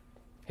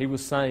 He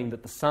was saying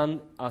that the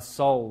sun are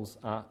souls,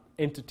 are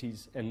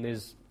entities, and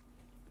there's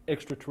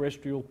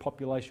extraterrestrial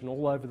population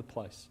all over the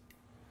place.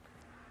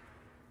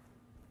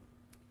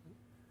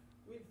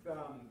 With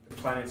the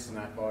planets and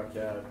that, like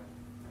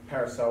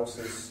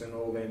Paracelsus and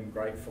all them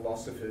great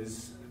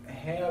philosophers,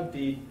 how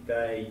did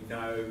they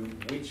know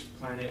which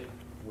planet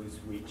was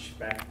which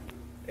back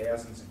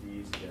thousands of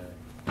years ago?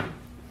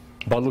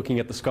 By looking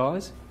at the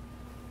skies?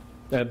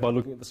 By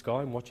looking at the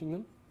sky and watching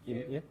them?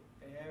 Yeah.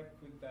 How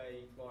could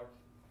they, like,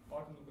 I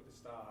can look at the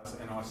stars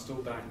and I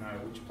still don't know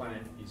which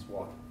planet is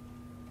what.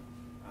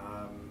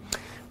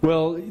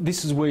 Well,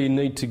 this is where you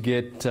need to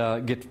get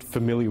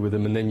familiar with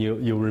them, and then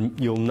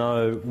you'll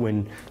know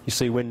when you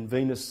see when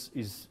Venus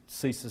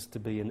ceases to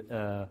be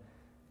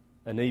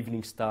an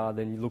evening star.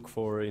 Then you look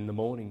for her in the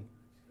morning,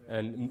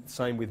 and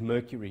same with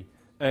Mercury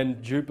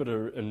and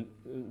Jupiter and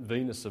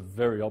Venus are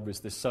very obvious.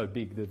 They're so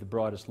big; they're the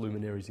brightest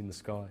luminaries in the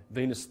sky.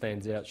 Venus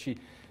stands out.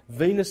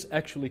 Venus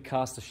actually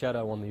casts a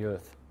shadow on the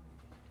Earth.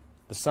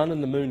 The sun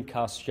and the moon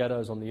cast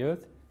shadows on the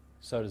earth,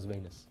 so does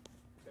Venus.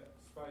 So I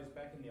suppose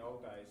back in the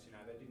old days,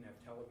 they didn't have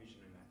television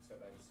and that, so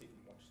they'd sit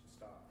and watch the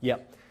stars.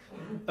 Yep.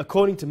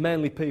 According to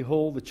Manly P.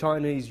 Hall, the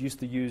Chinese used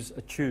to use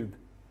a tube.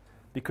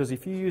 Because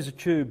if you use a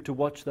tube to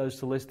watch those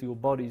celestial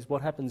bodies,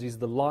 what happens is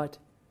the light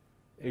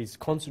is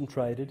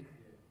concentrated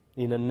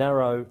in a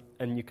narrow,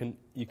 and you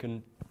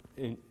can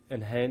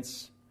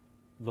enhance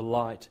the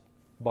light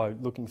by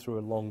looking through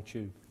a long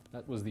tube.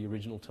 That was the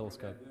original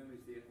telescope.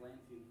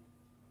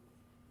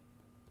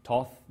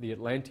 Thoth, the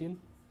Atlantean.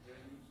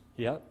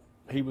 Yeah,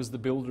 he was the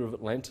builder of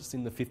Atlantis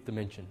in the 5th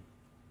dimension.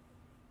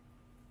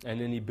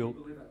 And then he built... Do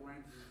you believe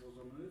Atlantis was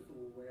on Earth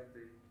or way up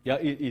there? Yeah,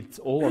 it's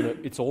all on Earth.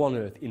 It's all on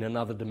Earth in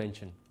another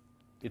dimension.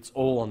 It's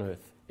all on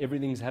Earth.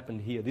 Everything's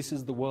happened here. This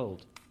is the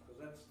world.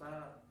 Because that star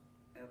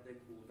out there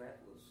called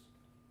Atlas,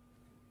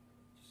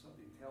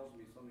 something tells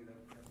me something that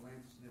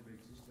Atlantis never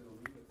existed on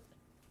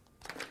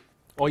Earth.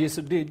 Oh yes,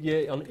 it did.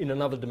 Yeah, in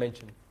another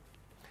dimension.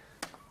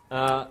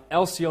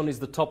 Alcyone is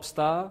the top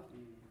star,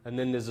 and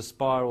then there's a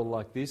spiral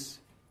like this,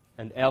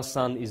 and our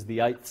sun is the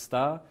 8th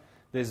star.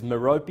 There's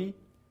Merope.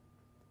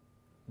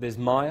 There's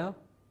Maya,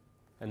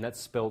 and that's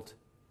spelt.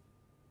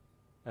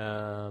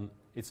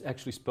 It's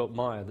actually spelt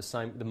Maya. The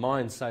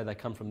Mayans say they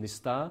come from this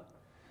star.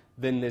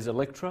 Then there's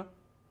Electra.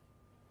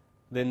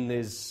 Then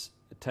there's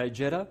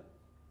Taygeta,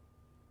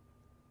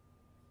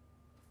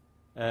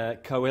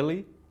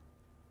 Coeli,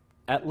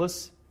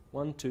 Atlas.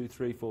 1, 2,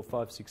 3, 4,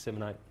 5, 6,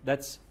 7, 8.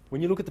 That's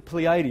when you look at the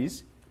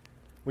Pleiades.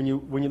 When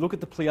you look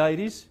at the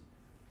Pleiades,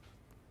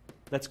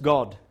 that's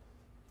God.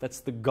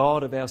 That's the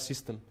God of our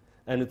system,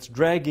 and it's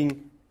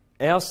dragging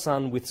our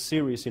sun with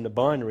Sirius in a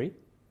binary.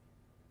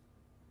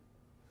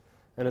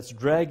 And it's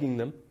dragging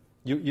them.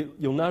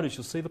 You'll notice,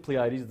 you'll see the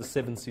Pleiades, the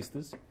 7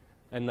 sisters,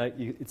 and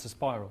it's a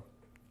spiral.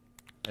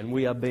 And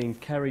we are being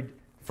carried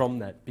from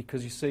that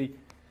because you see,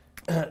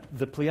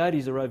 the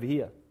Pleiades are over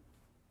here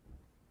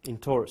in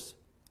Taurus,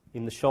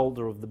 in the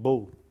shoulder of the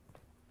bull.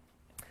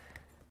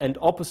 And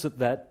opposite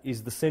that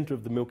is the centre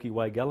of the Milky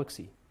Way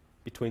galaxy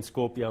between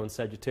Scorpio and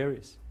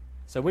Sagittarius.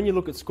 So when you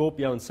look at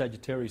Scorpio and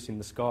Sagittarius in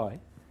the sky,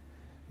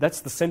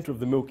 that's the centre of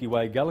the Milky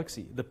Way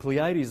galaxy. The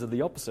Pleiades are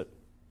the opposite.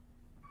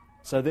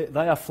 So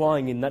they are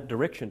flying in that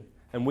direction,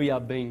 and we are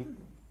going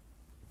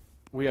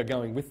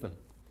with them.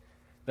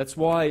 That's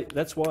why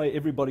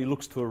everybody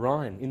looks to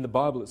Orion. In the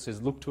Bible it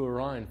says, look to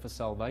Orion for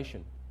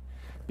salvation.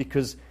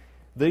 Because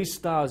these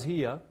stars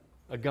here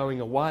are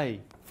going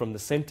away from the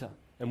centre,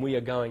 and we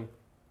are going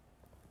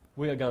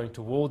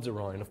towards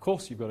Orion. Of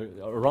course,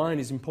 Orion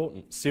is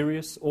important.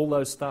 Sirius, all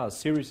those stars.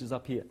 Sirius is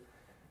up here.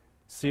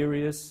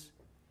 Sirius,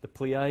 the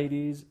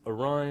Pleiades,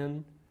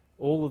 Orion,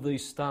 all of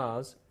these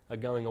stars are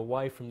going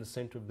away from the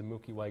centre of the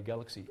Milky Way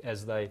galaxy.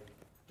 As they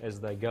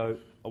go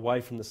away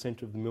from the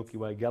centre of the Milky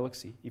Way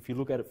galaxy, if you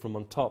look at it from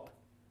on top,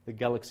 the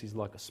galaxy is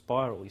like a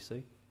spiral, you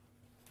see.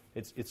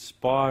 It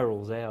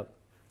spirals out.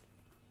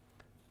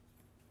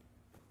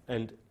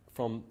 And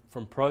from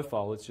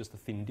profile, it's just a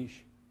thin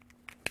dish.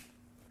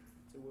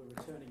 So we're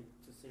returning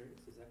to Sirius,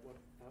 is that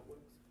how it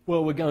works?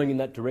 Well, we're going in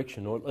that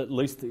direction, or at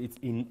least it's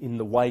in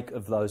the wake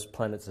of those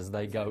planets as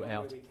they go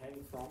out. Where we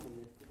came from,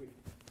 and we've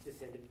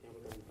descended, now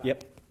we're going back.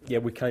 Yep. Yeah,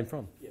 we came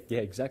from. Yep. Yeah,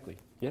 exactly.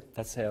 Yep,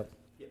 that's how.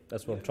 Yep.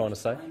 That's what I'm trying to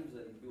say. Claims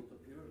that he built the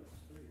pyramids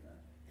too,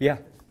 Yeah,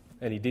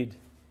 and he did.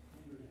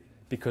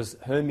 Because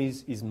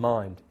Hermes is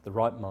mind, the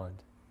right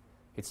mind.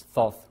 It's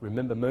Thoth.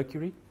 Remember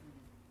Mercury?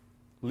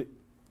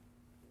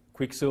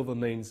 Quicksilver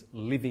means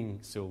living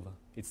silver.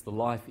 It's the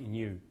life in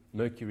you.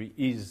 Mercury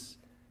is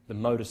the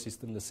motor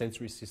system, the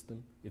sensory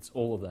system. It's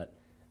all of that.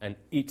 And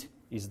it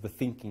is the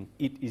thinking.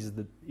 It is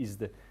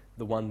the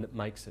one that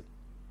makes it.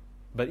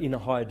 But in a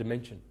higher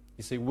dimension.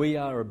 You see, we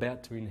are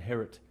about to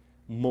inherit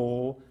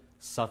more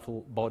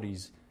subtle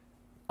bodies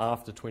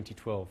after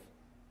 2012.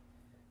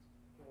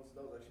 Well,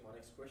 that was actually my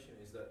next question,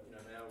 is that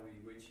now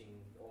we're reaching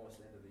almost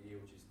the end of the year,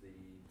 which is the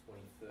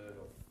 23rd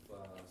of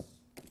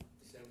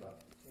December.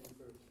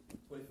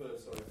 21st,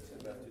 sorry,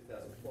 December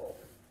 2012.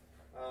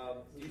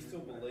 Do you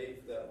still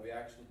believe that we're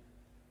actually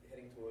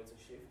heading towards a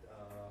shift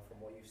from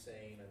what you've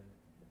seen and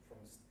from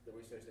the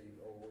research that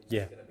you've always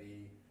going to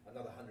be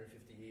another 150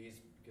 years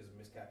because of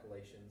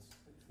miscalculations?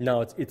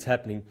 No, it's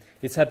happening.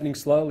 It's happening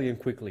slowly and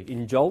quickly,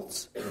 in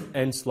jolts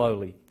and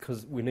slowly,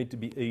 because we need to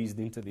be eased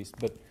into this.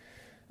 But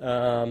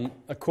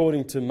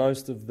according to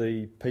most of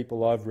the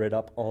people I've read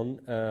up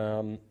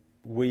on,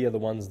 we are the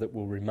ones that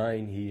will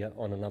remain here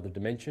on another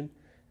dimension,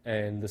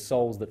 and the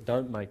souls that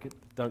don't make it,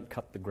 don't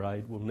cut the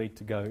grade, will need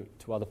to go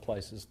to other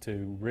places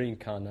to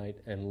reincarnate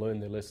and learn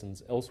their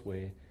lessons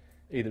elsewhere,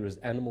 either as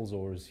animals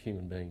or as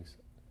human beings.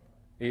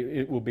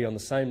 It will be on the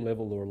same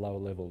level or a lower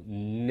level.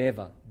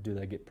 Never do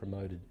they get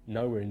promoted.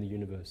 Nowhere in the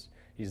universe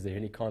is there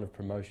any kind of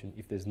promotion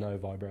if there's no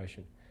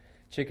vibration.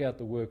 Check out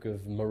the work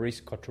of Maurice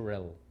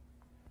Cotterell.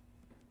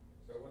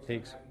 So what's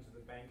going to happen to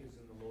the bankers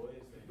and the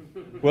lawyers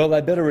then? Well,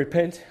 they better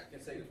repent.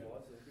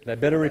 They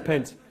better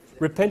repent.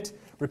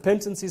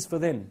 Repentance is for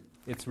them.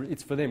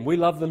 It's for them. We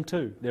love them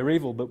too. They're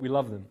evil, but we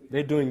love them.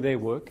 They're doing their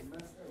work.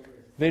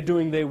 They're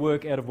doing their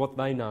work out of what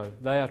they know.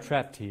 They are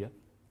trapped here.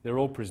 They're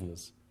all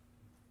prisoners.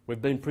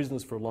 We've been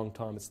prisoners for a long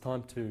time. It's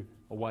time to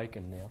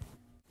awaken now.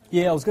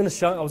 Yeah, I was going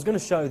to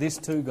show this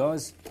too,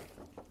 guys.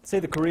 See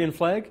the Korean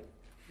flag?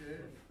 Yeah.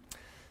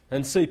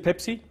 And see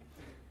Pepsi?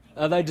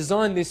 They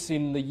designed this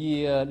in the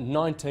year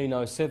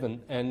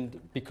 1907, and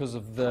because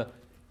of the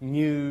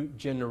new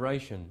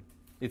generation.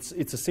 It's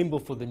a symbol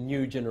for the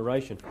new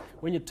generation.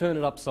 When you turn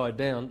it upside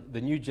down,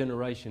 the new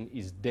generation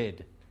is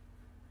dead.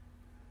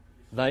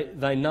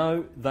 They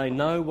know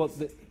what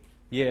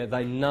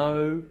they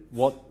know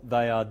what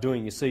they are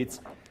doing. You see,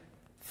 it's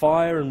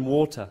fire and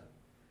water,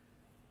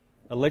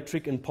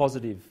 electric and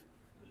positive,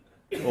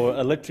 or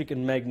electric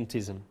and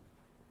magnetism.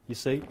 You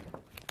see,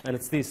 and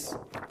it's this.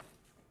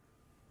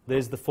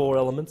 There's the four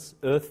elements: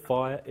 earth,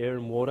 fire, air,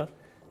 and water.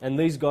 And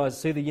these guys,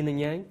 see the yin and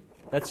yang?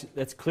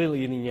 That's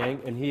clearly yin and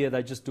yang, and here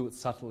they just do it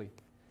subtly.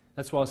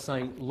 That's why I was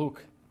saying,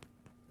 look,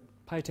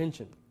 pay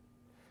attention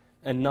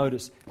and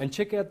notice. And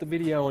check out the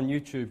video on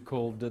YouTube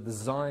called The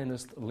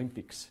Zionist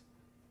Olympics.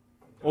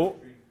 Or,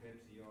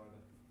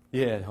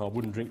 yeah, I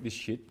wouldn't drink this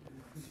shit.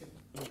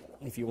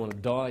 If you want to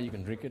die, you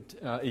can drink it.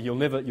 You'll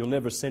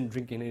never send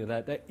drinking any of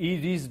that. It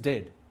is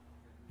dead.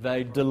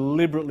 They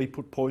deliberately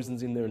put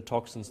poisons in there and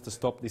toxins to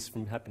stop this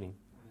from happening.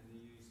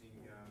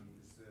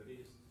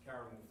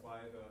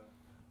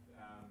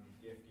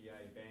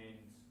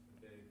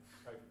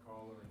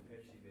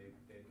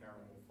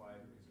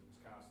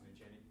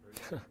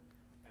 And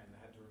they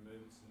had to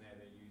remove it, so now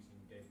they're using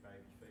dead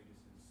baby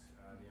fetuses,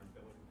 the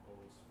umbilical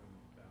cords from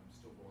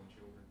stillborn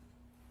children.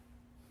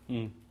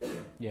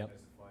 Yeah. As the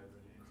flavour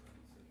of the answer,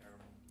 it's the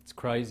caramel. It's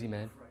crazy,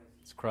 man.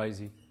 It's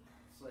crazy.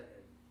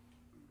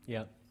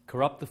 Yeah.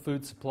 Corrupt the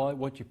food supply.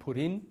 What you put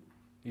in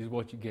is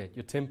what you get.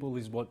 Your temple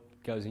is what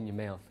goes in your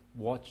mouth.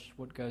 Watch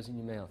what goes in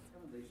your mouth.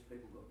 Haven't these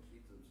people got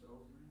kids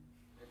themselves, man?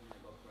 Haven't they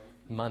got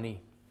grandkids?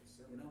 Money.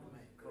 You know,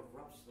 it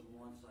corrupts the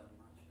mind so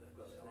much. They've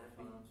got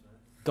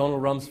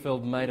Donald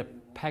Rumsfeld made a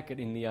packet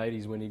in the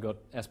 80s when he got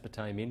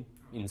aspartame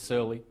in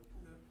Surly.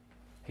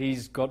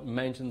 He's got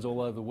mansions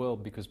all over the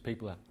world because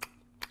people are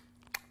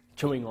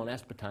chewing on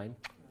aspartame.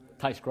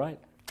 Tastes great.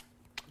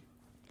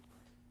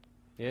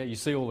 Yeah, you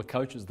see all the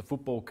coaches, the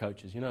football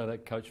coaches. You know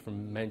that coach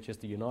from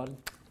Manchester United?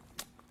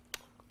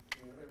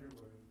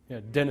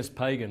 Yeah, Dennis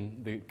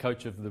Pagan, the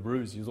coach of the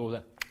Roos, he was all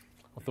that.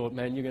 I thought,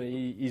 man,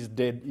 he's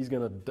dead.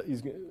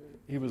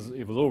 He was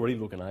already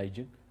looking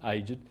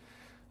aged.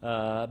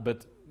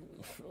 But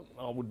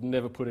I would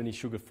never put any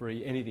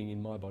sugar-free anything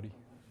in my body.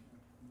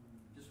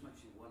 Just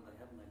makes you wonder,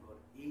 haven't they got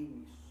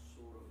any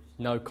sort of...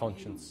 No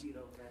conscience. bit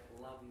of that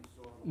loving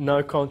sort of...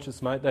 No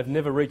conscience, mate. They've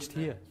never reached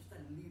here. Just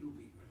a little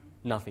bit.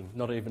 Nothing,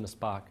 not even a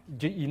spark.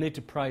 You need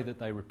to pray that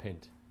they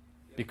repent,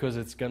 because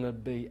it's going to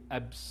be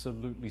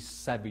absolutely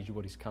savage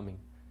what is coming.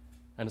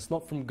 And it's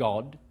not from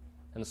God,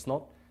 and it's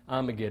not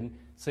Armageddon.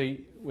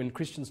 See, when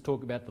Christians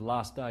talk about the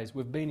last days,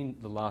 we've been in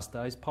the last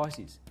days,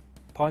 Pisces.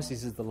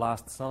 Pisces is the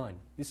last sign.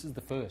 This is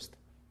the first.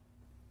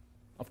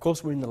 Of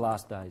course we're in the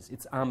last days.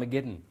 It's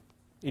Armageddon.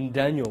 In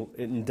Daniel,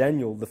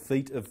 the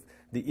feet of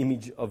the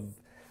image of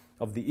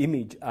the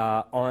image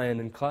are iron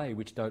and clay,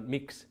 which don't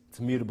mix. It's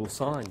a mutable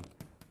sign.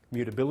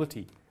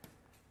 Mutability.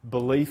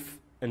 Belief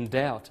and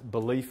doubt.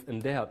 Belief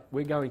and doubt.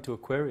 We're going to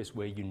Aquarius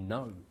where you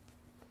know.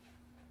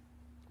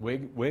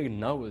 We're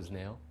knowers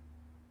now.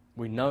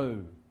 We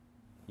know.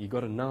 You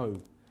got to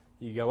know.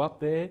 You go up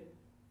there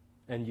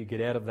and you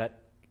get out of that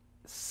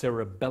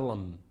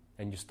cerebellum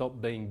and you stop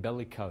being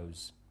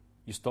bellicose.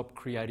 You stop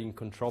creating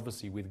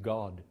controversy with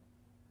God.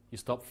 You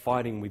stop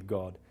fighting with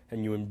God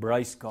and you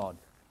embrace God,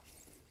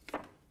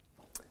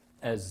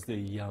 as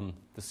the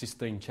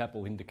Sistine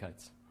Chapel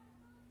indicates.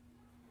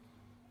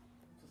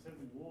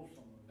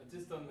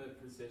 Just on the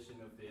precession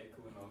of the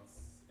equinox,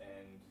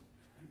 and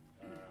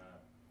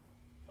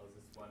I was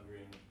just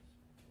wondering,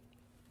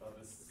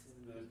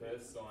 the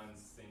birth signs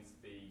seems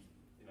to be,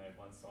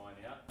 one sign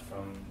out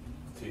from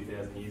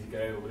 2,000 years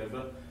ago or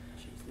whatever.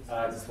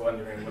 Just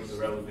wondering what the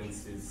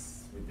relevance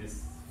is with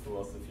this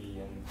philosophy.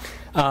 And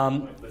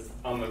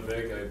I'm a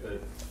Virgo,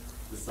 but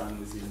the sun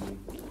was in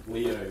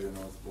Leo when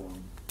I was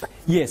born.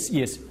 Yes.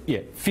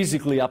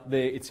 Physically up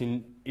there,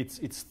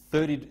 it's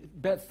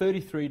about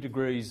 33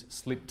 degrees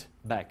slipped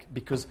back,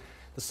 because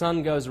the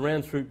sun goes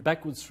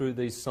backwards through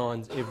these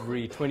signs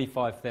every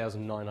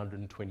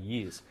 25,920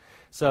 years.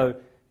 So,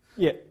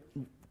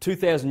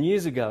 2,000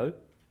 years ago,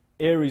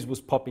 Aries was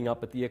popping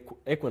up at the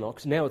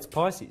equinox. Now it's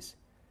Pisces.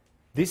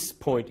 This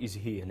point is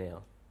here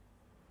now.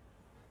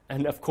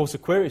 And of course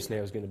Aquarius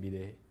now is going to be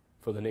there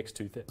for the next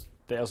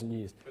 2,000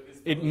 years.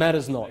 It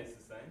matters not.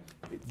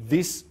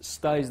 This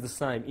stays the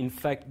same. In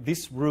fact,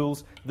 these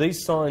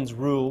signs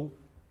rule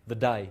the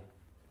day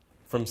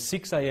from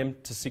 6 a.m.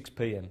 to 6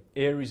 p.m.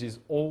 Aries is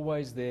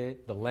always there,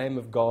 the Lamb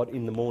of God,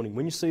 in the morning.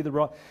 When you see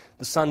the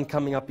sun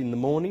coming up in the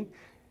morning,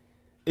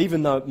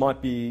 even though it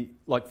might be,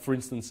 like for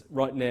instance,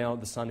 right now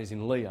the sun is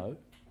in Leo,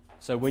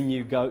 so when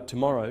you go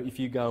tomorrow, if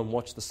you go and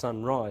watch the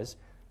sun rise,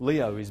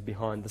 Leo is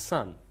behind the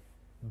sun.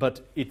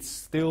 But it's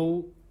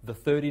still the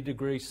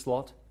 30-degree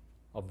slot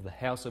of the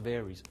house of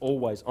Aries.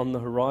 Always on the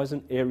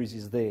horizon, Aries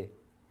is there.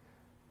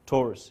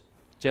 Taurus,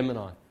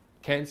 Gemini,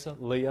 Cancer,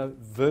 Leo,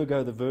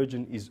 Virgo, the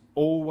Virgin is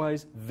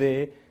always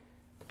there,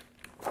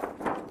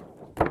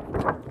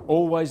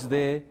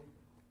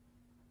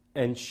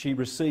 and she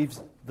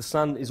receives, the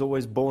Sun is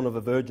always born of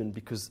a Virgin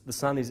because the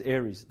Sun is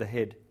Aries, the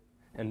head,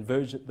 and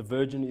the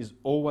Virgin is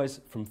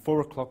always from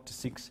 4 o'clock to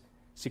 6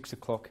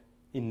 o'clock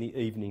in the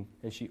evening,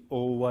 and she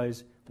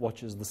always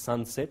watches the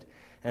sunset,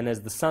 and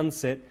as the sun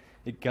sets,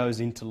 it goes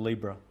into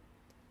Libra.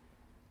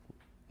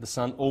 The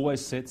sun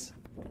always sets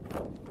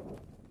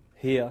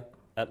here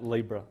at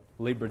Libra.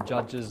 Libra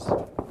judges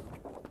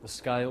the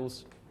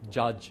scales,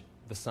 judge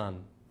the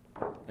sun.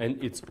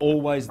 And it's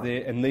always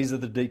there, and these are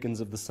the deacons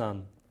of the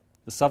sun.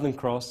 The Southern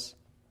Cross,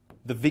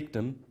 the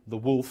victim, the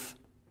wolf.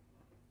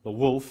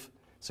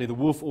 See, the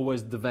wolf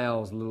always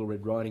devours Little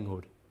Red Riding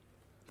Hood.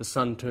 The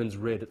sun turns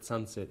red at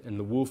sunset, and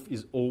the wolf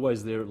is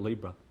always there at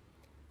Libra.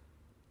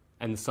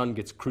 And the sun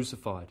gets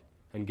crucified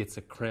and gets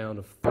a crown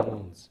of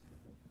thorns.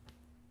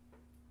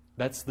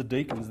 That's the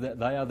deacons.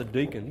 They are the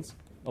deacons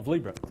of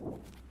Libra.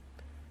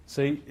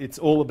 See, it's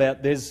all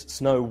about, there's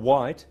Snow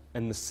White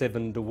and the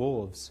 7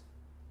 dwarves.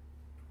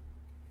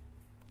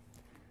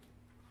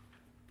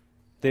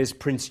 There's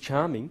Prince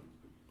Charming.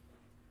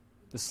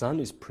 The sun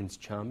is Prince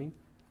Charming.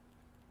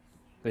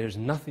 There's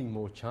nothing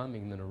more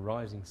charming than a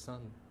rising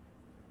sun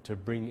to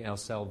bring our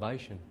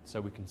salvation so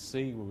we can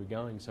see where we're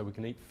going, so we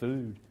can eat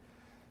food.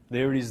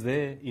 There it is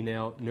there in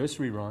our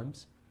nursery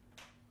rhymes.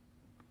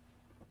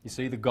 You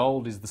see, the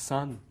gold is the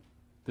sun,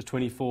 the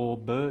 24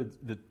 birds,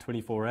 the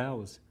 24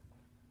 hours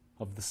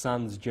of the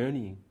sun's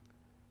journeying.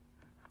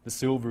 The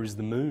silver is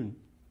the moon.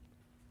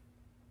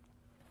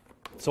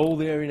 It's all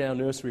there in our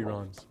nursery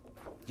rhymes.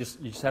 You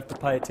just have to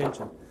pay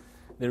attention.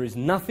 There is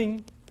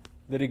nothing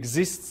that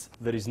exists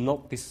that is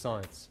not this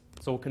science.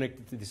 It's all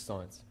connected to this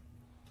science.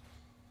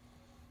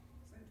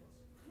 Can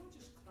I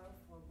just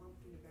clarify one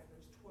thing about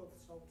those 12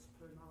 salts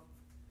per month?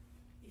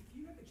 If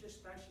you have a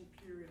gestation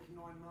period of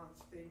 9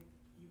 months, then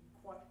you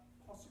quite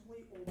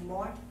possibly or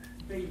might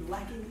be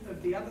lacking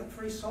of the other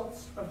 3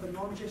 salts of the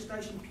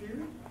non-gestation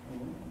period?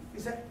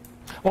 Is that...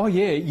 Oh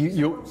yeah,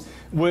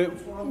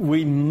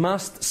 we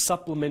must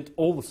supplement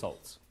all the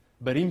salts,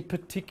 but in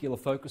particular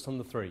focus on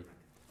the 3.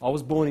 I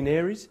was born in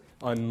Aries.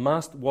 I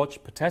must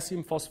watch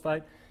potassium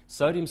phosphate,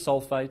 sodium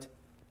sulfate,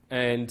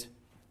 and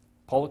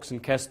Pollux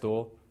and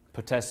Castor,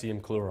 potassium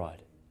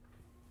chloride.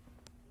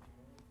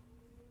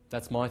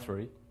 That's my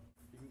 3. You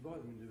can buy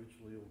them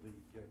individually or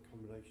the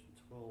combination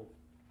 12,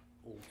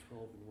 all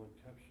 12 in one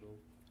capsule.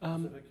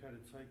 Is it okay to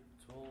take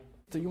 12?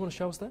 Do you want to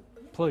show us that?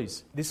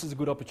 Please. This is a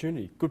good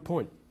opportunity. Good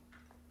point.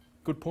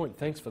 Good point.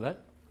 Thanks for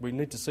that. We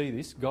need to see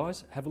this.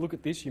 Guys, have a look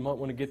at this. You might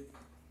want to get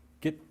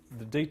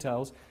the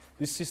details.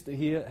 This sister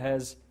here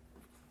has...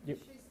 Yep.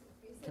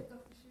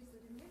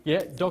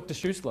 Yeah, Dr.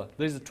 Schussler.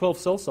 These are 12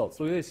 cell salts.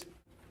 Look at this.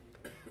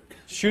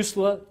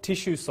 Schussler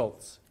tissue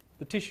salts.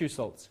 The tissue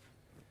salts.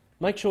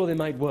 Make sure they're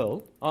made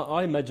well.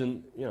 I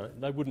imagine,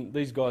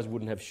 these guys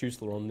wouldn't have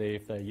Schussler on there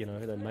if they, they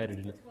made it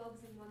in it.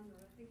 12's in one though.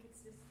 I think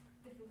it's just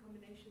different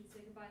combinations, so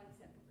you can buy them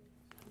separately.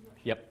 I'm not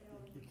sure. Yep.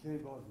 You can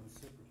buy them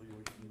separately or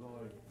you can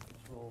buy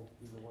 12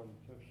 in the one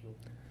capsule.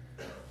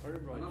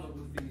 Another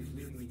good thing is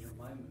living in your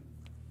moment.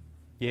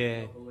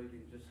 Yeah. I believe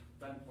in just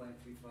don't plan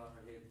too far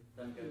ahead,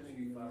 don't go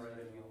too far out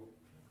of your...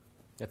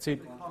 That's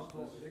it.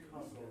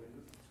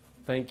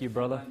 Thank you,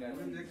 brother.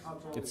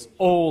 It's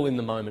all in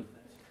the moment.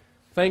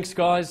 Thanks,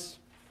 guys.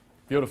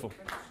 Beautiful.